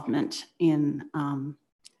involvement in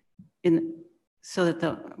so that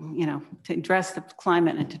to address the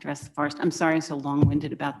climate and to address the forest. I'm sorry I'm so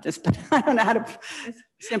long-winded about this, but I don't know how to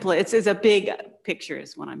simple it. It's a big picture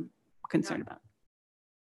is what I'm concerned about.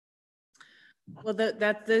 Well,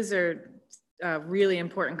 those are really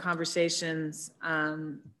important conversations. I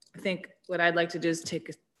think what I'd like to do is take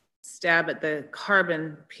a stab at the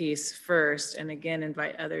carbon piece first, and again,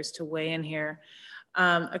 invite others to weigh in here.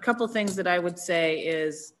 A couple things that I would say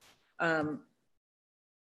is,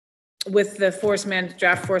 with the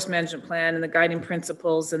draft forest management plan and the guiding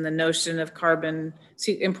principles and the notion of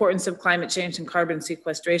importance of climate change and carbon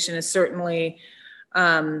sequestration is certainly,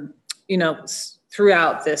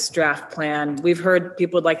 throughout this draft plan. We've heard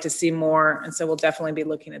people would like to see more, and so we'll definitely be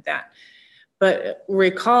looking at that. But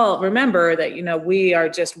remember that, we are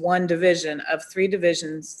just one division of three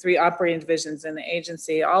operating divisions in the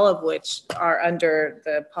agency, all of which are under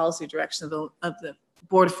the policy direction of the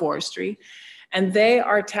Board of Forestry. And they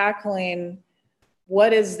are tackling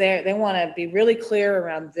what is there. They want to be really clear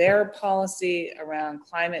around their policy around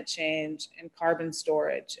climate change and carbon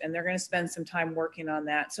storage. And they're going to spend some time working on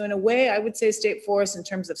that. So in a way, I would say State Forest, in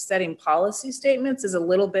terms of setting policy statements, is a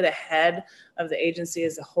little bit ahead of the agency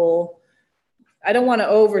as a whole. I don't want to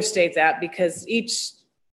overstate that, because each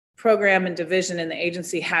program and division in the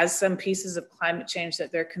agency has some pieces of climate change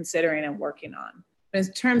that they're considering and working on. But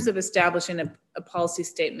in terms of establishing a policy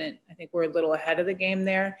statement, I think we're a little ahead of the game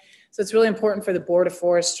there. So it's really important for the Board of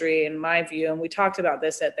Forestry, in my view, and we talked about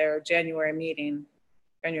this at their January meeting,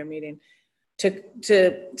 to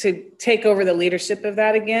take over the leadership of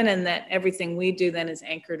that again, and that everything we do then is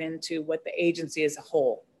anchored into what the agency as a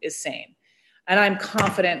whole is saying. And I'm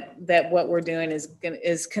confident that what we're doing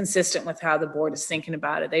is consistent with how the board is thinking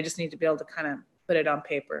about it. They just need to be able to kind of put it on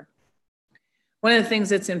paper. One of the things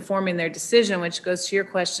that's informing their decision, which goes to your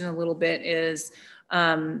question a little bit, is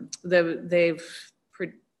there's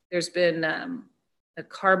been a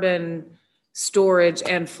carbon storage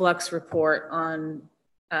and flux report on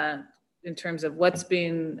in terms of what's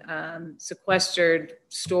being sequestered,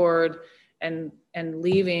 stored, and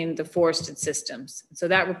leaving the forested systems. So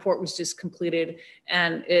that report was just completed,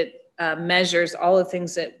 and it measures all the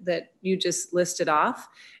things that you just listed off,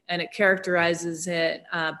 and it characterizes it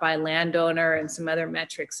by landowner and some other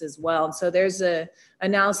metrics as well. And so there's a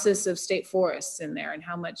analysis of state forests in there and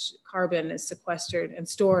how much carbon is sequestered and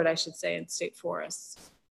stored, I should say, in state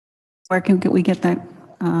forests. Where can we get that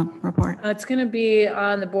report? It's going to be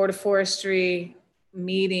on the Board of Forestry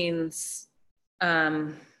meetings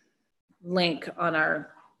link on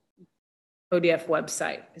our ODF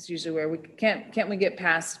website. Is usually where we can't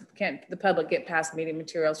the public get past meeting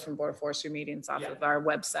materials from Board of Forestry meetings off of our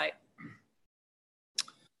website.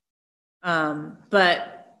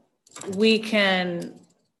 But we can,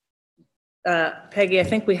 Peggy, I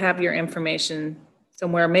think we have your information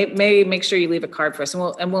somewhere. Maybe make sure you leave a card for us,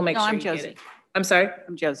 and we'll make sure. I'm you Josie. get it. I'm sorry.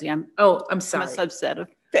 I'm Josie. I'm sorry. I'm a subset of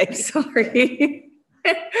Peggy. Sorry.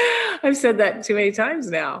 I've said that too many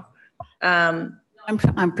times now. I'm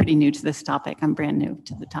pretty new to this topic. I'm brand new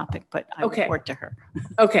to the topic, but I report to her.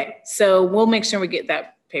 Okay, so we'll make sure we get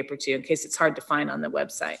that paper to you in case it's hard to find on the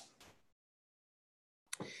website.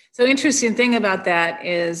 So interesting thing about that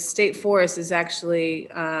is State Forest is actually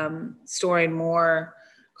storing more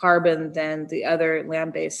carbon than the other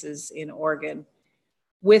land bases in Oregon.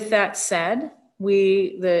 With that said,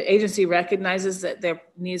 the agency recognizes that there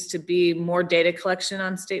needs to be more data collection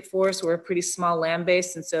on State Forest. We're a pretty small land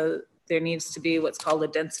base, and so there needs to be what's called a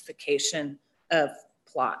densification of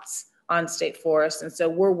plots on State Forest. And so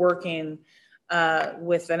we're working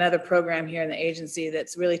with another program here in the agency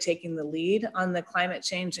that's really taking the lead on the climate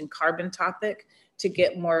change and carbon topic to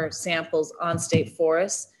get more samples on State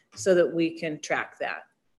Forest so that we can track that.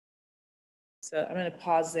 So I'm going to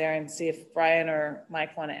pause there and see if Brian or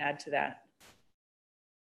Mike want to add to that.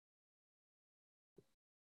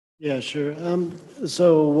 Yeah, sure.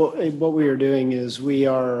 So what we are doing is we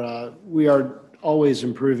are always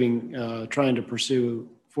improving, trying to pursue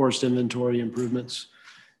forest inventory improvements.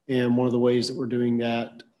 And one of the ways that we're doing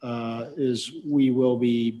that is we will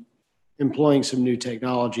be employing some new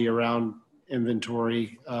technology around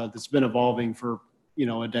inventory that's been evolving for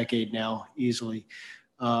a decade now, easily,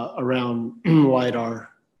 around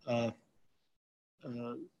LiDAR,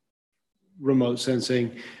 remote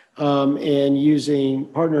sensing. And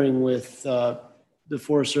partnering with the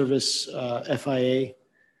Forest Service FIA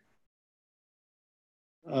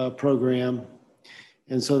program.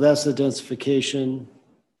 And so that's the densification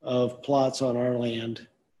of plots on our land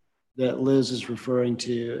that Liz is referring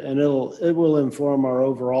to. And it will inform our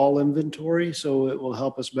overall inventory. So it will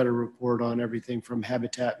help us better report on everything from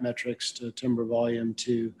habitat metrics to timber volume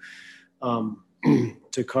to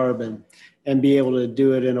carbon, and be able to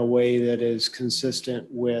do it in a way that is consistent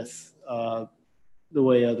with the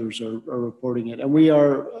way others are reporting it. And we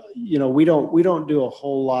don't do a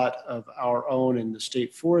whole lot of our own in the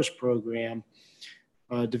State Forest Program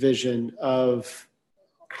division of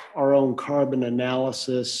our own carbon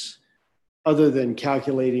analysis, other than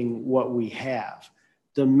calculating what we have.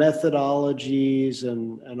 The methodologies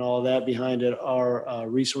and all that behind it are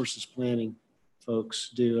resources planning folks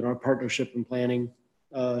do, and our partnership and planning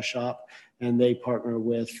shop, and they partner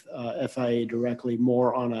with FIA directly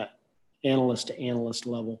more on a analyst to analyst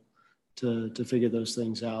level to figure those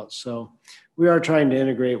things out. So we are trying to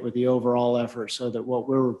integrate with the overall effort so that what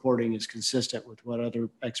we're reporting is consistent with what other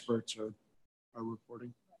experts are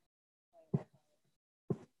reporting.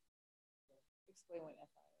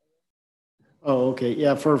 Oh, okay.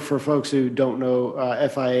 Yeah, for folks who don't know,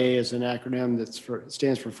 FIA is an acronym it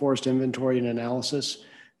stands for Forest Inventory and Analysis,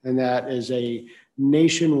 and that is a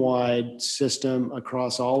nationwide system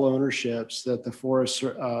across all ownerships that the Forest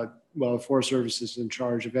Service is in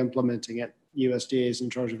charge of implementing it. USDA is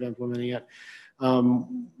in charge of implementing it,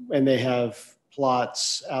 and they have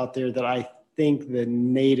plots out there that I think the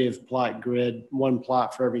native plot grid, one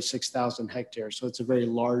plot for every 6,000 hectares. So it's a very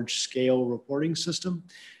large scale reporting system.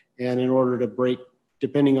 And in order to break,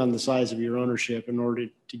 depending on the size of your ownership, in order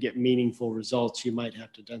to get meaningful results, you might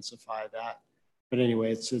have to densify that. But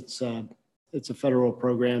anyway, it's a federal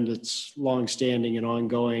program that's longstanding and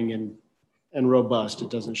ongoing and robust.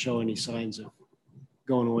 It doesn't show any signs of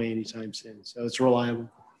going away anytime soon. So it's reliable.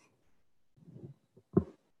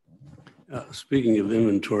 Speaking of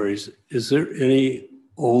inventories, is there any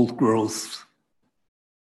old growth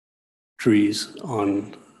trees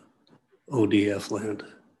on ODF land?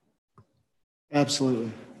 Absolutely.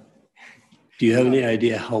 Do you have any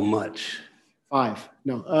idea how much? 5.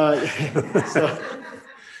 No.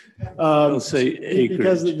 Don't say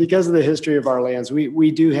acreage. Because of the history of our lands, we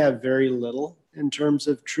do have very little in terms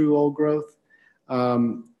of true old growth.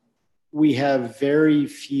 We have very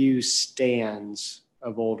few stands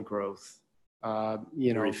of old growth.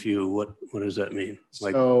 Very few. What does that mean?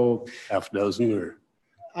 Like so, half dozen, or?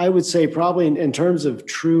 I would say probably in terms of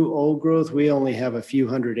true old growth, we only have a few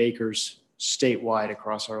hundred acres statewide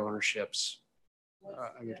across our ownerships.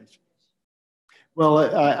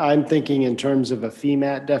 I'm thinking in terms of a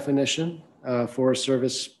FEMAT definition, Forest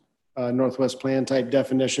Service Northwest Plan type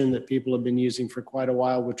definition that people have been using for quite a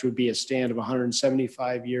while, which would be a stand of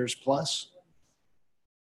 175 years plus.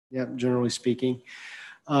 Yep, generally speaking.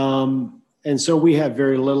 And so we have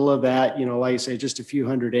very little of that, like I say, just a few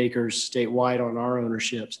hundred acres statewide on our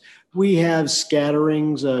ownerships. We have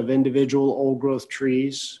scatterings of individual old growth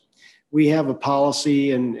trees. We have a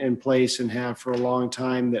policy in place and have for a long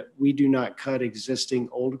time that we do not cut existing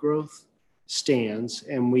old growth stands,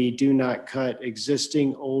 and we do not cut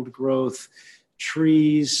existing old growth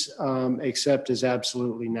trees except as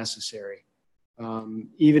absolutely necessary.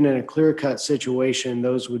 Even in a clear cut situation,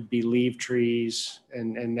 those would be leaf trees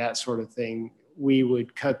and that sort of thing. We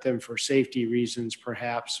would cut them for safety reasons,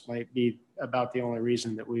 perhaps might be about the only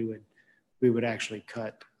reason that we would actually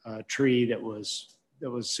cut a tree that was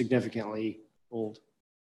significantly old.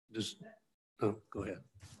 Go ahead.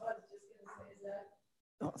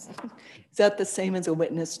 Is that the same as a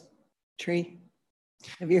witness tree?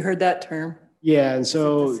 Have you heard that term? Yeah, and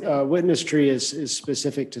so witness tree is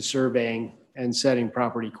specific to surveying and setting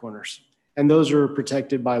property corners. And those are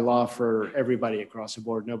protected by law for everybody across the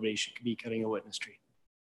board. Nobody should be cutting a witness tree.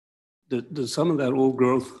 Does some of that old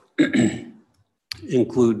growth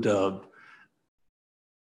include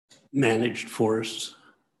managed forests?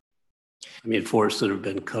 I mean, forests that have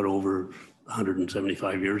been cut over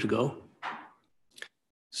 175 years ago?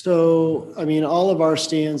 So, I mean, all of our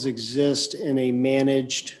stands exist in a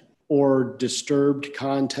managed or disturbed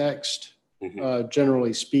context,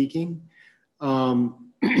 generally speaking.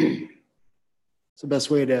 It's the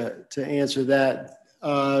best way to answer that.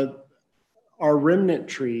 Our remnant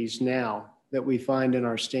trees now that we find in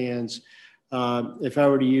our stands, if I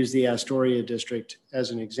were to use the Astoria district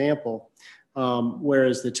as an example,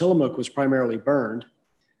 whereas the Tillamook was primarily burned,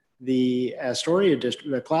 the Astoria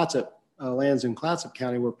district, the Clatsop lands in Clatsop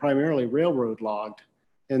County were primarily railroad logged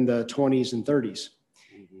in the 20s and 30s.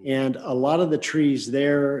 And a lot of the trees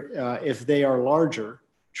there, if they are larger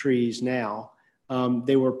trees now,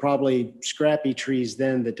 they were probably scrappy trees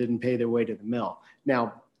then that didn't pay their way to the mill.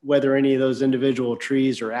 Now, whether any of those individual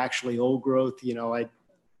trees are actually old growth, I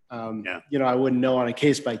wouldn't know on a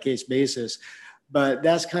case by case basis, but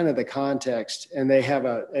that's kind of the context. And they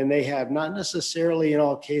have not necessarily in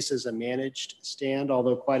all cases a managed stand,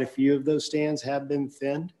 although quite a few of those stands have been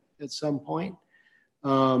thinned at some point.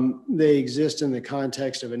 They exist in the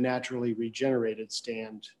context of a naturally regenerated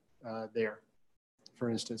stand there, for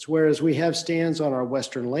instance. Whereas we have stands on our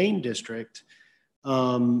Western Lane district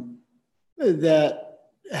that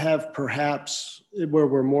have perhaps where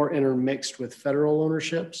we're more intermixed with federal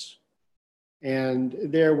ownerships. And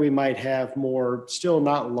there we might have more, still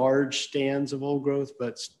not large stands of old growth,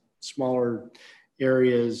 but smaller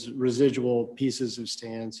areas, residual pieces of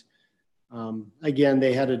stands. Again,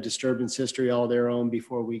 they had a disturbance history all their own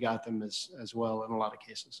before we got them as well in a lot of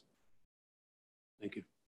cases. Thank you.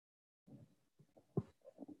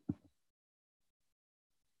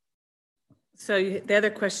 So the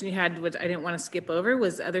other question you had, which I didn't want to skip over,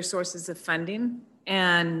 was other sources of funding.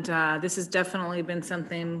 And this has definitely been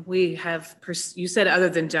something we have, you said other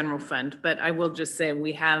than general fund, but I will just say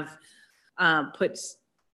we have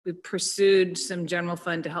we've pursued some general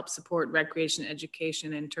fund to help support recreation,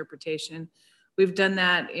 education, and interpretation. We've done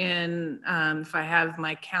that in, if I have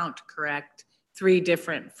my count correct, 3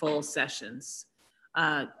 different full sessions.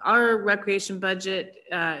 Our recreation budget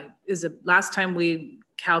last time we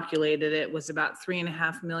calculated it was about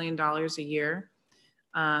 $3.5 million a year.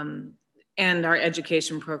 And our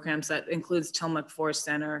education programs, that includes Tillamook Forest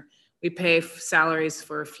Center. We pay salaries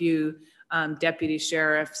for a few deputy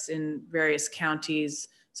sheriffs in various counties.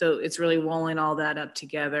 So it's really rolling all that up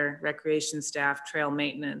together, recreation staff, trail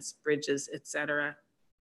maintenance, bridges, et cetera.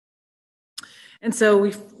 And so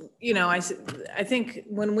I think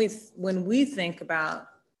when we think about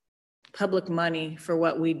public money for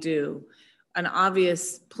what we do, an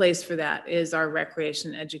obvious place for that is our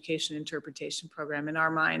recreation, education, interpretation program. In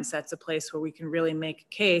our minds, that's a place where we can really make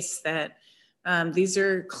a case that these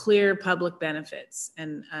are clear public benefits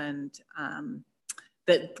and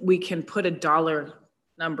that we can put a dollar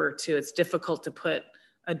number to. It's difficult to put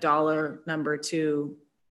a dollar number to,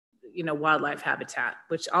 wildlife habitat,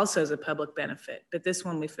 which also is a public benefit, but this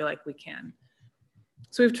one we feel like we can.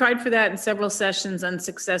 So we've tried for that in several sessions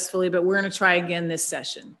unsuccessfully, but we're going to try again this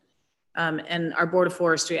session. And our Board of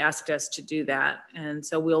Forestry asked us to do that. And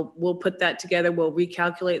so we'll put that together. We'll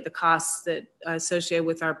recalculate the costs that associated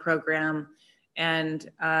with our program and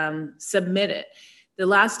submit it. The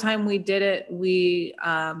last time we did it, we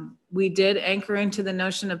did anchor into the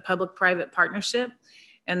notion of public-private partnership,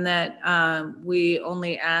 and that we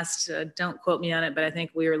only asked, don't quote me on it, but I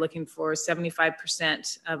think we were looking for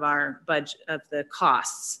 75% of our budget of the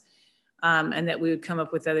costs. And that we would come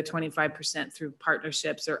up with the other 25% through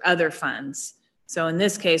partnerships or other funds. So in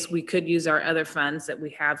this case, we could use our other funds that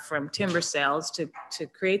we have from timber sales to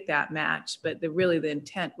create that match. But really the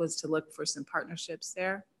intent was to look for some partnerships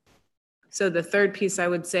there. So the third piece I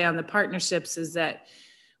would say on the partnerships is that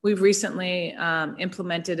we've recently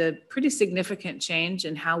implemented a pretty significant change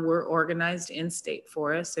in how we're organized in state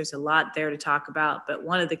forests. There's a lot there to talk about, but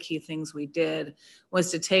one of the key things we did was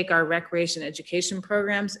to take our recreation education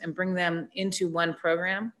programs and bring them into one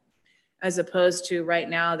program, as opposed to right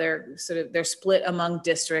now they're split among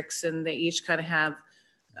districts and they each kind of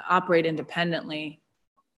operate independently.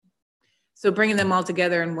 So bringing them all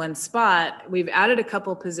together in one spot, we've added a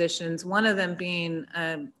couple positions, one of them being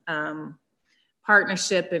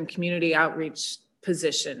partnership and community outreach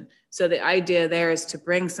position. So the idea there is to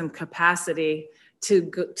bring some capacity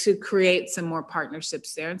to create some more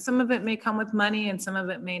partnerships there. And some of it may come with money and some of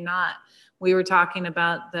it may not. We were talking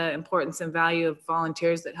about the importance and value of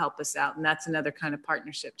volunteers that help us out. And that's another kind of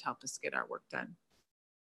partnership to help us get our work done.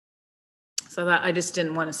 So that I just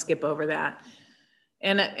didn't want to skip over that.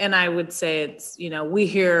 And I would say it's, we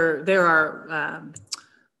hear there are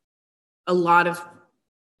a lot of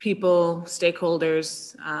people,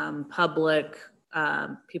 stakeholders, public,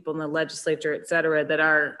 people in the legislature, et cetera, that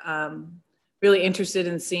are really interested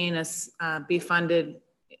in seeing us be funded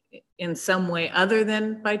in some way other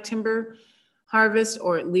than by timber harvest,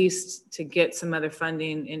 or at least to get some other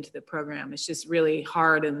funding into the program. It's just really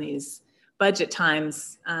hard in these budget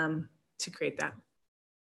times to create that.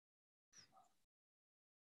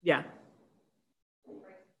 Yeah.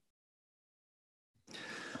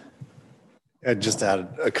 I just added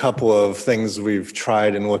a couple of things we've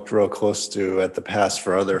tried and looked real close to at the past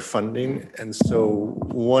for other funding. And so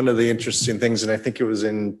one of the interesting things, and I think it was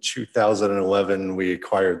in 2011, we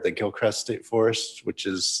acquired the Gilchrist State Forest, which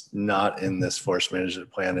is not in this forest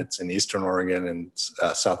management plan. It's in Eastern Oregon and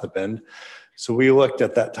south of Bend. So we looked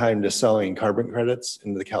at that time to selling carbon credits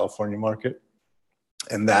into the California market.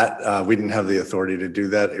 And that we didn't have the authority to do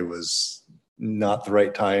that. It was not the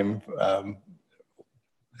right time.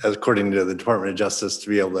 According to the Department of Justice, to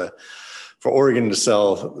be able for Oregon to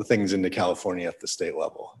sell things into California at the state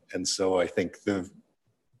level. And so I think the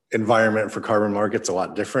environment for carbon market's a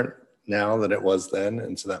lot different now than it was then.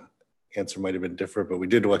 And so that answer might've been different, but we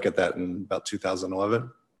did look at that in about 2011.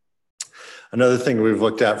 Another thing we've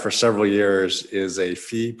looked at for several years is a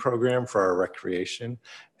fee program for our recreation.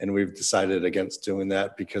 And we've decided against doing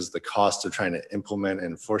that because the cost of trying to implement and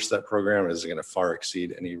enforce that program is going to far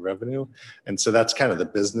exceed any revenue. And so that's kind of the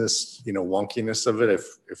business, wonkiness of it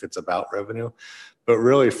if it's about revenue. But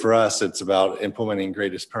really for us, it's about implementing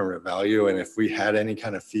greatest permanent value. And if we had any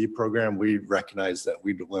kind of fee program, we recognize that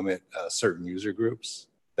we'd limit certain user groups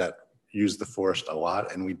that use the forest a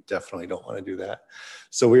lot, and we definitely don't want to do that.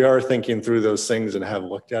 So we are thinking through those things and have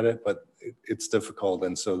looked at it, but it's difficult.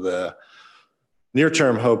 And so the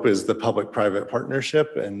near-term hope is the public-private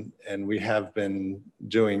partnership, and we have been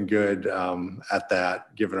doing good at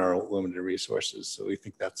that given our limited resources. So we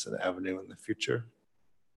think that's an avenue in the future.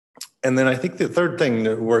 And then I think the third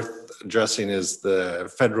thing worth addressing is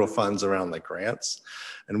the federal funds around the grants.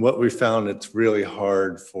 And what we found, it's really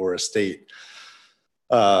hard for a state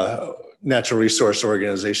natural resource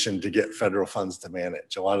organization to get federal funds to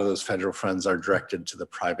manage. A lot of those federal funds are directed to the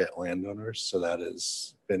private landowners. So that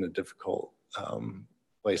has been a difficult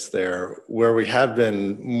place there. Where we have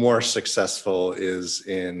been more successful is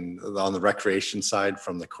on the recreation side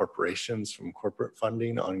from the corporations, from corporate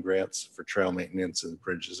funding on grants for trail maintenance and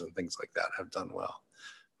bridges and things like that have done well.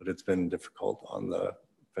 But it's been difficult on the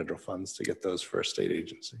federal funds to get those for a state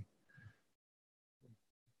agency.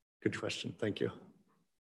 Good question, thank you.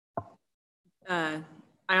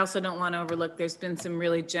 I also don't want to overlook, there's been some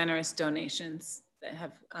really generous donations that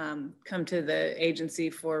have come to the agency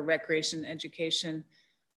for recreation education.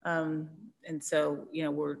 And so,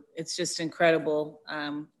 it's just incredible,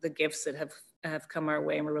 the gifts that have come our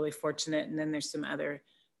way, and we're really fortunate. And then there's some other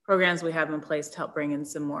programs we have in place to help bring in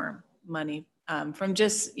some more money from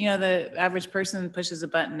just, the average person pushes a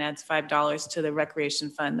button, adds $5 to the recreation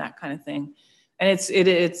fund, that kind of thing. And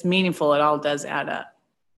it's meaningful. It all does add up.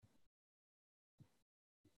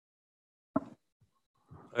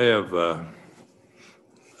 I have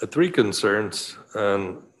three concerns,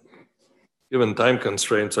 and given time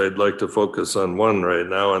constraints, I'd like to focus on one right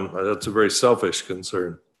now, and that's a very selfish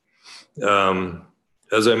concern.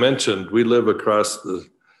 As I mentioned, we live across the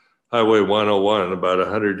Highway 101, about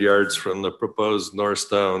 100 yards from the proposed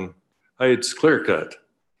Norristown Heights clear cut.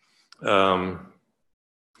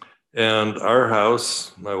 And our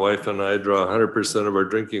house, my wife and I, draw 100% of our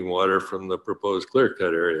drinking water from the proposed clear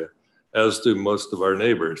cut area, as do most of our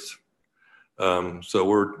neighbors. So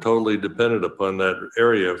we're totally dependent upon that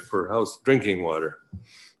area for drinking water.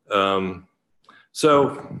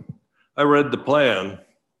 So I read the plan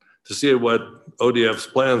to see what ODF's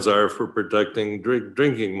plans are for protecting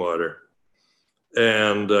drinking water.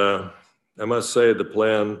 And I must say the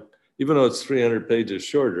plan, even though it's 300 pages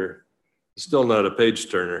shorter, it's still not a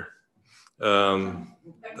page turner.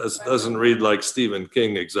 Doesn't read like Stephen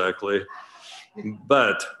King exactly,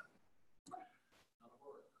 but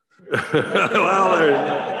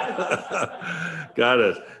got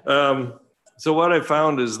it. So what I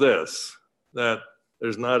found is this, that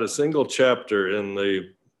there's not a single chapter in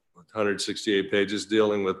the 168 pages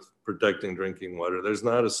dealing with protecting drinking water. There's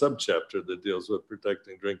not a subchapter that deals with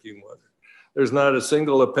protecting drinking water. There's not a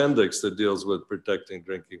single appendix that deals with protecting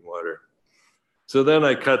drinking water. So then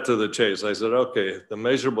I cut to the chase. I said, okay, the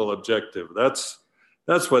measurable objective, that's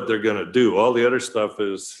what they're gonna do. All the other stuff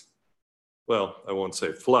is, well, I won't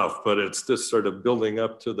say fluff, but it's just sort of building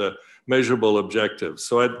up to the measurable objectives.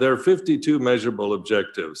 So there are 52 measurable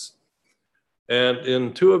objectives. And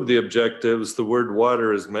in 2 of the objectives, the word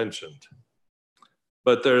water is mentioned.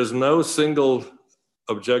 But there is no single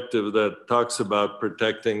objective that talks about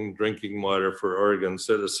protecting drinking water for Oregon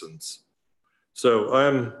citizens. So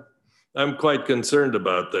I'm quite concerned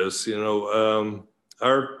about this.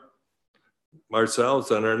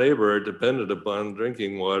 Ourselves and our neighbor are dependent upon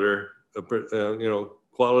drinking water,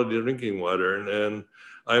 quality drinking water. And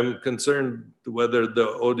I'm concerned whether the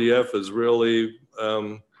ODF is really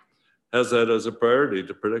has that as a priority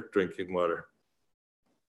to protect drinking water.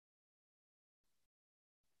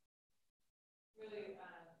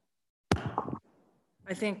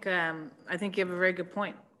 I think you have a very good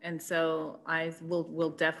point. And so I will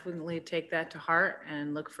definitely take that to heart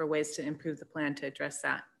and look for ways to improve the plan to address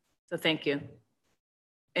that. So thank you.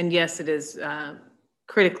 And yes, it is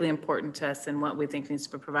critically important to us and what we think needs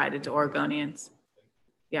to be provided to Oregonians.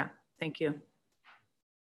 Yeah, thank you.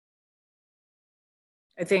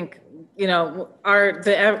 I think,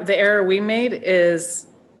 the error we made is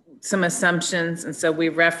some assumptions. And so we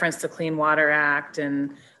referenced the Clean Water Act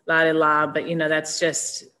and la, but that's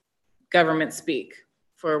just government speak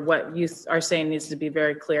for what you are saying needs to be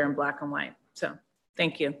very clear in black and white. So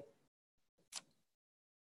thank you.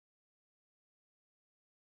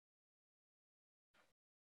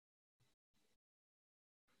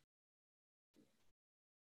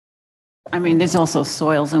 I mean, there's also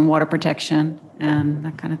soils and water protection and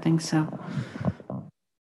that kind of thing, so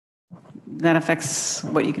that affects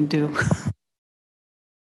what you can do.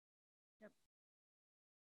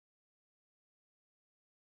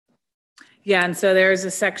 Yeah, and so there's a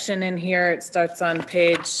section in here, it starts on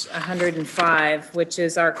page 105, which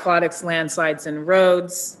is our aquatics, landslides, and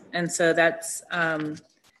roads. And so that's,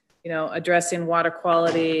 addressing water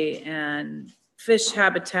quality and fish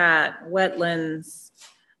habitat, wetlands,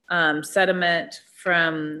 sediment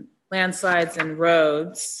from landslides and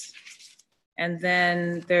roads. And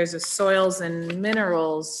then there's a soils and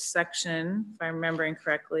minerals section, if I'm remembering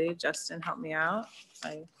correctly. Justin, help me out if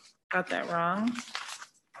I got that wrong.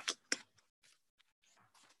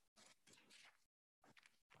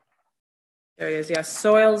 There it is, yes.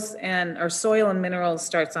 Soil and minerals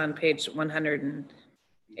starts on page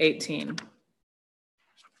 118.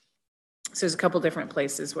 So there's a couple different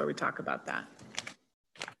places where we talk about that.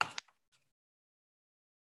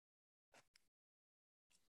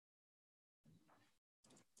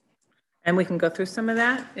 And we can go through some of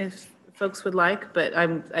that if folks would like, but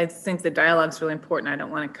I think the dialogue's really important. I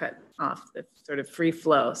don't want to cut off the sort of free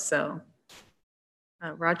flow, so.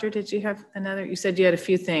 Roger, did you have another? You said you had a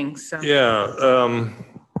few things. So. Yeah.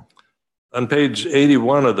 On page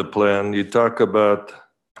 81 of the plan, you talk about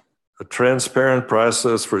a transparent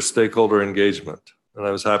process for stakeholder engagement. And I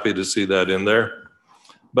was happy to see that in there.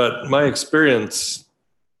 But my experience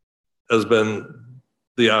has been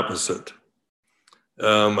the opposite.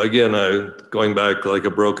 Again, going back like a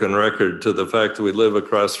broken record to the fact that we live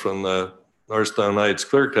across from the Norristown Heights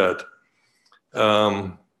Clearcut.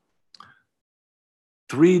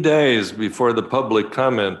 3 days before the public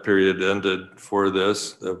comment period ended for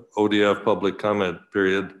this, the ODF public comment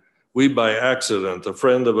period, we by accident, a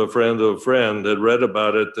friend of a friend of a friend had read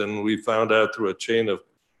about it, and we found out through a chain of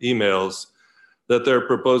emails that they're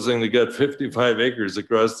proposing to get 55 acres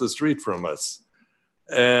across the street from us.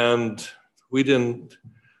 And we didn't,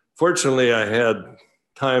 fortunately I had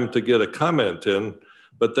time to get a comment in,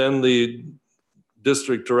 but then the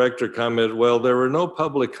district director commented, well, there were no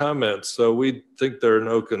public comments, so we think there are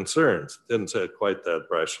no concerns. Didn't say it quite that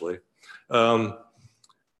brashly.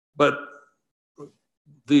 But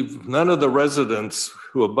none of the residents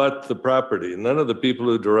who abut the property, none of the people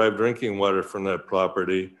who derive drinking water from that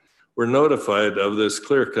property were notified of this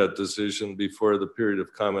clear-cut decision before the period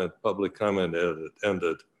of public comment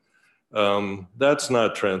ended. That's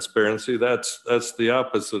not transparency. That's the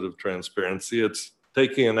opposite of transparency. It's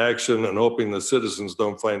taking an action and hoping the citizens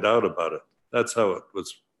don't find out about it. That's how it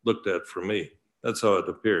was looked at for me. That's how it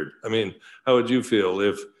appeared. I mean, how would you feel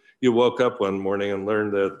if you woke up one morning and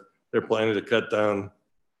learned that they're planning to cut down,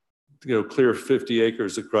 clear 50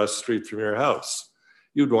 acres across the street from your house?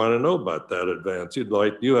 You'd want to know about that advance.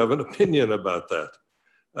 You have an opinion about that.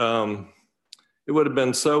 It would have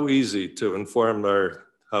been so easy to inform our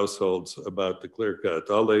households about the clear cut.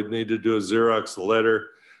 All they need to do is Xerox the letter,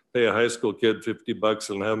 pay a high school kid $50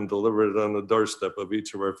 and have them deliver it on the doorstep of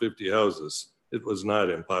each of our 50 houses. It was not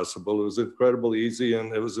impossible. It was incredibly easy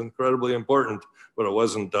and it was incredibly important, but it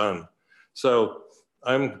wasn't done. So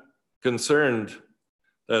I'm concerned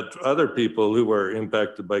that other people who are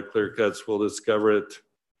impacted by clear cuts will discover it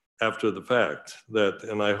after the fact.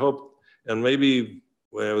 And I hope, and maybe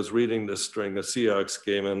when I was reading this during the Seahawks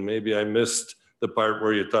game, and maybe I missed the part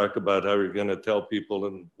where you talk about how you're going to tell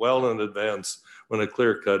people well in advance when a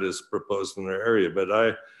clear cut is proposed in their area. But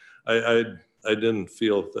I didn't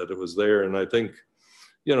feel that it was there. And I think,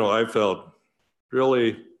 I felt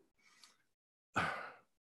really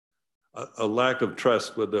a lack of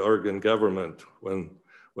trust with the Oregon government when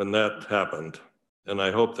that happened. And I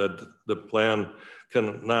hope that the plan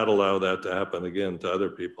can not allow that to happen again to other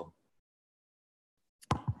people.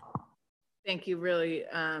 Thank you. Really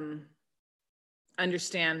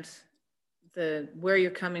understand where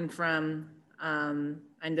you're coming from. I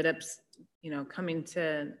ended up, coming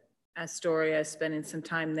to Astoria, spending some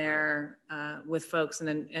time there with folks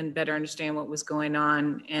and better understand what was going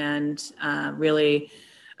on, and really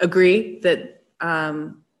agree that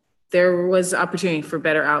there was opportunity for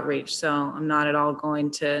better outreach. So I'm not at all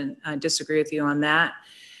going to disagree with you on that.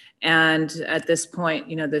 And at this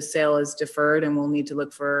point, the sale is deferred and we'll need to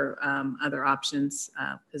look for other options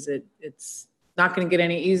because it's not going to get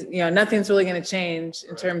any easy, nothing's really going to change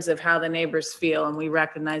in terms of how the neighbors feel. And we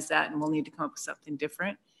recognize that, and we'll need to come up with something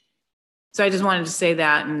different. So I just wanted to say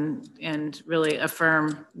that and really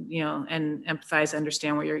affirm, and empathize,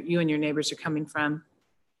 understand where you and your neighbors are coming from.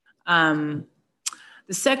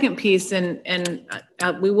 The second piece, and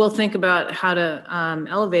we will think about how to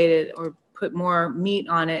elevate it or put more meat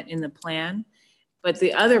on it in the plan, But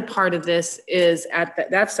the other part of this is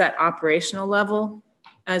that's that operational level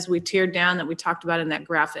as we tiered down that we talked about in that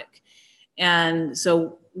graphic. And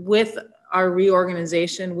so with our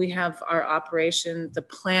reorganization, we have our operation, the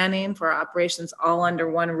planning for our operations all under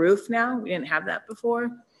one roof now. We didn't have that before.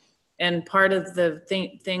 And part of the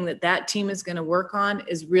thing that team is going to work on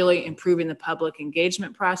is really improving the public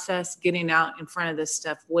engagement process, getting out in front of this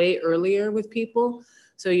stuff way earlier with people.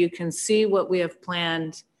 So you can see what we have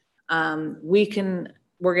planned. We're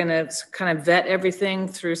going to kind of vet everything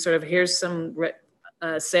through sort of, here's some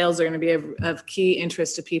sales are going to be of key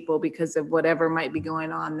interest to people because of whatever might be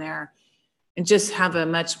going on there, and just have a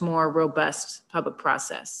much more robust public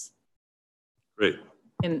process. Great.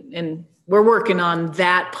 And we're working on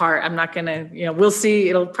that part. I'm not going to, we'll see.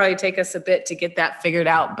 It'll probably take us a bit to get that figured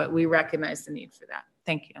out, but we recognize the need for that.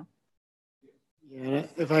 Thank you. Yeah,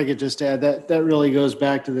 if I could just add that really goes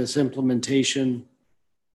back to this implementation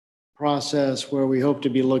process where we hope to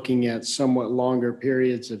be looking at somewhat longer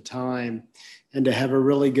periods of time and to have a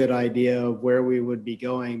really good idea of where we would be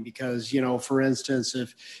going. Because, for instance,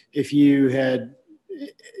 if you had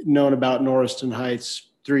known about Norriston Heights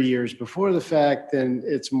 3 years before the fact, then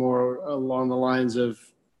it's more along the lines of,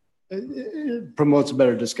 it promotes a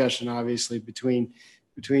better discussion, obviously, between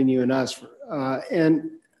you and us.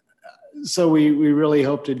 And so we really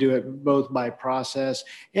hope to do it both by process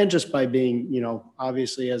and just by being,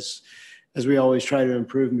 obviously, as we always try to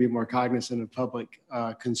improve and be more cognizant of public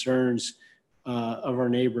concerns of our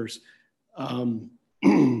neighbors. And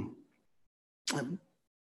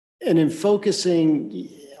in focusing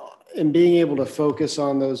and being able to focus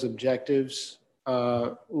on those objectives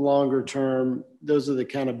longer term, those are the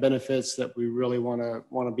kind of benefits that we really want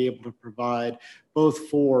to be able to provide, both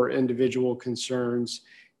for individual concerns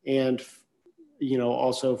and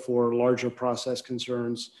also for larger process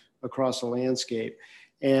concerns across the landscape.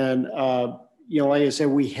 And like I said,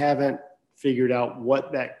 we haven't figured out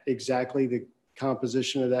what exactly the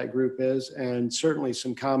composition of that group is, and certainly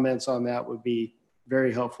some comments on that would be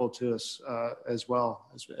very helpful to us as well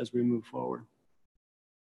as we move forward.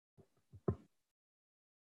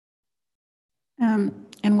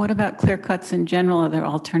 And what about clear cuts in general? Are there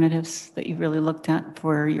alternatives that you really looked at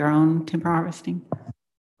for your own timber harvesting?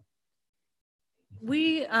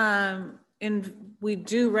 We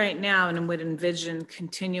do right now and would envision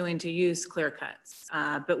continuing to use clear cuts,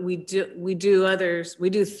 but we do others. We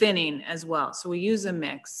do thinning as well. So we use a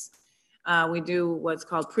mix. We do what's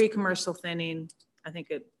called pre-commercial thinning. I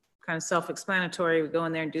think it kind of self-explanatory. We go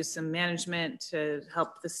in there and do some management to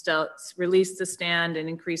help the release the stand and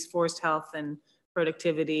increase forest health and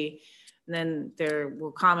productivity. And then there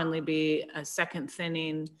will commonly be a second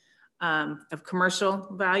thinning of commercial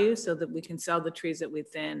value so that we can sell the trees that we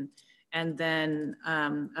thin, and then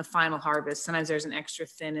a final harvest. Sometimes there's an extra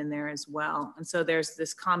thin in there as well. And so there's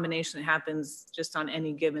this combination that happens just on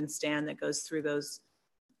any given stand that goes through those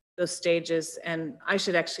stages. And I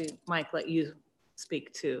should actually, Mike, let you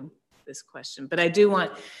speak to this question, but I do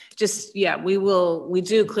want we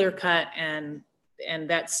do clear cut, and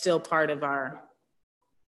that's still part of our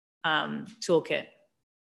toolkit.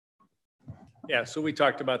 Yeah, so we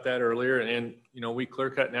talked about that earlier, and we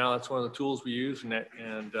clear cut now. That's one of the tools we use,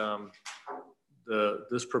 and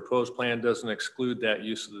this proposed plan doesn't exclude that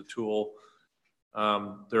use of the tool.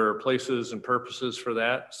 There are places and purposes for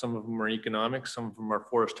that. Some of them are economic, some of them are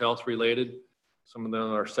forest health related, some of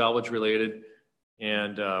them are salvage related,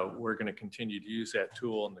 and we're going to continue to use that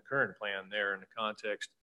tool in the current plan there in the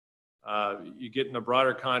context. You get in a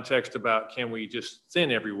broader context about, can we just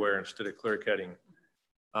thin everywhere instead of clear cutting?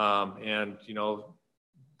 And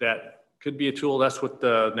that could be a tool. That's what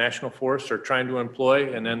the national forests are trying to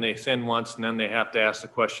employ. And then they thin once, and then they have to ask the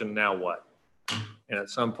question, now what? And at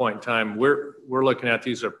some point in time, we're looking at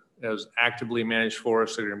these as actively managed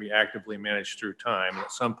forests that are going to be actively managed through time. And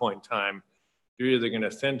at some point in time, you're either going to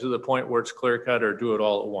thin to the point where it's clear cut or do it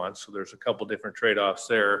all at once. So there's a couple different trade-offs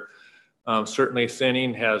there. Certainly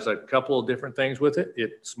thinning has a couple of different things with it.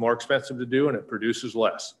 It's more expensive to do, and it produces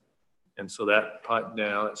less. And so that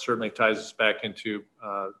certainly ties us back into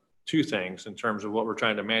two things in terms of what we're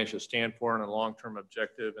trying to manage to stand for and a long-term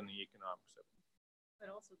objective and the economics of it. But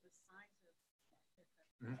also the size of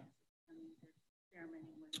I mean, they're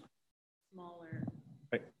experimenting with smaller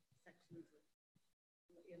sections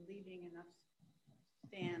and leaving enough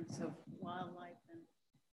stands of wildlife and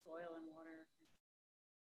soil and water.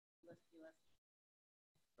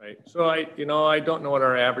 Right. So I don't know what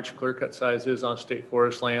our average clear cut size is on state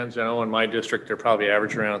forest lands. I know in my district, they're probably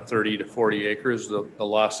average around 30 to 40 acres. The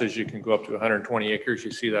law says you can go up to 120 acres. You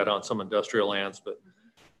see that on some industrial lands, but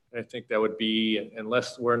I think that would be,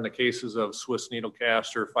 unless we're in the cases of Swiss needle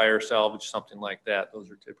cast or fire salvage, something like that,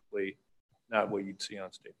 those are typically not what you'd see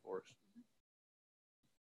on state forest.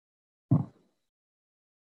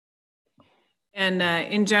 And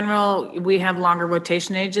in general, we have longer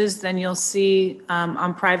rotation ages than you'll see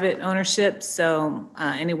on private ownership. So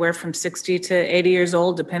anywhere from 60 to 80 years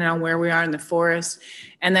old, depending on where we are in the forest.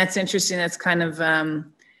 And that's interesting. That's kind of,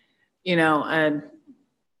 you know,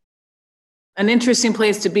 an interesting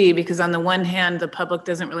place to be, because on the one hand, the public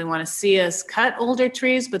doesn't really want to see us cut older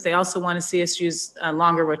trees, but they also want to see us use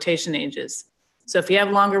longer rotation ages. So if you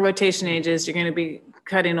have longer rotation ages, you're going to be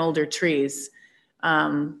cutting older trees.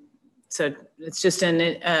 So it's just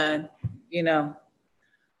an, you know,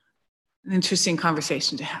 an interesting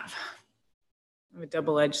conversation to have. A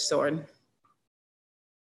double-edged sword.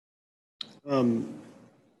 If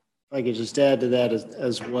I could just add to that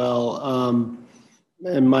as well.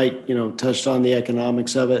 And Mike, you know, touched on the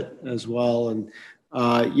economics of it as well. And,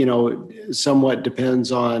 you know, somewhat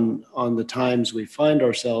depends on the times we find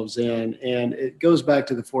ourselves in. And it goes back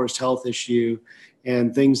to the forest health issue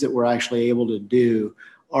and things that we're actually able to do.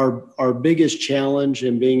 Our biggest challenge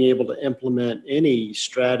in being able to implement any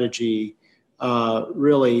strategy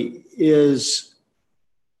really is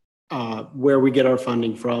where we get our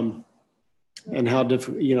funding from and how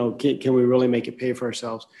you know, can we really make it pay for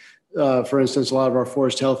ourselves? For instance, a lot of our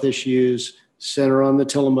forest health issues center on the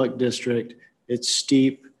Tillamook district. It's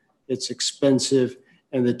steep, it's expensive,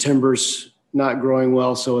 and the timber's not growing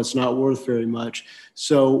well, so it's not worth very much.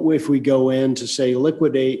 So if we go in to say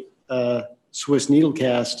liquidate Swiss needle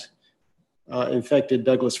cast infected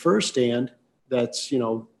Douglas fir stand that's, you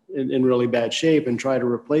know, in really bad shape and try to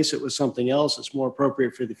replace it with something else that's more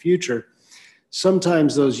appropriate for the future,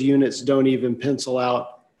 sometimes those units don't even pencil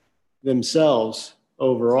out themselves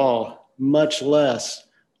overall, much less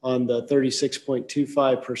on the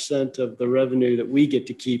 36.25% of the revenue that we get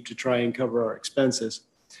to keep to try and cover our expenses.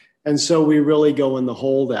 And so we really go in the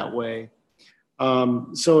hole that way.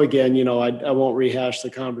 So again, you know, I won't rehash the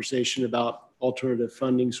conversation about alternative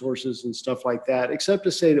funding sources and stuff like that, except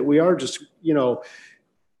to say that we are just, you know,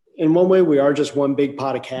 in one way, we are just one big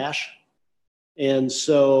pot of cash. And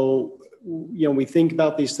so, you know, we think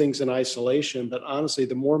about these things in isolation, but honestly,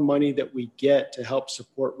 the more money that we get to help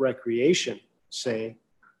support recreation, say,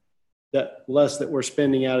 that less that we're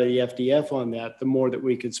spending out of the FDF on that, the more that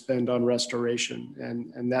we could spend on restoration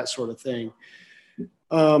and that sort of thing.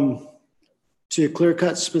 To clear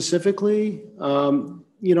cut specifically,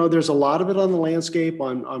 you know, there's a lot of it on the landscape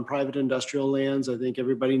on private industrial lands. I think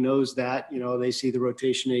everybody knows that. You know, they see the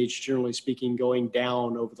rotation age, generally speaking, going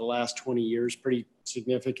down over the last 20 years pretty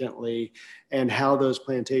significantly, and how those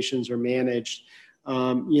plantations are managed.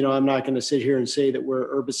 You know, I'm not going to sit here and say that we're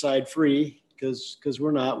herbicide free, because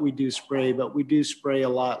we're not. We do spray, but we do spray a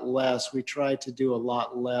lot less. We try to do a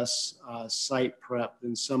lot less site prep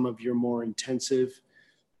than some of your more intensive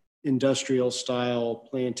industrial style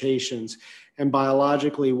plantations. And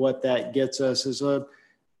biologically, what that gets us is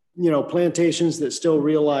plantations that still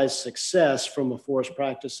realize success from a forest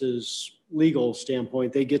practices legal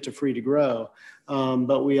standpoint. They get to free to grow,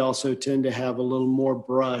 but we also tend to have a little more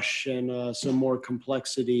brush and some more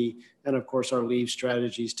complexity. And of course, our leaf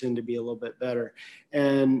strategies tend to be a little bit better.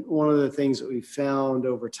 And one of the things that we found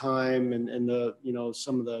over time, and the, you know,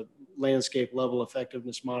 some of the landscape level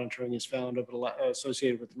effectiveness monitoring is found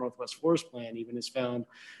associated with the Northwest Forest Plan, even is found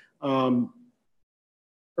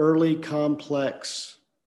early complex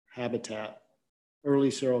habitat, early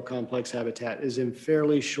seral complex habitat is in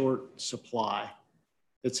fairly short supply.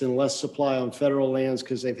 It's in less supply on federal lands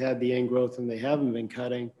because they've had the ingrowth and they haven't been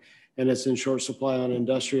cutting. And it's in short supply on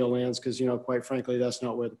industrial lands because, you know, quite frankly, that's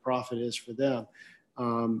not where the profit is for them.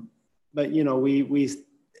 But, you know, we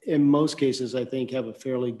in most cases, I think, have a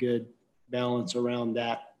fairly good balance around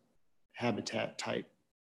that habitat type.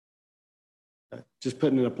 Just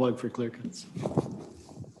putting in a plug for clear cuts.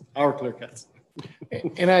 Our clear cuts.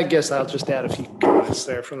 And I guess I'll just add a few comments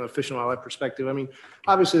there from the Fish and Wildlife perspective. I mean,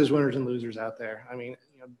 obviously there's winners and losers out there. I mean,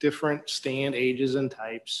 you know, different stand ages and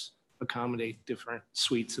types accommodate different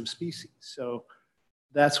suites of species. So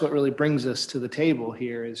that's what really brings us to the table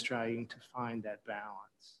here, is trying to find that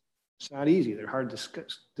balance. It's not easy. They're hard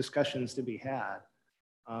discussions to be had.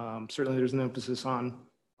 Certainly there's an emphasis on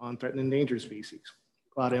threatened and endangered species.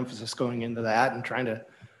 A lot of emphasis going into that and trying to,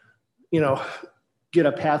 you know, get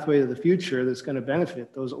a pathway to the future that's going to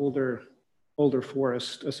benefit those older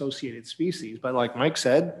forest associated species. But like Mike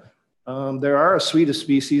said, there are a suite of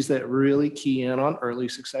species that really key in on early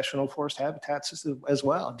successional forest habitats as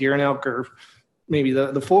well. Deer and elk are maybe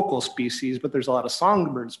the focal species, but there's a lot of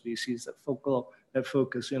songbird species that focal that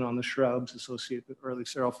focus in on the shrubs associated with early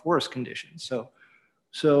sterile forest conditions. So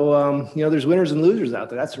you know, there's winners and losers out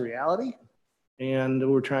there. That's a reality.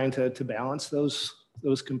 And we're trying to balance those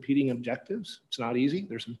competing objectives. It's not easy.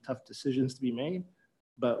 There's some tough decisions to be made,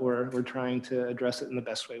 but we're trying to address it in the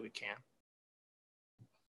best way we can.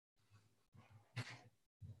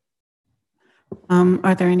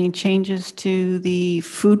 Are there any changes to the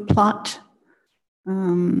food plot,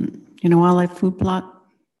 wildlife food plot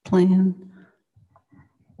plan?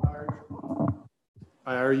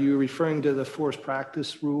 Are you referring to the forest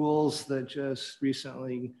practice rules that just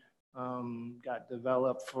recently got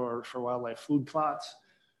developed for wildlife food plots?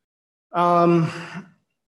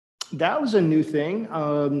 That was a new thing.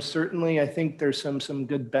 Certainly, I think there's some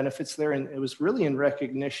good benefits there, and it was really in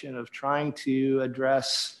recognition of trying to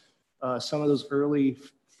address some of those early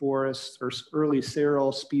forest or early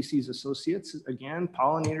sterile species associates. Again,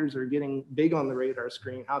 pollinators are getting big on the radar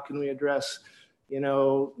screen. How can we address, you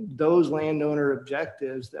know, those landowner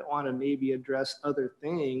objectives that want to maybe address other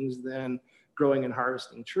things than growing and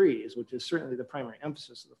harvesting trees, which is certainly the primary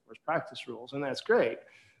emphasis of the forest practice rules, and that's great.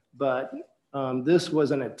 But this was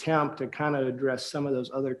an attempt to kind of address some of those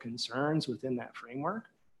other concerns within that framework.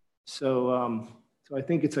 So I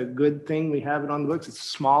think it's a good thing we have it on the books. It's a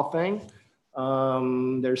small thing.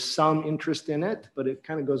 There's some interest in it, but it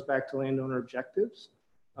kind of goes back to landowner objectives.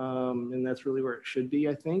 And that's really where it should be,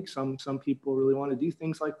 I think. Some people really want to do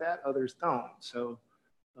things like that, others don't. So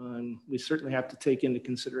we certainly have to take into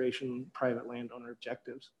consideration private landowner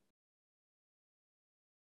objectives.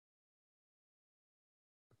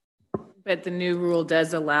 But the new rule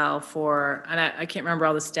does allow for, and I can't remember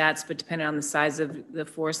all the stats, but depending on the size of the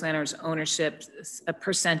forest landowner's ownership, a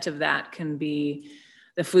 % of that can be,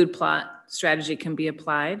 the food plot strategy can be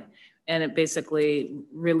applied. And it basically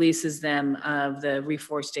releases them of the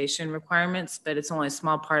reforestation requirements, but it's only a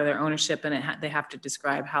small part of their ownership, and they have to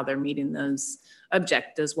describe how they're meeting those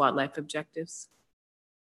wildlife objectives.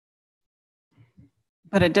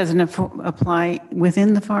 But it doesn't apply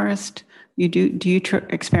within the forest? Do you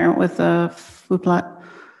experiment with food plot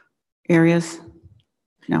areas?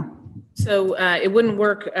 No. So it wouldn't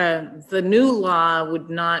work. The new law would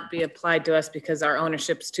not be applied to us because our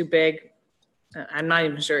ownership's too big. I'm not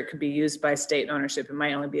even sure it could be used by state ownership. It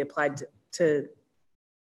might only be applied to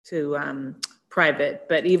private,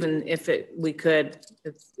 but even if we could,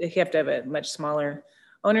 you have to have a much smaller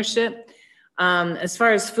ownership. As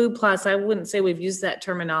far as food plots, I wouldn't say we've used that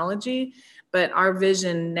terminology, but our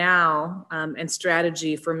vision now and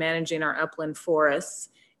strategy for managing our upland forests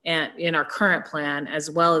and in our current plan, as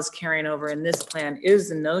well as carrying over in this plan, is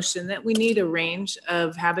the notion that we need a range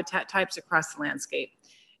of habitat types across the landscape.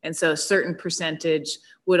 And so a certain percentage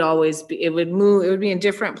would always be, it would be in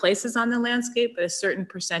different places on the landscape, but a certain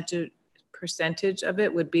percentage of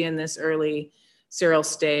it would be in this early sterile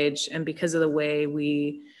stage. And because of the way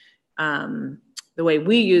we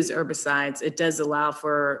use herbicides, it does allow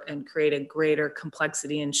for and create a greater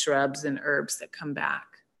complexity in shrubs and herbs that come back.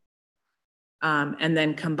 And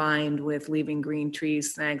then combined with leaving green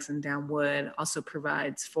trees, snags, and down wood also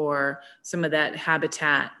provides for some of that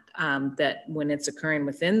habitat that when it's occurring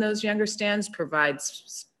within those younger stands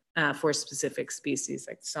provides for specific species,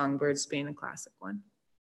 like songbirds being a classic one.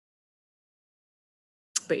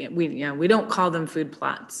 But we don't call them food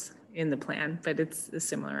plots in the plan, but it's a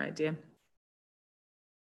similar idea.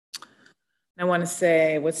 I want to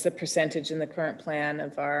say, what's the percentage in the current plan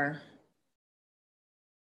of our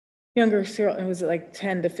younger cereal? Was it like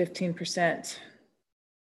 10 to 15%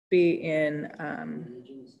 be in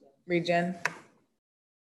regen?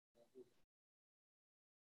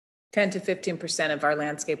 10 to 15% of our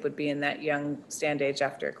landscape would be in that young stand age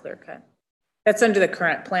after a clear cut. That's under the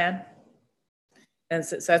current plan. And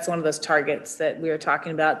so that's one of those targets that we were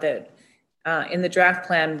talking about that in the draft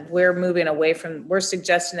plan, we're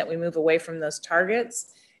suggesting that we move away from those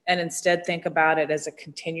targets and instead think about it as a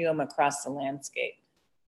continuum across the landscape.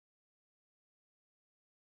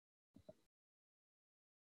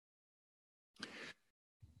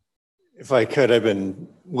 If I could, I've been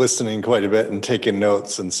listening quite a bit and taking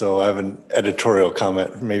notes, and so I have an editorial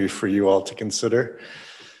comment maybe for you all to consider.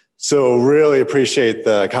 So really appreciate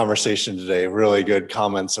the conversation today. Really good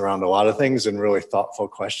comments around a lot of things and really thoughtful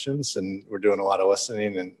questions, and we're doing a lot of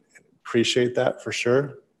listening and appreciate that for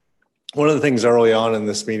sure. One of the things early on in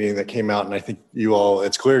this meeting that came out, and I think you all,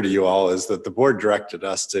 it's clear to you all, is that the board directed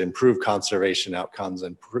us to improve conservation outcomes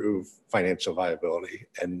and improve financial viability,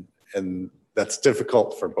 and that's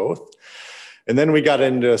difficult for both. And then we got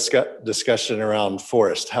into a discussion around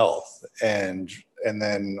forest health. And and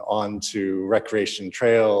then on to recreation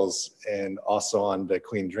trails, and also on to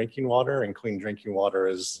clean drinking water. And clean drinking water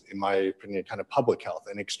is, in my opinion, kind of public health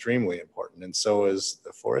and extremely important. And so is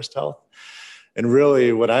the forest health. And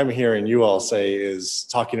really what I'm hearing you all say is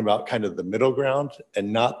talking about kind of the middle ground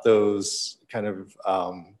and not those kind of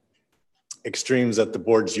extremes that the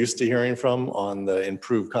board's used to hearing from on the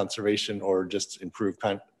improved conservation or just improved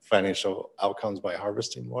financial outcomes by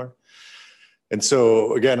harvesting more. And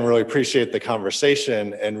so again, really appreciate the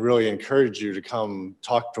conversation and really encourage you to come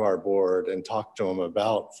talk to our board and talk to them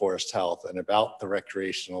about forest health and about the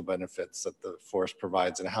recreational benefits that the forest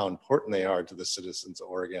provides and how important they are to the citizens of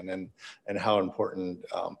Oregon, and how important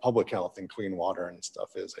public health and clean water and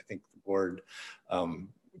stuff is. I think the board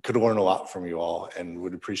could learn a lot from you all and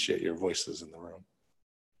would appreciate your voices in the room.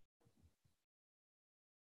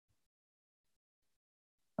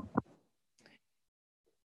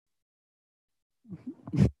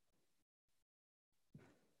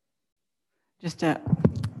 Just a,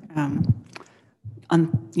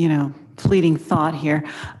 fleeting thought here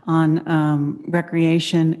on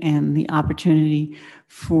recreation and the opportunity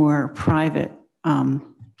for private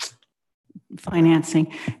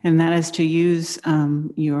financing, and that is to use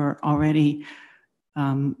your already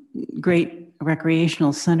great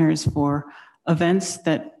recreational centers for events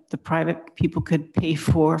that the private people could pay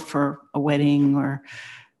for a wedding, or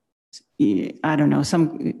I don't know,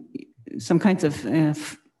 some kinds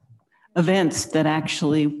of events that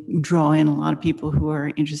actually draw in a lot of people who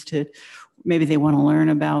are interested. Maybe they want to learn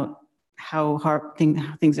about how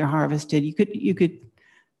things are harvested. You could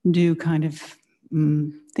do kind of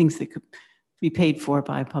things that could be paid for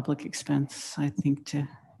by public expense, I think, to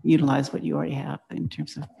utilize what you already have in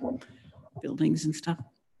terms of buildings and stuff.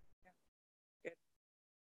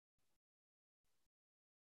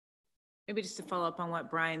 Maybe just to follow up on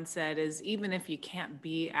what Brian said is, even if you can't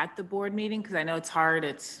be at the board meeting, because I know it's hard,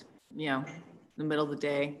 it's, the middle of the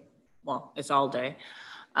day, well, it's all day,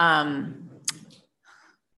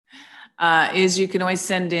 is you can always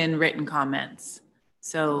send in written comments.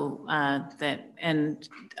 So some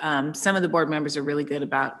of the board members are really good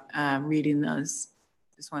about reading those.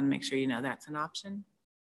 Just want to make sure you know that's an option.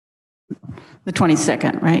 The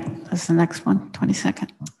 22nd, right? That's the next one,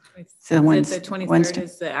 22nd. So Wednesday. The 23rd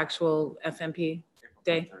is the actual FMP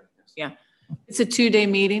day. Yeah. It's a 2-day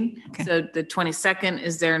meeting. Okay. So the 22nd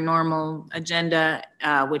is their normal agenda,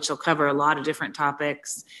 which will cover a lot of different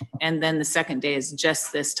topics. And then the second day is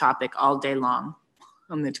just this topic all day long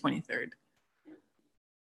on the 23rd.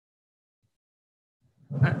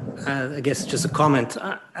 I guess just a comment.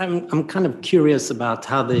 I'm kind of curious about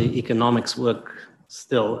how the economics work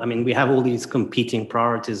still. I mean, we have all these competing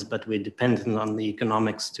priorities, but we're dependent on the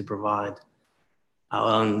economics to provide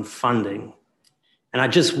our own funding. And I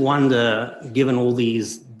just wonder, given all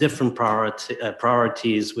these different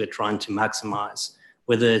priorities we're trying to maximize,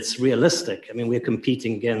 whether it's realistic. I mean, we're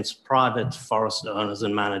competing against private forest owners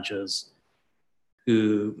and managers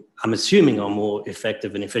who I'm assuming are more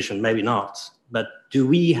effective and efficient, maybe not. But do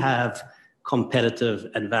we have competitive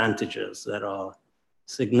advantages that are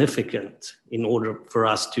significant in order for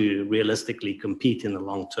us to realistically compete in the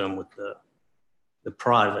long term with the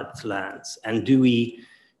private lands? And do we,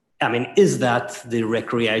 I mean, is that the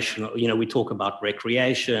recreational, we talk about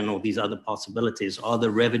recreation or these other possibilities, are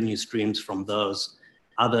the revenue streams from those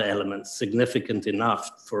other elements significant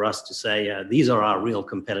enough for us to say, these are our real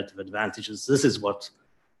competitive advantages. This is what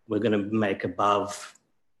we're going to make above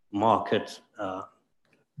market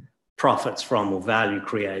profits from, or value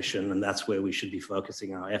creation, and that's where we should be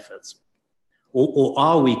focusing our efforts. Or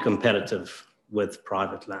are we competitive with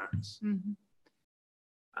private lands? Mm-hmm.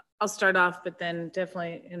 I'll start off, but then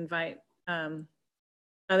definitely invite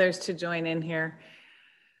others to join in here.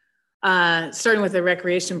 Starting with the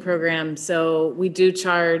recreation program. So we do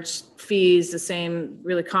charge fees the same,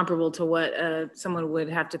 really comparable to what someone would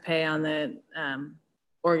have to pay on the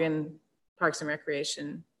Oregon Parks and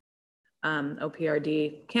Recreation,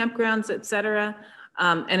 OPRD campgrounds, et cetera.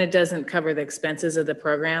 And it doesn't cover the expenses of the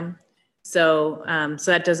program. So,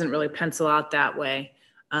 so that doesn't really pencil out that way.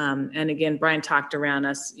 And again, Brian talked around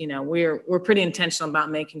us, we're pretty intentional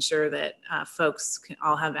about making sure that folks can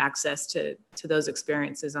all have access to those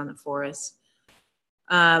experiences on the forest.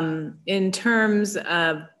 In terms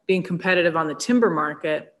of being competitive on the timber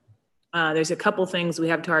market, there's a couple things we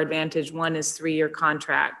have to our advantage. One is 3-year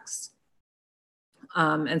contracts.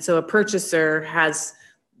 And so a purchaser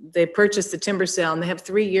they purchase the timber sale and they have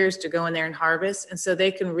 3 years to go in there and harvest. And so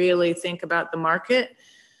they can really think about the market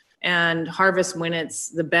and harvest when it's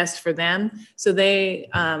the best for them. So they,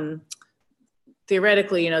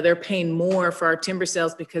 theoretically, they're paying more for our timber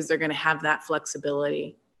sales because they're going to have that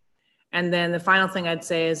flexibility. And then the final thing I'd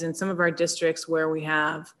say is in some of our districts where we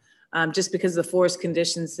have, just because of the forest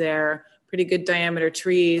conditions there, pretty good diameter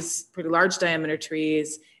trees, pretty large diameter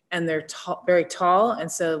trees, and they're very tall.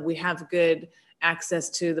 And so we have good access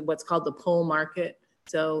to what's called the pole market.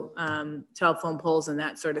 So telephone poles and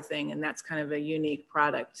that sort of thing. And that's kind of a unique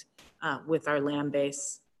product with our land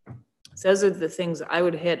base. So those are the things I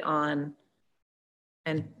would hit on.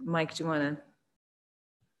 And Mike, do you want to?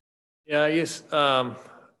 Yeah, I guess,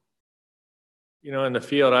 you know, in the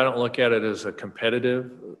field, I don't look at it as a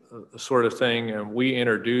competitive sort of thing. And we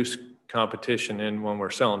introduce competition in when we're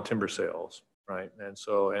selling timber sales, right? And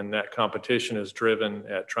so, and that competition is driven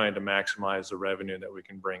at trying to maximize the revenue that we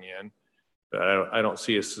can bring in. But I don't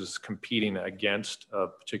see us as competing against a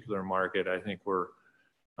particular market. I think we're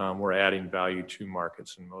adding value to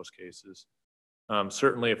markets in most cases.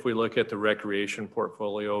 Certainly, if we look at the recreation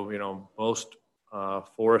portfolio, you know, most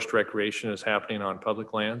forest recreation is happening on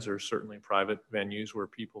public lands. There's certainly private venues where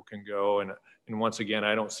people can go. And once again,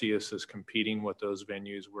 I don't see us as competing with those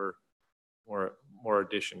venues. We're more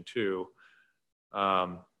addition to.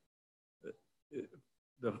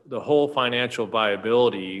 The whole financial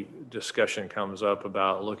viability discussion comes up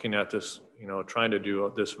about looking at this, you know, trying to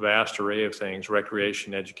do this vast array of things: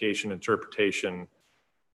 recreation, education, interpretation,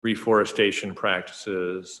 reforestation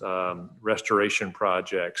practices, restoration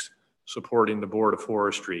projects, supporting the Board of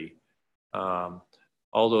Forestry,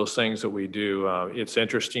 all those things that we do. It's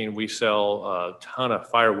interesting, we sell a ton of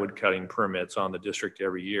firewood cutting permits on the district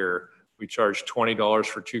every year. We charge $20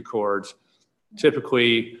 for 2 cords.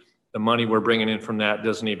 Typically, the money we're bringing in from that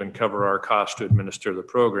doesn't even cover our cost to administer the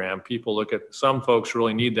program. People look at, some folks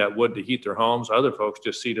really need that wood to heat their homes. Other folks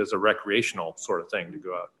just see it as a recreational sort of thing to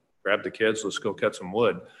go out, grab the kids, let's go cut some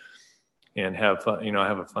wood and have fun, you know,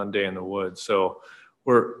 have a fun day in the woods. So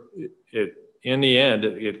in the end,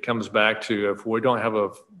 it comes back to, if we don't have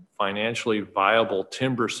a financially viable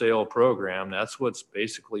timber sale program, that's what's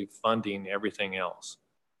basically funding everything else.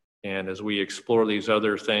 And as we explore these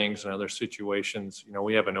other things and other situations, you know,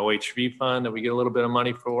 we have an OHV fund that we get a little bit of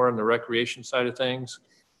money for on the recreation side of things.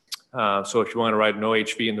 So if you want to ride an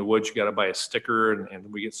OHV in the woods, you got to buy a sticker,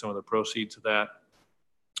 and we get some of the proceeds of that.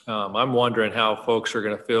 I'm wondering how folks are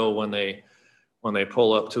going to feel when they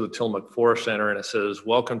pull up to the Tillamook Forest Center and it says,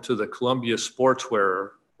 "Welcome to the Columbia Sportswear,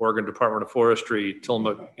 Oregon Department of Forestry,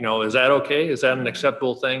 Tillamook." You know, is that okay? Is that an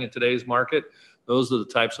acceptable thing in today's market? Those are the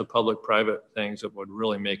types of public-private things that would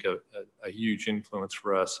really make a huge influence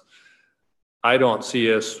for us. I don't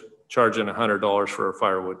see us charging $100 for a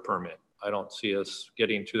firewood permit. I don't see us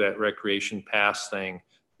getting to that recreation pass thing,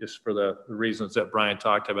 just for the reasons that Brian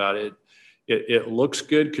talked about. It looks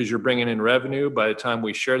good because you're bringing in revenue. By the time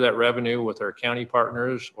we share that revenue with our county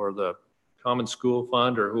partners or the Common School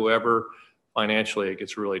Fund or whoever, financially, it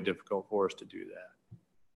gets really difficult for us to do that.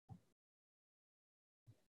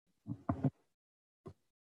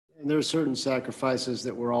 And there are certain sacrifices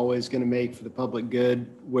that we're always going to make for the public good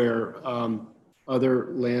where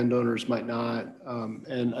other landowners might not.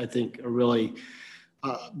 And I think a really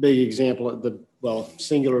big example,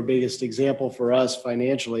 singular biggest example for us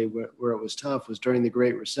financially where it was tough was during the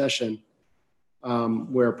Great Recession,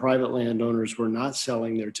 where private landowners were not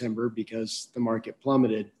selling their timber because the market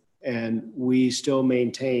plummeted. And we still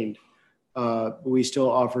maintained, we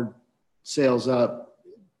still offered sales up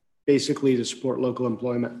basically to support local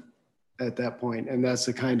employment at that point. And that's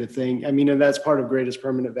the kind of thing, I mean, and that's part of greatest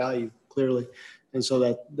permanent value, clearly. And so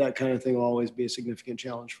that kind of thing will always be a significant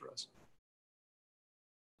challenge for us.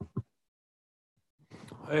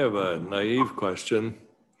 I have a naive question.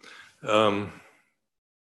 On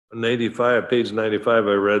page 95,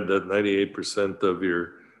 I read that 98% of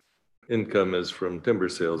your income is from timber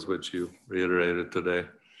sales, which you reiterated today.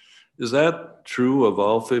 Is that true of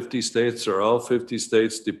all 50 states, or all 50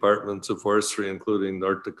 states departments of forestry, including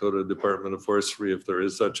North Dakota Department of Forestry, if there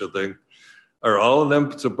is such a thing? Are all of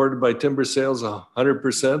them supported by timber sales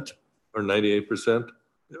 100% or 98%?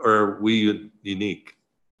 Or are we unique?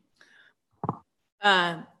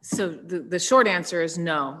 So the short answer is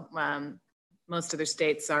no. Most other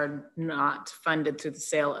states are not funded through the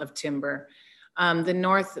sale of timber.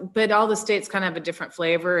 But all the states kind of have a different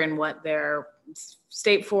flavor in what their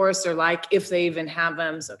state forests are like, if they even have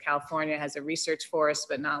them. So California has a research forest,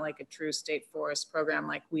 but not like a true state forest program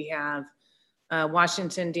like we have.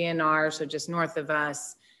 Washington DNR, so just north of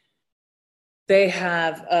us, they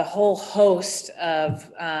have a whole host of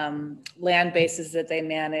land bases that they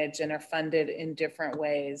manage and are funded in different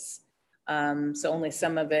ways. So only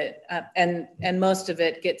some of it, and most of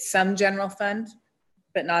it gets some general fund,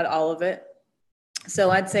 but not all of it.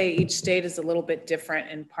 So I'd say each state is a little bit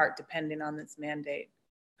different in part depending on its mandate.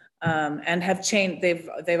 and have changed.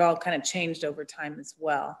 They've all kind of changed over time as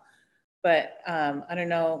well. But I don't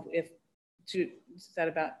know if, do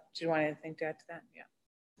you want anything to add to that? Yeah.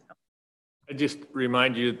 I just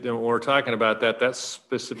remind you that when we're talking about that, that's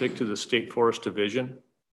specific to the State Forest Division,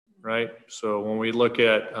 right? So when we look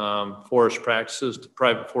at forest practices, the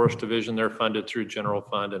private forest division, they're funded through general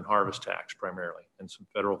fund and harvest tax primarily, and some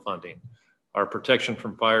federal funding. Our protection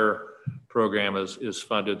from fire program is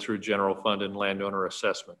funded through general fund and landowner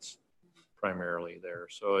assessments primarily there.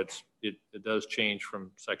 So it does change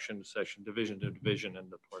from section to section, division to division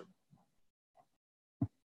and department.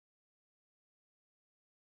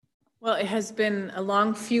 Well, it has been a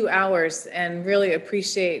long few hours, and really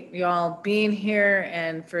appreciate y'all being here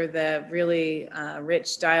and for the really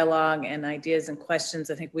rich dialogue and ideas and questions.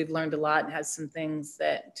 I think we've learned a lot and has some things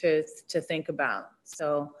that to think about.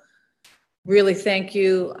 So really thank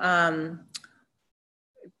you.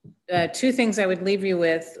 Two things I would leave you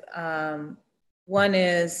with. One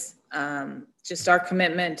is just our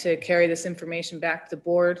commitment to carry this information back to the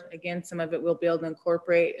board. Again, some of it we'll be able to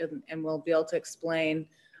incorporate, and we'll be able to explain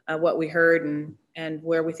what we heard and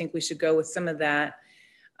where we think we should go with some of that.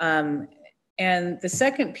 And the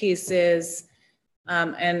second piece is,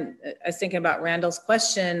 and I was thinking about Randall's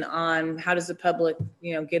question on how does the public,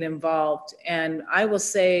 get involved? And I will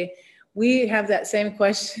say, we have that same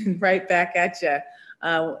question right back at you.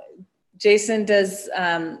 Jason does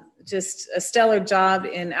just a stellar job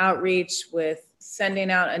in outreach with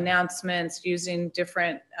sending out announcements, using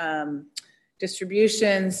different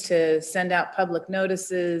distributions to send out public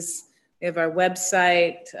notices. We have our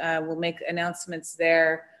website. We'll make announcements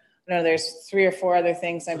there. I know there's 3 or 4 other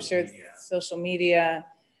things, I'm sure, social media.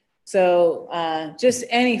 So just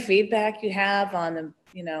any feedback you have on the,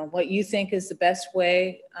 what you think is the best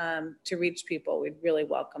way to reach people, we'd really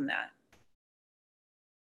welcome that.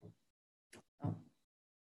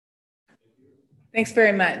 Thanks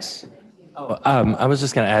very much. I was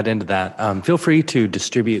just going to add into that. Feel free to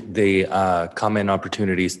distribute the comment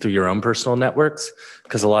opportunities through your own personal networks,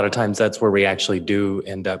 because a lot of times that's where we actually do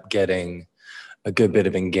end up getting a good bit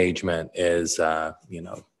of engagement is,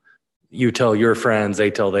 you tell your friends,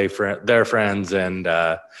 they tell their friends, and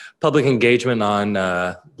public engagement on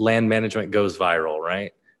land management goes viral,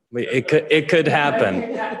 right? It could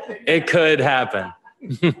happen. It could happen.